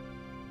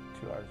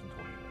 2 hours and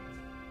 20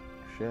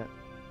 minutes.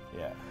 Shit.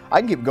 Yeah. I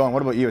can keep going.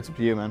 What about you? It's up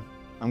to you, man.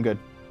 I'm good.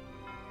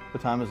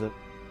 What time is it?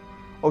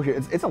 Oh shit,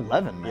 it's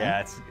 11, man. Yeah,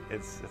 it's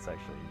actually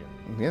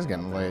getting... It is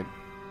getting late.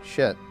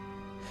 Shit.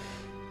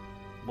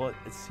 Well,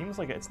 it seems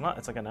like it's not.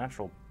 It's like a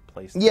natural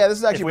place. Yeah, this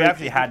is actually. If we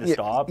actually had to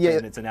stop,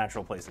 then it's a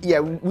natural place. To do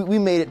it. we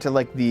made it to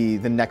like the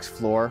next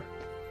floor.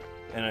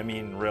 And I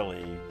mean,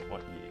 really,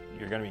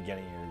 you're going to be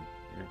getting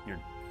your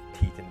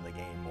teeth into the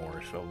game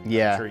more. So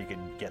I'm sure you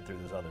could get through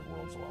those other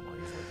worlds a lot more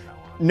easily from now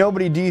on.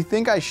 Nobody, do you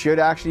think I should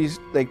actually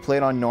like play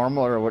it on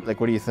normal, or what? Like,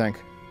 what do you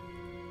think?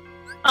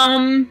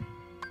 I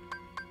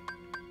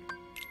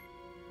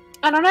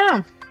don't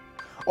know.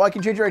 Oh, I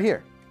can change it right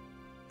here.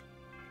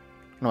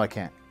 No, I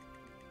can't.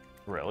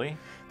 Really?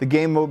 The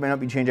game mode may not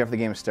be changed after the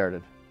game has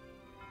started.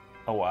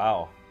 Oh,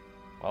 wow.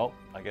 Well,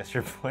 I guess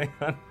you're playing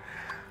on...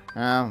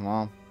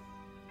 Well.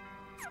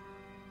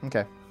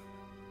 Okay.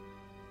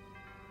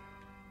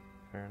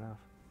 Fair enough.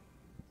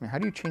 I mean, how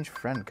do you change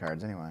friend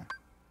cards, anyway?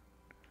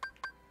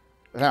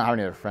 I don't have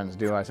any other friends,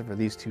 do I? Except for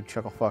these two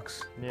chuckle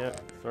fucks. Yeah,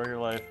 story your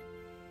life.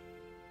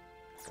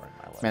 Story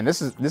my life. Man,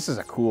 this is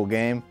a cool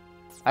game.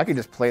 I could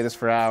just play this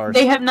for hours.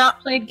 They have not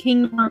played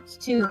Kingdom Hearts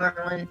 2,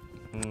 Merlin.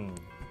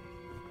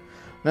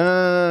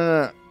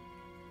 No.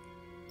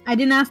 I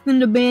didn't ask them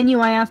to ban you,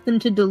 I asked them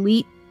to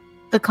delete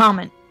the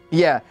comment.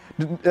 Yeah,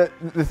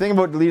 the thing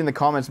about deleting the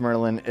comments,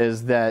 Merlin,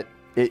 is that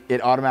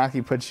it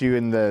automatically puts you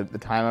in the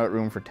timeout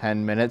room for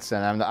 10 minutes,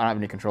 and I don't have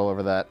any control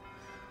over that.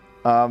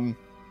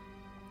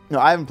 No,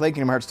 I haven't played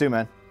Kingdom Hearts 2,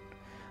 man.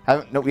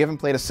 We haven't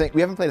played a single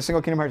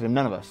Kingdom Hearts game,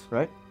 none of us,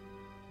 right?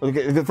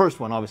 The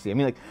first one, obviously. I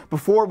mean, like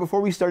before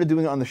we started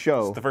doing it on the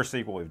show. It's the first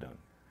sequel we've done.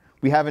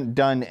 We haven't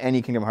done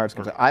any Kingdom Hearts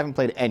games. I haven't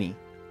played any.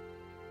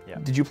 Yeah.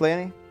 Did you play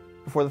any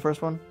before the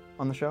first one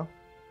on the show?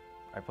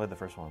 I played the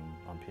first one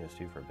on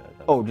PS2 for a bit.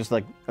 Oh, just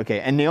like,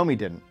 okay. And Naomi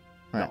didn't.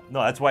 Right.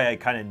 No, that's why I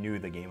kind of knew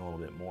the game a little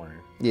bit more.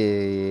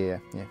 Yeah.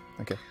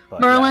 Okay.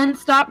 But, Merlin,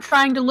 stop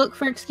trying to look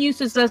for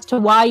excuses as to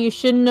why you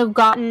shouldn't have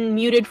gotten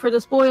muted for the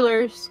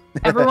spoilers.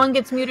 Everyone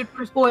gets muted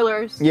for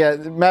spoilers. Yeah,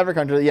 Maverick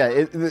Hunter.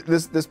 Yeah,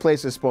 this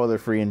place is spoiler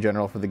free in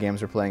general for the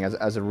games we're playing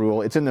as a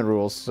rule. It's in the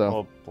rules. So.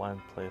 Well,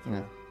 blind playthrough.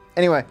 Yeah.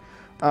 Anyway.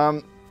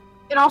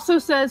 It also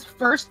says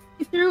first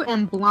playthrough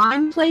and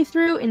blind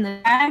playthrough in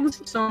the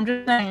tags. So I'm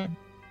just saying.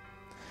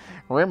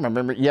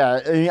 Remember, yeah,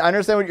 I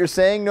understand what you're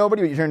saying,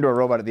 nobody, but you turned into a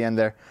robot at the end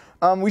there.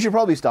 We should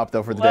probably stop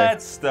though for the day.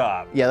 Let's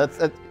stop. Yeah,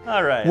 that's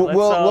all right.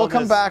 We'll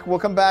come back. We'll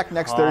come back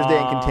next Thursday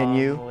and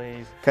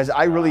continue. Because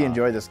I really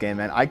enjoy this game,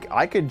 man.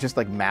 I could just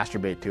like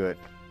masturbate to it.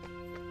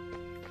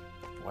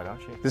 Why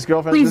don't you? This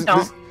girlfriend. Please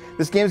don't.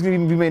 This game's gonna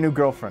be my new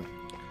girlfriend.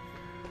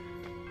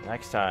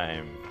 Next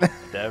time,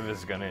 Dev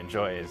is gonna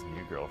enjoy his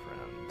new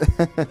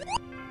girlfriend.